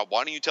 And Rob,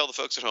 why don't you tell the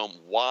folks at home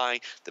why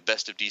the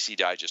Best of DC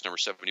Digest number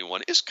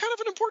 71 is kind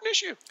of an important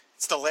issue?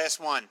 It's the last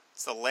one.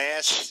 It's the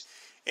last.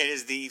 It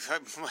is the.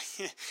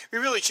 We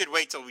really should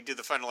wait till we do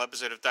the final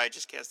episode of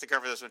Digest Cast to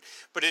cover this one.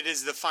 But it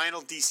is the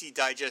final DC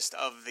Digest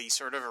of the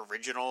sort of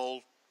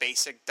original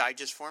basic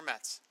Digest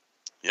formats.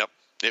 Yep.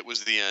 It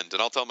was the end,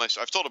 and I've told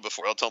it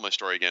before. I'll tell my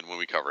story again when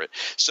we cover it.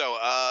 So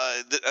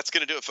that's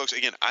going to do it, folks.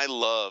 Again, I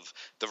love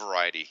the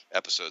variety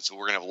episodes, so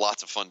we're going to have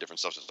lots of fun,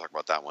 different stuff to talk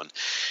about that one.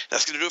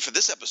 That's going to do it for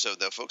this episode,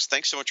 though, folks.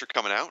 Thanks so much for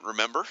coming out.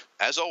 Remember,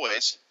 as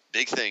always,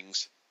 big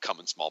things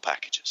come in small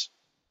packages.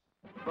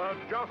 The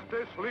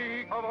Justice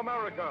League of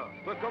America,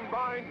 the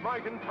combined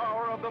might and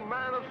power of the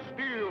Man of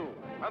Steel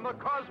and the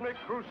Cosmic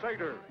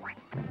Crusader,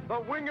 the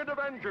Winged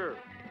Avenger,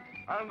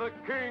 and the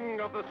King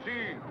of the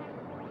Sea,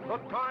 the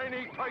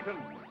Tiny Titan,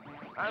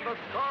 and the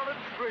Scarlet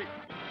Streak,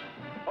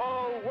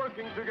 all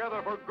working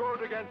together for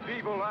good against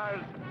evil as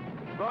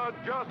the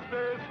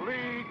Justice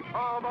League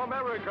of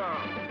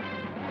America.